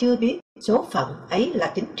ấy tôi chưa biết số phận ấy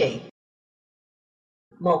là chính trị.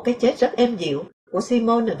 Một cái chết rất êm dịu của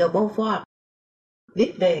Simone de Beauvoir,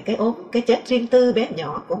 viết về cái ốm, cái chết riêng tư bé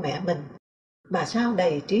nhỏ của mẹ mình, mà sao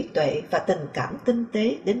đầy trí tuệ và tình cảm tinh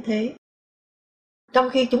tế đến thế. Trong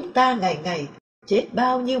khi chúng ta ngày ngày chết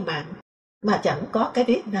bao nhiêu mạng mà chẳng có cái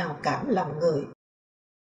viết nào cảm lòng người.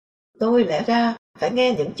 Tôi lẽ ra phải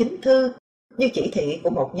nghe những chính thư như chỉ thị của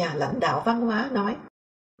một nhà lãnh đạo văn hóa nói,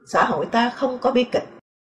 xã hội ta không có bi kịch.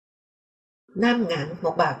 Nam Ngạn,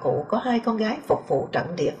 một bà cụ có 2 con gái phục vụ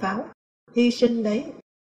trận địa pháo, hy sinh đấy.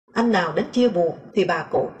 Anh nào đến chia buồn thì bà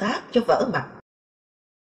cụ tát cho vỡ mặt.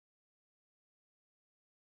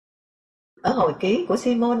 Ở hồi ký của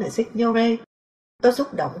Simone Signoret, tôi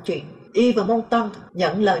xúc động chuyện Yves Montand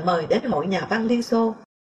nhận lời mời đến hội nhà văn Liên Xô,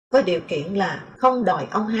 với điều kiện là không đòi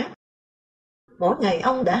ông hát. Mỗi ngày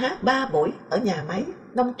ông đã hát 3 buổi ở nhà máy,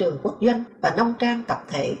 nông trường quốc doanh và nông trang tập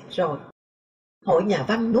thể rồi. Hội nhà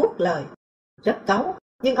văn nuốt lời, rất cáu,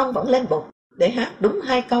 nhưng ông vẫn lên bục để hát đúng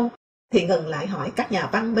 2 câu, thì ngừng lại hỏi các nhà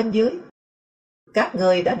văn bên dưới. Các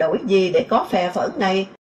người đã đổi gì để có phè phỡn này?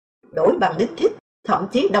 Đổi bằng đích thích, thậm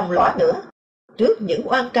chí đồng lõa nữa, trước những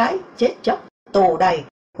oan trái, chết chóc, tù đầy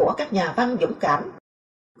của các nhà văn dũng cảm.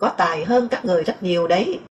 Có tài hơn các người rất nhiều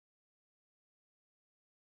đấy.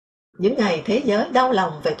 Những ngày thế giới đau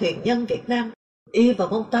lòng về thuyền nhân Việt Nam,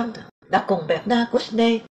 Yves Montand đã cùng Bernard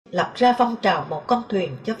Kouchner lập ra phong trào một con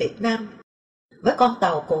thuyền cho Việt Nam, với con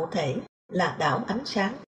tàu cụ thể là đảo Ánh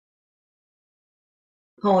Sáng.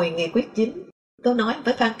 Hồi nghị quyết chính, tôi nói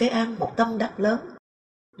với Phan Kế An một tâm đắc lớn,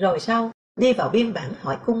 rồi sau đi vào biên bản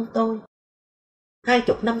hỏi cung tôi.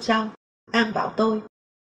 20 năm sau, An bảo tôi,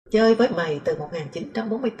 chơi với mày từ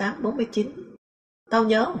 1948-49. Tao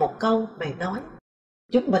nhớ một câu mày nói,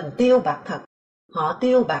 chúng mình tiêu bạc thật, họ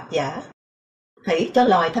tiêu bạc giả. Hãy cho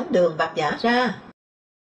lòi thánh đường bạc giả ra.